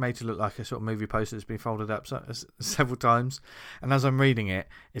 but it's made to look like a sort of movie poster that's been folded up several times. And as I'm reading it,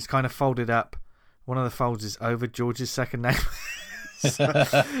 it's kind of folded up. One of the folds is over George's second name.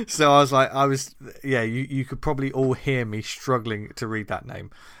 So I was like, you could probably all hear me struggling to read that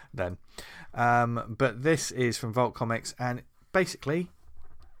name then. But this is from VWorp Comics, and basically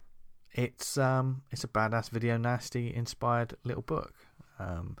it's a badass Video Nasty inspired little book.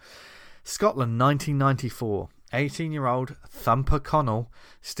 Scotland, 1994. 18-year-old Thumper Connell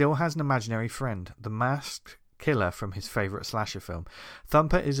still has an imaginary friend, the masked killer from his favourite slasher film.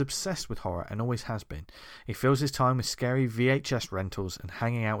 Thumper is obsessed with horror and always has been. He fills his time with scary VHS rentals and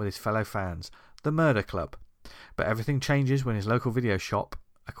hanging out with his fellow fans, the Murder Club. But everything changes when his local video shop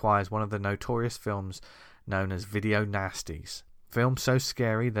acquires one of the notorious films known as Video Nasties. Films so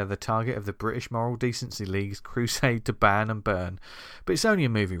scary they're the target of the British Moral Decency League's crusade to ban and burn. But it's only a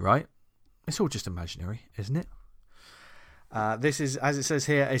movie, right? It's all just imaginary, isn't it? This is, as it says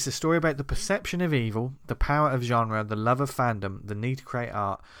here, it's a story about the perception of evil, the power of genre, the love of fandom, the need to create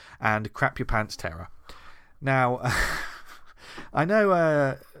art, and crap your pants terror. Now, I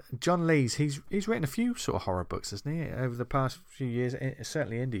know John Lees, he's written a few sort of horror books, hasn't he, over the past few years,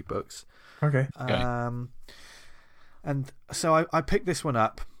 certainly indie books. Okay. And so I picked this one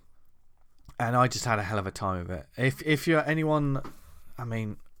up, and I just had a hell of a time with it. If you're anyone, I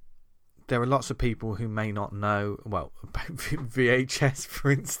mean, there are lots of people who may not know, well, about VHS,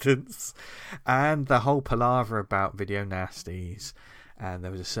 for instance, and the whole palaver about Video Nasties. And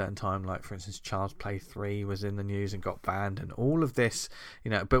there was a certain time, like, for instance, Child's Play 3 was in the news and got banned, and all of this,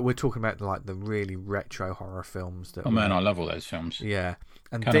 but we're talking about, like, the really retro horror films. I love all those films. Yeah.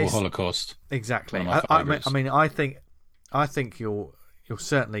 And Cannibal Holocaust. Exactly. I think you'll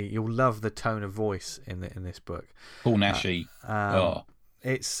love the tone of voice in this book. Paul Naschy.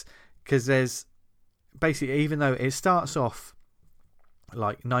 It's because there's basically, even though it starts off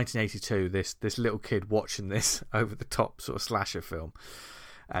like 1982, this little kid watching this over the top sort of slasher film,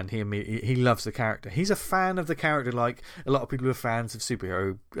 and he loves the character. He's a fan of the character, like a lot of people are fans of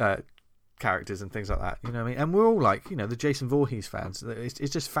superhero characters and things like that. You know what I mean? And we're all like, the Jason Voorhees fans. It's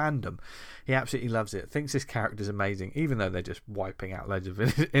just fandom. He absolutely loves it. Thinks this character's amazing, even though they're just wiping out loads of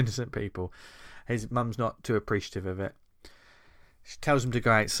innocent people. His mum's not too appreciative of it. She tells him to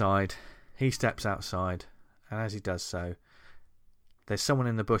go outside. He steps outside, and as he does so, there's someone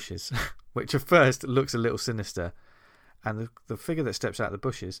in the bushes, which at first looks a little sinister. And the figure that steps out of the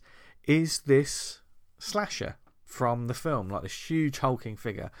bushes is this slasher from the film, like this huge hulking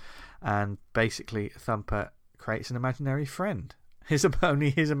figure. And basically, Thumper creates an imaginary friend. His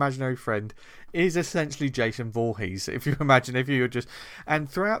imaginary friend is essentially Jason Voorhees. If you're just, and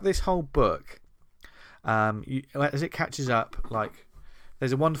throughout this whole book, as it catches up, like,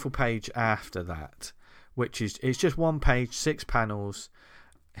 there's a wonderful page after that, which is, it's just one page, 6 panels,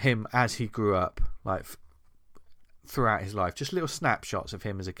 him as he grew up, like throughout his life, just little snapshots of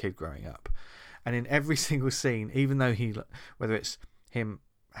him as a kid growing up. And in every single scene, even though whether it's him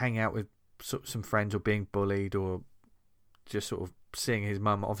hanging out with some friends or being bullied or just sort of seeing his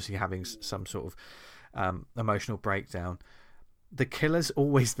mum obviously having some sort of emotional breakdown, the killer's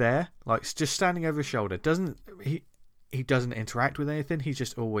always there, like just standing over his shoulder. He doesn't interact with anything. He's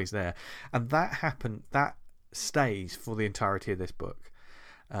just always there. And that stays for the entirety of this book,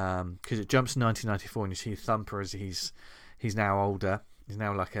 because it jumps to 1994 and you see Thumper as he's now older. He's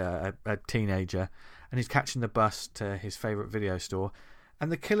now like a teenager, and he's catching the bus to his favourite video store,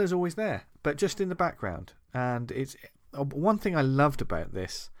 and the killer's always there, but just in the background. And it's one thing I loved about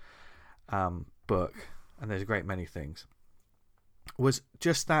this book, and there's a great many things, was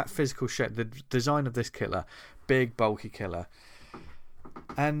just that physical shape, the design of this killer, big bulky killer,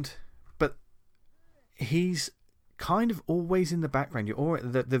 but he's kind of always in the background.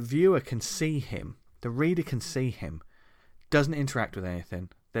 The viewer can see him, the reader can see him, doesn't interact with anything.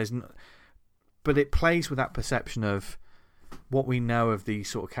 But it plays with that perception of what we know of these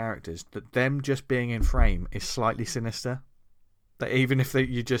sort of characters, that them just being in frame is slightly sinister. That even if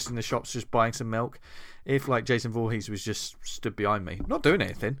you're just in the shops just buying some milk, if like Jason Voorhees was just stood behind me, not doing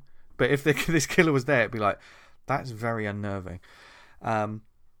anything, but if this killer was there, it'd be like, that's very unnerving.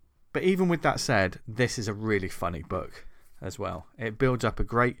 But even with that said, this is a really funny book as well. It builds up a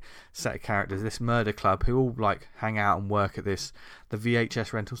great set of characters. This murder club who all like hang out and work at the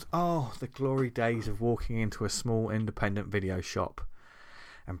VHS rentals. Oh, the glory days of walking into a small independent video shop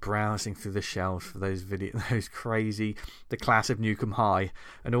and browsing through the shelves for those crazy, the class of Newcomb High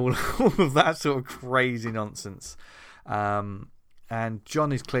and all of that sort of crazy nonsense. And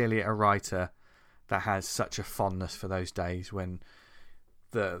John is clearly a writer that has such a fondness for those days when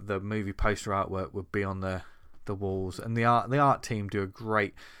the movie poster artwork would be on the walls, and the art team do a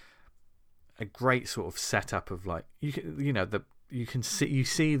great sort of setup of like you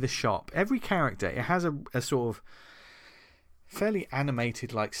see the shop. Every character, it has a sort of fairly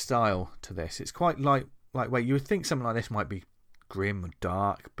animated like style to this. It's quite wait, you would think something like this might be grim or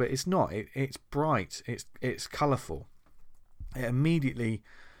dark, but it's not. It's bright. It's colourful. It immediately,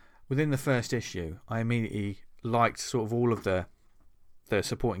 within the first issue, I immediately liked sort of all of the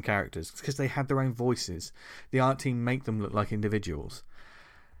supporting characters because they had their own voices. The art team make them look like individuals.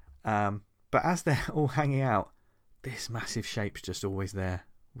 But as they're all hanging out, this massive shape's just always there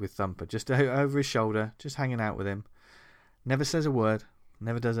with Thumper, just over his shoulder, just hanging out with him. Never says a word,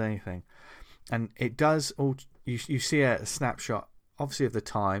 never does anything. And it does all. You see a snapshot, obviously, of the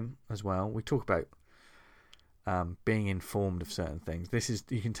time as well. We talk about being informed of certain things.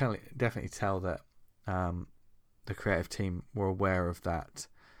 You can definitely tell that the creative team were aware of that,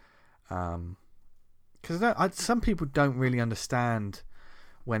 because some people don't really understand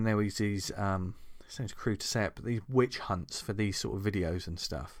when there was these it sounds crude to say it, but these witch hunts for these sort of videos and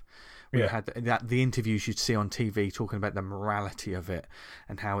stuff. We had the interviews you'd see on TV talking about the morality of it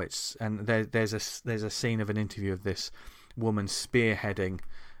and how it's, and there's a scene of an interview of this woman spearheading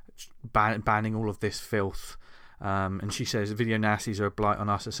banning all of this filth, and she says video nasties are a blight on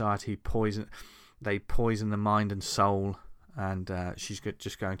our society, they poison the mind and soul, and she's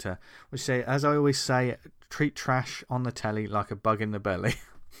just going to say, as I always say, treat trash on the telly like a bug in the belly.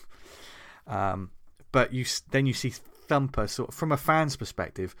 But you see Thumper sort of from a fan's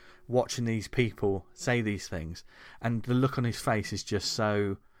perspective watching these people say these things, and the look on his face is just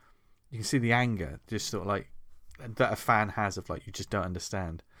so, you can see the anger just sort of like that a fan has of like, you just don't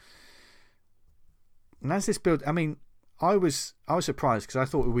understand. And as this build, I mean, I was surprised because I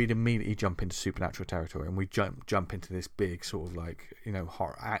thought we'd immediately jump into supernatural territory and we'd jump into this big sort of like,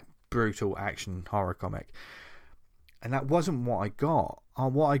 brutal action horror comic, and that wasn't what I got.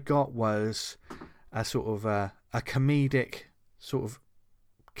 What I got was a sort of a comedic sort of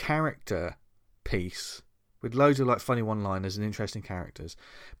character piece with loads of like funny one-liners and interesting characters,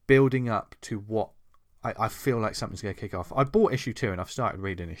 building up to what I feel like something's going to kick off. I bought issue 2 and I've started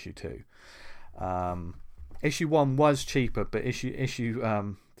reading issue 2. Issue 1 was cheaper, but the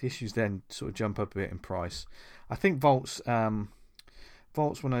issues then sort of jump up a bit in price. I think Vault's one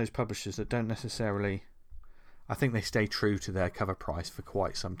of those publishers that don't necessarily, I think they stay true to their cover price for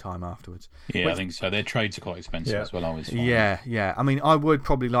quite some time afterwards. Yeah, I think so. Their trades are quite expensive as well, I always find. Yeah. I mean, I would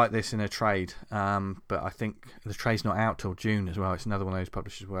probably like this in a trade, but I think the trade's not out till June as well. It's another one of those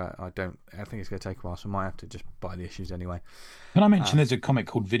publishers where I think it's going to take a while, so I might have to just buy the issues anyway. Can I mention there's a comic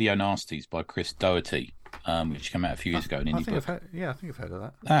called Video Nasties by Chris Doherty, which came out a few years ago, an indie book. I think I've heard of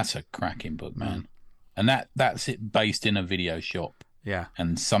that. That's a cracking book, man. And that's it based in a video shop. Yeah.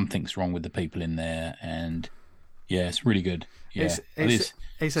 And something's wrong with the people in there, and yeah, it's really good. Yeah, it's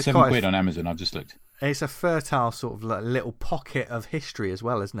 £7 on Amazon. I've just looked. It's a fertile sort of like little pocket of history as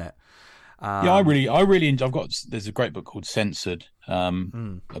well, isn't it? Yeah, I really enjoy. There's a great book called Censored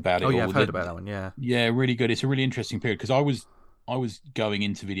about it. Oh yeah, I've heard about that one. Yeah, really good. It's a really interesting period because I was going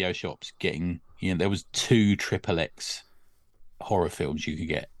into video shops getting, there was 2 XXX horror films you could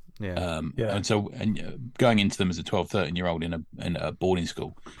get And so going into them as a 12, 13-year-old in a boarding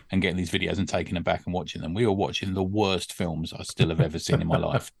school and getting these videos and taking them back and watching them, we were watching the worst films I still have ever seen in my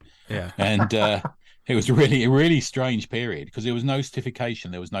life. And it was really a really strange period because there was no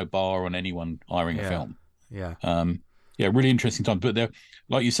certification, there was no bar on anyone hiring a film. Really interesting time. But there,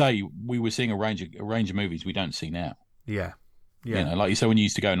 like you say, we were seeing a range of movies we don't see now. You know, like you say, when you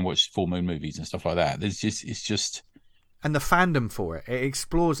used to go and watch full moon movies and stuff like that, it's just and the fandom for it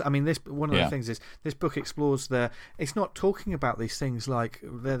explores. I mean, one of the things is this book explores it's not talking about these things like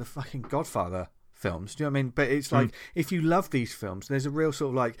they're the fucking Godfather films. Do you know what I mean? But it's like, if you love these films, there's a real sort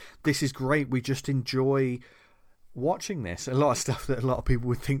of like, this is great, we just enjoy watching this. A lot of stuff that a lot of people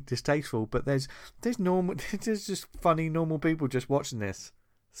would think distasteful, but there's just funny normal people just watching this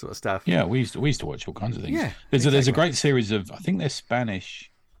sort of stuff. We used to watch all kinds of things. There's a great series of, I think they're Spanish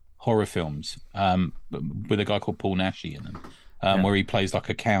horror films with a guy called Paul Naschy in them, where he plays like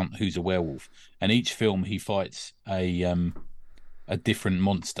a count who's a werewolf, and each film he fights a different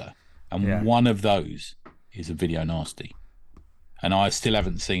monster, and one of those is a video nasty, and I still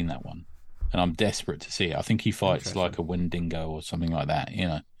haven't seen that one, and I'm desperate to see it. I think he fights like a Wendigo or something like that, you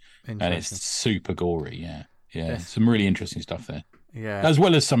know, and it's super gory. Some really interesting stuff there, as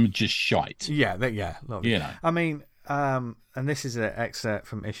well as some just shite. Lovely. You know, I mean, and this is an excerpt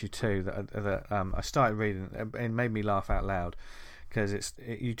from issue 2 that I started reading. It made me laugh out loud because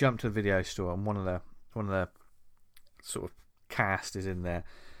you jump to the video store and one of the sort of cast is in there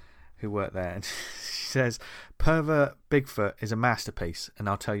who work there, and she says, "Pervert Bigfoot is a masterpiece, and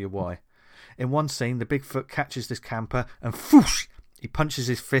I'll tell you why. In one scene, the Bigfoot catches this camper and whoosh, he punches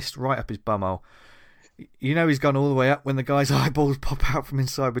his fist right up his bumhole. You know he's gone all the way up when the guy's eyeballs pop out from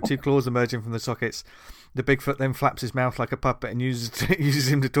inside with 2 claws emerging from the sockets. The Bigfoot then flaps his mouth like a puppet and uses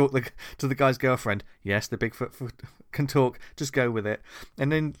him to talk to the guy's girlfriend. Yes, the Bigfoot can talk. Just go with it."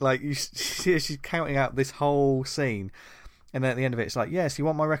 And then, like, you see she's counting out this whole scene. And then at the end of it, it's like, "Yes, you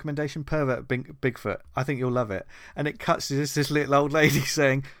want my recommendation? Pervert Bigfoot. I think you'll love it." And it cuts to this little old lady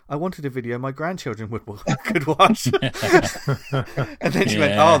saying, "I wanted a video my grandchildren could watch." And then she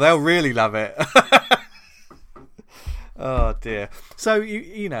went, "Oh, they'll really love it." Oh dear. So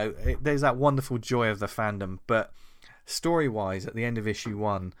you know, there's that wonderful joy of the fandom, but story-wise, at the end of issue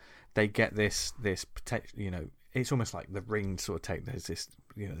 1, they get this you know, it's almost like the Ring sort of take. There's this,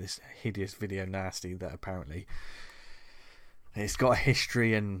 you know, this hideous video nasty that apparently it's got a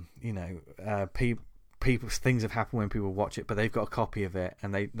history, and you know, people things have happened when people watch it, but they've got a copy of it,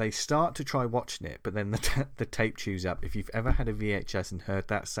 and they start to try watching it, but then the tape chews up. If you've ever had a VHS and heard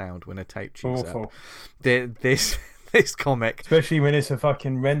that sound when a tape chews up, this comic, especially when it's a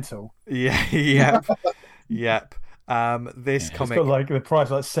fucking rental. Yep. This comic, it's got like the price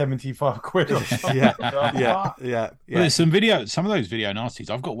like 75 quid or something. Well, there's some of those video nasties.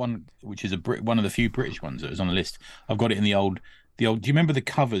 I've got one which is one of the few British ones that was on the list. I've got it in the old. Do you remember the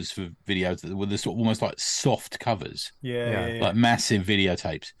covers for videos that were the sort of almost like soft covers? Like massive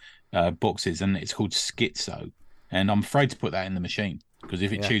videotapes, boxes, and it's called Schizo. And I'm afraid to put that in the machine because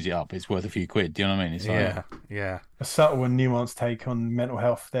if it chews it up, it's worth a few quid. Do you know what I mean? It's like, a subtle and nuanced take on mental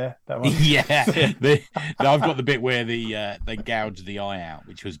health there. That one. I've got the bit where they gouged the eye out,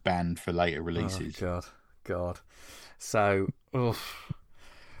 which was banned for later releases. Oh, God. So,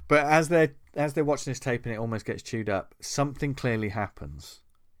 but as they're watching this tape and it almost gets chewed up, something clearly happens.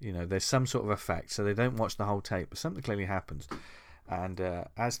 You know, there's some sort of effect. So they don't watch the whole tape, but something clearly happens. And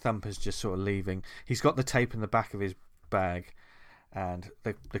as Thumper's just sort of leaving, he's got the tape in the back of his bag, and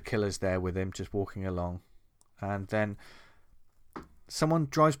the killer's there with him, just walking along. And then someone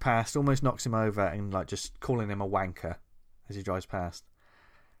drives past, almost knocks him over, and like just calling him a wanker as he drives past.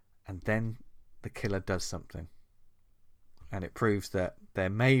 And then the killer does something, and it proves that there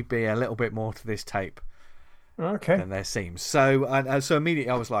may be a little bit more to this tape than there seems. So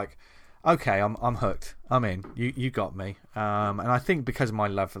immediately I was like, okay, I'm hooked. I'm in. You got me. And I think because of my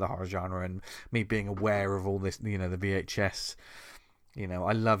love for the horror genre and me being aware of all this, you know, the VHS, you know,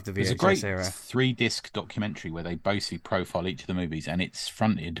 I love the VHS era. There's a great 3-disc documentary where they basically profile each of the movies, and it's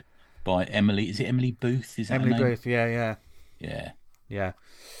fronted by Emily. Is it Emily Booth? Is that Emily her name? Booth? Yeah.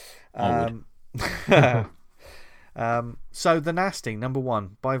 So The Nasty, number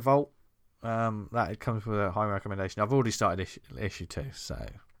 1 by Volt. That comes with a high recommendation. I've already started issue 2, so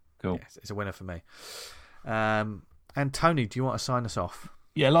cool. Yes, it's a winner for me. And Tony, do you want to sign us off?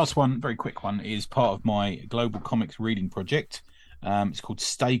 Yeah, last one, very quick one, is part of my global comics reading project. It's called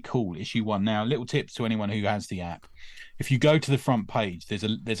Stay Cool, issue 1. Now, little tips to anyone who has the app. If you go to the front page,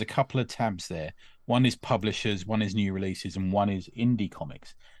 there's a couple of tabs there. One is publishers, one is new releases, and one is indie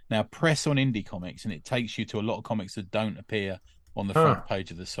comics. Now, press on indie comics, and it takes you to a lot of comics that don't appear on the front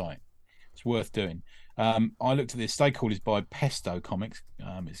page of the site. It's worth doing. I looked at this. Stakeholders by Pesto Comics.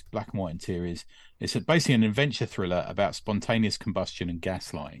 It's black and white interiors. It's basically an adventure thriller about spontaneous combustion and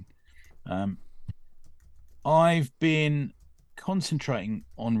gaslighting. I've been concentrating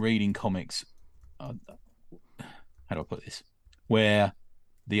on reading comics. How do I put this? Where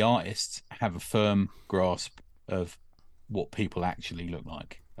the artists have a firm grasp of what people actually look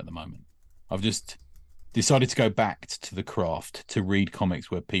like at the moment. I've just decided to go back to the craft, to read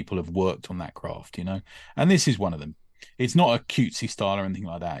comics where people have worked on that craft, and this is one of them. It's not a cutesy style or anything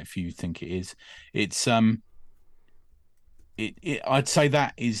like that if you think it is. It's I'd say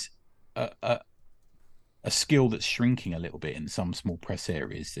that is a skill that's shrinking a little bit in some small press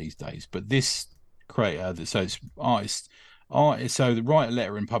areas these days. But this creator, so it's artist, so the writer,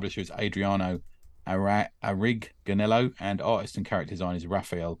 letter and publisher is Adriano Arriganello, and artist and character design is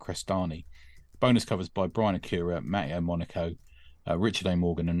Raphael Crestani. Bonus covers by Brian Acura, Matteo Monaco, Richard A.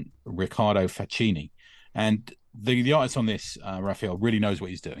 Morgan, and Riccardo Facchini. And the artist on this, Raphael, really knows what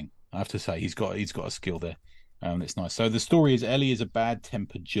he's doing. I have to say, he's got a skill there. It's nice. So the story is Ellie is a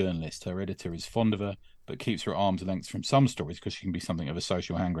bad-tempered journalist. Her editor is fond of her, but keeps her at arm's length from some stories because she can be something of a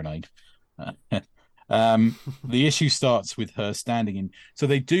social hand grenade. The issue starts with her standing in. So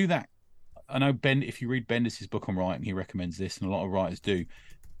they do that. I know if you read Bendis' book on writing, he recommends this, and a lot of writers do.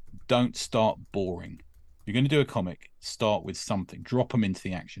 Don't start boring. If you're going to do a comic, start with something. Drop them into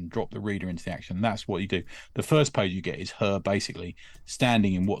the action. Drop the reader into the action. That's what you do. The first page you get is her basically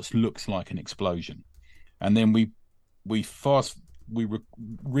standing in what looks like an explosion, and then we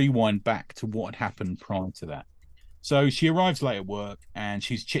rewind back to what had happened prior to that. So she arrives late at work and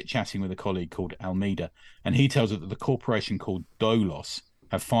she's chit-chatting with a colleague called Almeida, and he tells her that the corporation called Dolos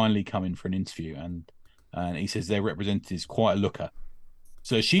have finally come in for an interview, and he says their representative is quite a looker.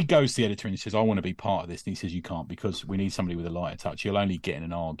 So she goes to the editor and says, I want to be part of this. And he says, you can't, because we need somebody with a lighter touch. You'll only get in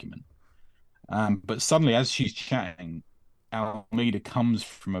an argument. But suddenly, as she's chatting, Almeida comes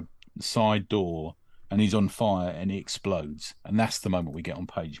from a side door and he's on fire and he explodes. And that's the moment we get on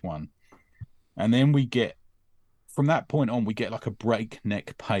page 1. And then we get, from that point on, we get like a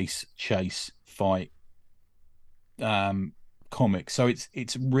breakneck pace chase fight comic. So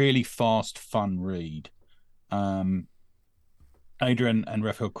it's really fast, fun read. Adrian and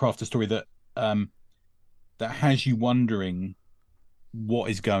Raphael craft a story that has you wondering what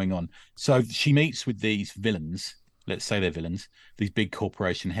is going on. So she meets with these villains, let's say they're villains, these big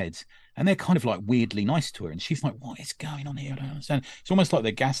corporation heads, and they're kind of like weirdly nice to her, and she's like, what is going on here? I don't understand. It's almost like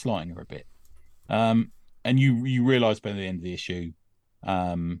they're gaslighting her a bit. And you realise by the end of the issue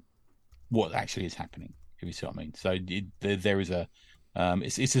what actually is happening, if you see what I mean. So there is a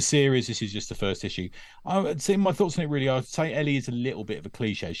it's a series. This is just the first issue. I would say my thoughts on it really, I'd say Ellie is a little bit of a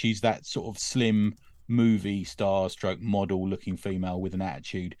cliche. She's that sort of slim movie star stroke model looking female with an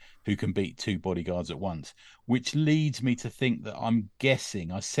attitude who can beat 2 bodyguards at once, which leads me to think that I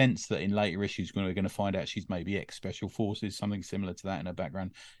sense that in later issues we're going to find out she's maybe ex-special forces, something similar to that in her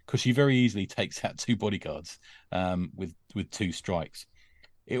background, because she very easily takes out 2 bodyguards with 2 strikes.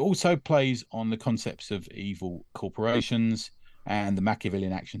 It also plays on the concepts of evil corporations and the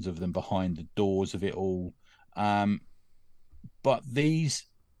Machiavellian actions of them behind the doors of it all. But these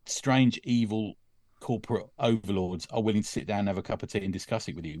strange, evil corporate overlords are willing to sit down and have a cup of tea and discuss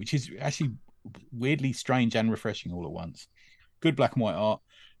it with you, which is actually weirdly strange and refreshing all at once. Good black and white art,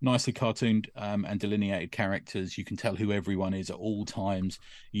 nicely cartooned and delineated characters. You can tell who everyone is at all times.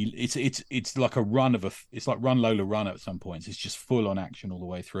 It's like a run it's like Run Lola Run at some points. It's just full on action all the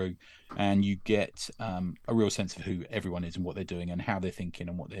way through, and you get a real sense of who everyone is and what they're doing and how they're thinking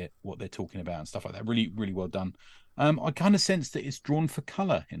and what they're talking about and stuff like that. Really, really well done. I kind of sense that it's drawn for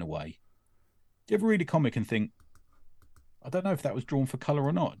color in a way. Do you ever read a comic and think, I don't know if that was drawn for color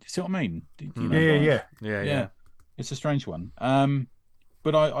or not? Do you see what I mean? Yeah. It's a strange one.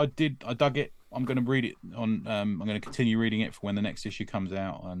 But I dug it. I'm going to read it on. I'm going to continue reading it for when the next issue comes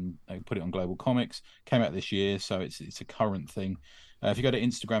out, and they put it on Global Comics. Came out this year, so it's a current thing. If you go to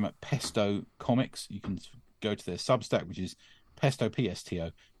Instagram at Pesto Comics, you can go to their Substack, which is Pesto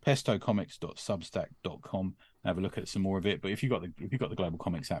pestocomics.substack.com, and have a look at some more of it. But if you got the Global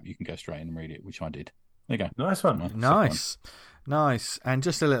Comics app, you can go straight in and read it, which I did. There you go. Nice one. Nice. And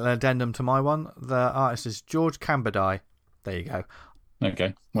just a little addendum to my one. The artist is George Cambadie. There you go.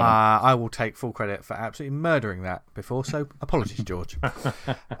 Okay. Well, I will take full credit for absolutely murdering that before, so apologies, George.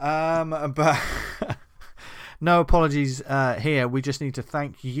 But no apologies here. We just need to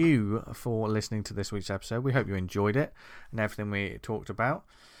thank you for listening to this week's episode. We hope you enjoyed it and everything we talked about.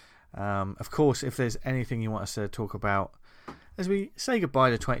 Of course, if there's anything you want us to talk about as we say goodbye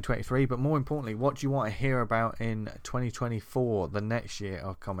to 2023, but more importantly, what do you want to hear about in 2024, the next year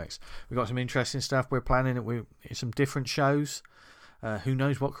of comics? We've got some interesting stuff we're planning. Some different shows. Who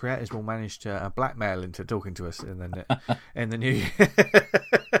knows what creators will manage to blackmail into talking to us in the new year.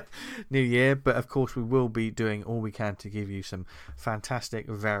 New year. But of course, we will be doing all we can to give you some fantastic,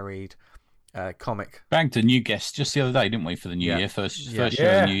 varied comic. Bagged a new guest just the other day, didn't we, for the new year? First show of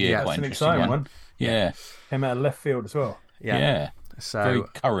the new year. Yeah, quite it's an interesting exciting one. Yeah. Came out of left field as well. Yeah. So very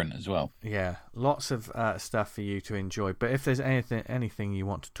current as well. Yeah, lots of stuff for you to enjoy. But if there's anything you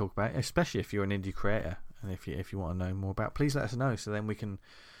want to talk about, especially if you're an indie creator, and if you want to know more about, please let us know, so then we can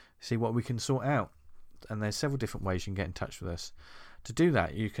see what we can sort out. And there's several different ways you can get in touch with us. To do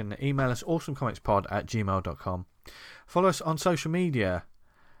that, you can email us awesomecomicspod@gmail.com. Follow us on social media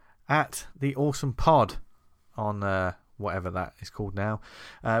at the Awesome Pod on whatever that is called now.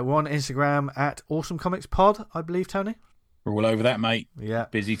 We're on Instagram at Awesome Comics Pod, I believe, Tony. We're all over that, mate. Yeah.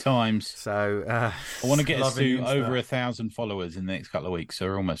 Busy times. So I want to get us to over 1,000 followers in the next couple of weeks, so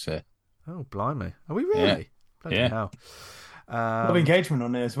we're almost there. Oh, blimey. Are we really? Bloody hell. A lot of engagement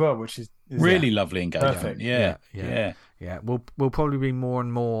on it as well, which is really lovely engagement. Perfect. Yeah. We'll probably be more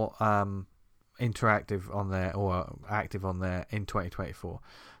and more interactive on there, or active on there in 2024.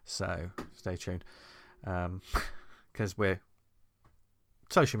 So stay tuned. Because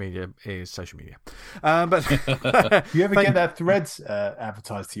social media is social media. But you ever get that Threads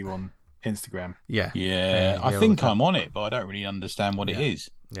advertised to you on Instagram? Yeah. I think I'm on it, but I don't really understand what it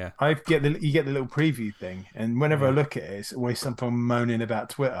is. Yeah, you get the little preview thing, and whenever I look at it, it's always something moaning about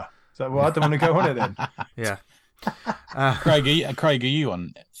Twitter. So, well, I don't want to go on it then. Yeah. Craig, are you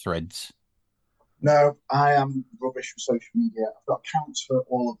on Threads? No, I am rubbish with social media. I've got accounts for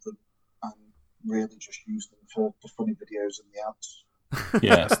all of them, and really just use them for the funny videos and the ads.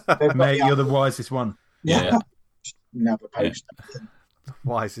 Yeah, mate, you're the wisest one. Yeah. Never post anything.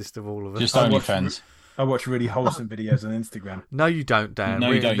 Wisest of all of us. Just OnlyFans. I watch really wholesome videos on Instagram. No, you don't, Dan.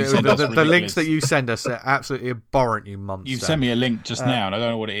 No, you don't. The links that you send us are absolutely abhorrent, you monster. You've sent me a link just now, and I don't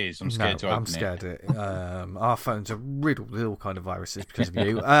know what it is. I'm scared to open it. I'm scared of it. Our phones are riddled with all kind of viruses because of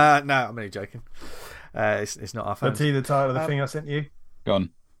you. No, I'm only joking. It's not our phones. I'll tell you the title of the thing I sent you. Go on.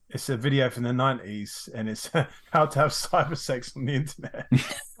 It's a video from the 90s, and it's how to have cyber sex on the internet.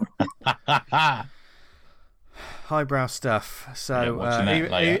 Highbrow stuff. So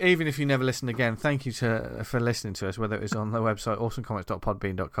even if you never listen again, thank you for listening to us, whether it was on the website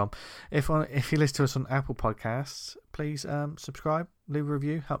awesomecomics.podbean.com. If you listen to us on Apple Podcasts, please subscribe, leave a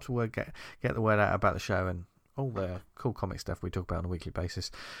review. Helps the word get the word out about the show and all the cool comic stuff we talk about on a weekly basis.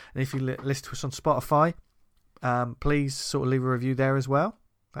 And if you listen to us on Spotify, please sort of leave a review there as well.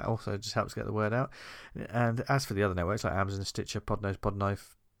 That also just helps get the word out. And as for the other networks like Amazon, Stitcher, Podnose,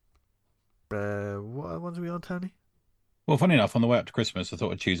 Podknife, what ones are we on, Tony? Well, funny enough, on the way up to Christmas, I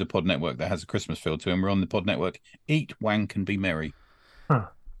thought I'd choose a pod network that has a Christmas feel to it, and we're on the pod network Eat, Wank, and Be Merry. Huh.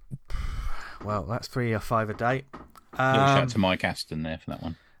 Well, that's 3 or 5 a day. Little shout to Mike Aston there for that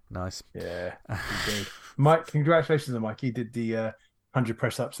one. Nice. Yeah, indeed. Mike, congratulations on Mike. He did the 100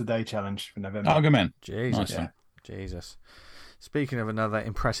 press-ups a day challenge for November. Oh, good man. Jesus. Nice one. Jesus. Speaking of another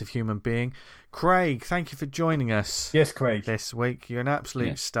impressive human being, Craig, thank you for joining us. Yes, Craig. This week. You're an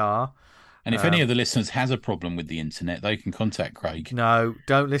absolute star. And if any of the listeners has a problem with the internet, they can contact Craig. No,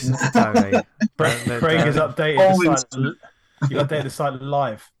 don't listen to Tony. Craig has updated the site. You updated the site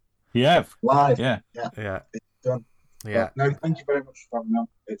live. Yeah. Live. Yeah. It's done. Yeah. No, thank you very much for having me on.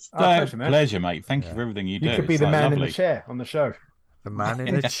 It's pleasure, mate. Thank you for everything you do. You could be the man in the chair on the show. The man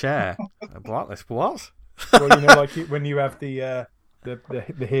in the chair. What? What? Well, you know, like when you have the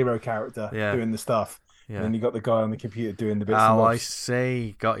hero character doing the stuff, and then you got the guy on the computer doing the bits. Oh, I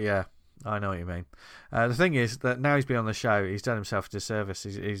see. Got you. I know what you mean. The thing is that now he's been on the show, he's done himself a disservice.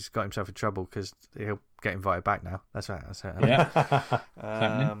 He's got himself in trouble because he'll get invited back now. That's right. That's it. Yeah.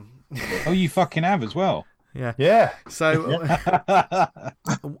 Oh, you fucking have as well. Yeah. Yeah. So,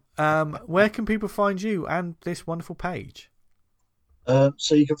 where can people find you and this wonderful page?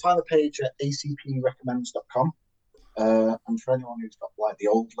 So you can find the page at acprecommends.com. And for anyone who's got like the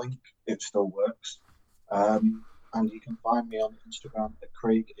old link, it still works. And you can find me on Instagram at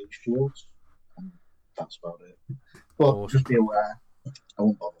Craig A. Shields. And that's about it. But Awesome. Just be aware, I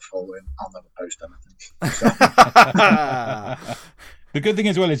won't bother following. I'll never post anything. So. The good thing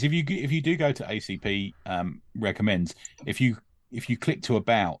as well is if you do go to ACP Recommends, if you click to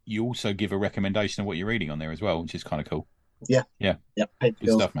About, you also give a recommendation of what you're reading on there as well, which is kind of cool. Yeah. Good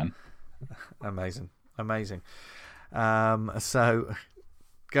stuff, man. Amazing. So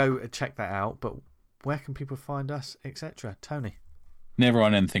go check that out. But where can people find us, etc.? Tony?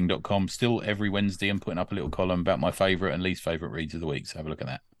 neveronanything.com. Still every Wednesday I'm putting up a little column about my favourite and least favourite reads of the week. So have a look at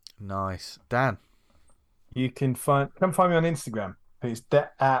that. Nice. Dan? You can come find me on Instagram. It's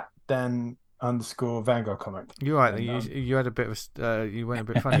at Dan_Vanguard Comic. You're right. You had a bit of you went a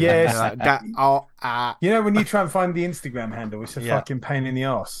bit funny. Yes. Like, that, You know when you try and find the Instagram handle, it's a fucking pain in the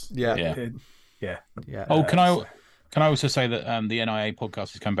arse. Yeah. Yeah. Oh, can I also say that the NIA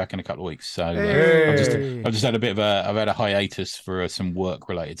podcast has come back in a couple of weeks? So I've just had a bit of I've had a hiatus for some work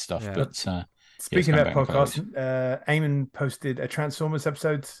related stuff. Yeah. But speaking of that podcast, Eamon posted a Transformers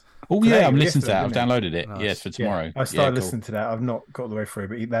episode. Oh yeah, I'm listening to that. I've downloaded it. Nice. Yes, for tomorrow. I started listening to that. I've not got all the way through,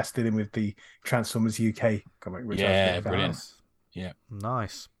 but that's dealing with the Transformers UK comic. Which brilliant. Yeah,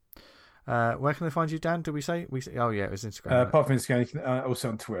 nice. Where can they find you, Dan? Did we say? Oh yeah, it was Instagram. Apart from Instagram, you can, also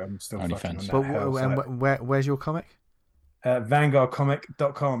on Twitter. I'm still fucking on that. But where's your comic?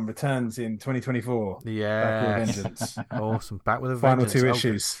 VanguardComic.com returns in 2024. Yeah, back with a vengeance. Awesome. Back with a final vengeance. 2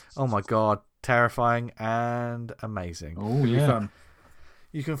 issues. Oh my god, terrifying and amazing. Oh yeah. Fun.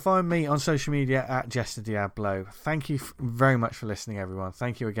 You can find me on social media at Jester Diablo. Thank you very much for listening, everyone.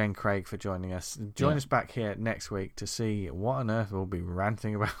 Thank you again, Craig, for joining us. Join us back here next week to see what on earth we'll be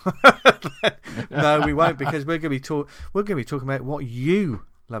ranting about. No, we won't, because we're going to be talking about what you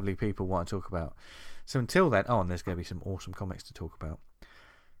lovely people want to talk about. So until then, and there's going to be some awesome comics to talk about.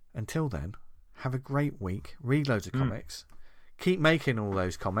 Until then, have a great week. Read loads of comics. Keep making all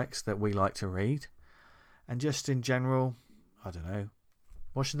those comics that we like to read. And just in general, I don't know.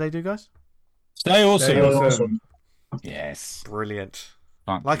 What should they do, guys? Stay awesome. Stay awesome. Yes. Brilliant.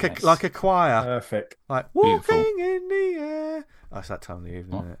 Like a choir. Perfect. Like walking in the air. Oh, it's that time of the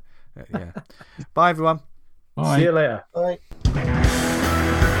evening, isn't it? Yeah. Bye, everyone. Bye. See you later. Bye.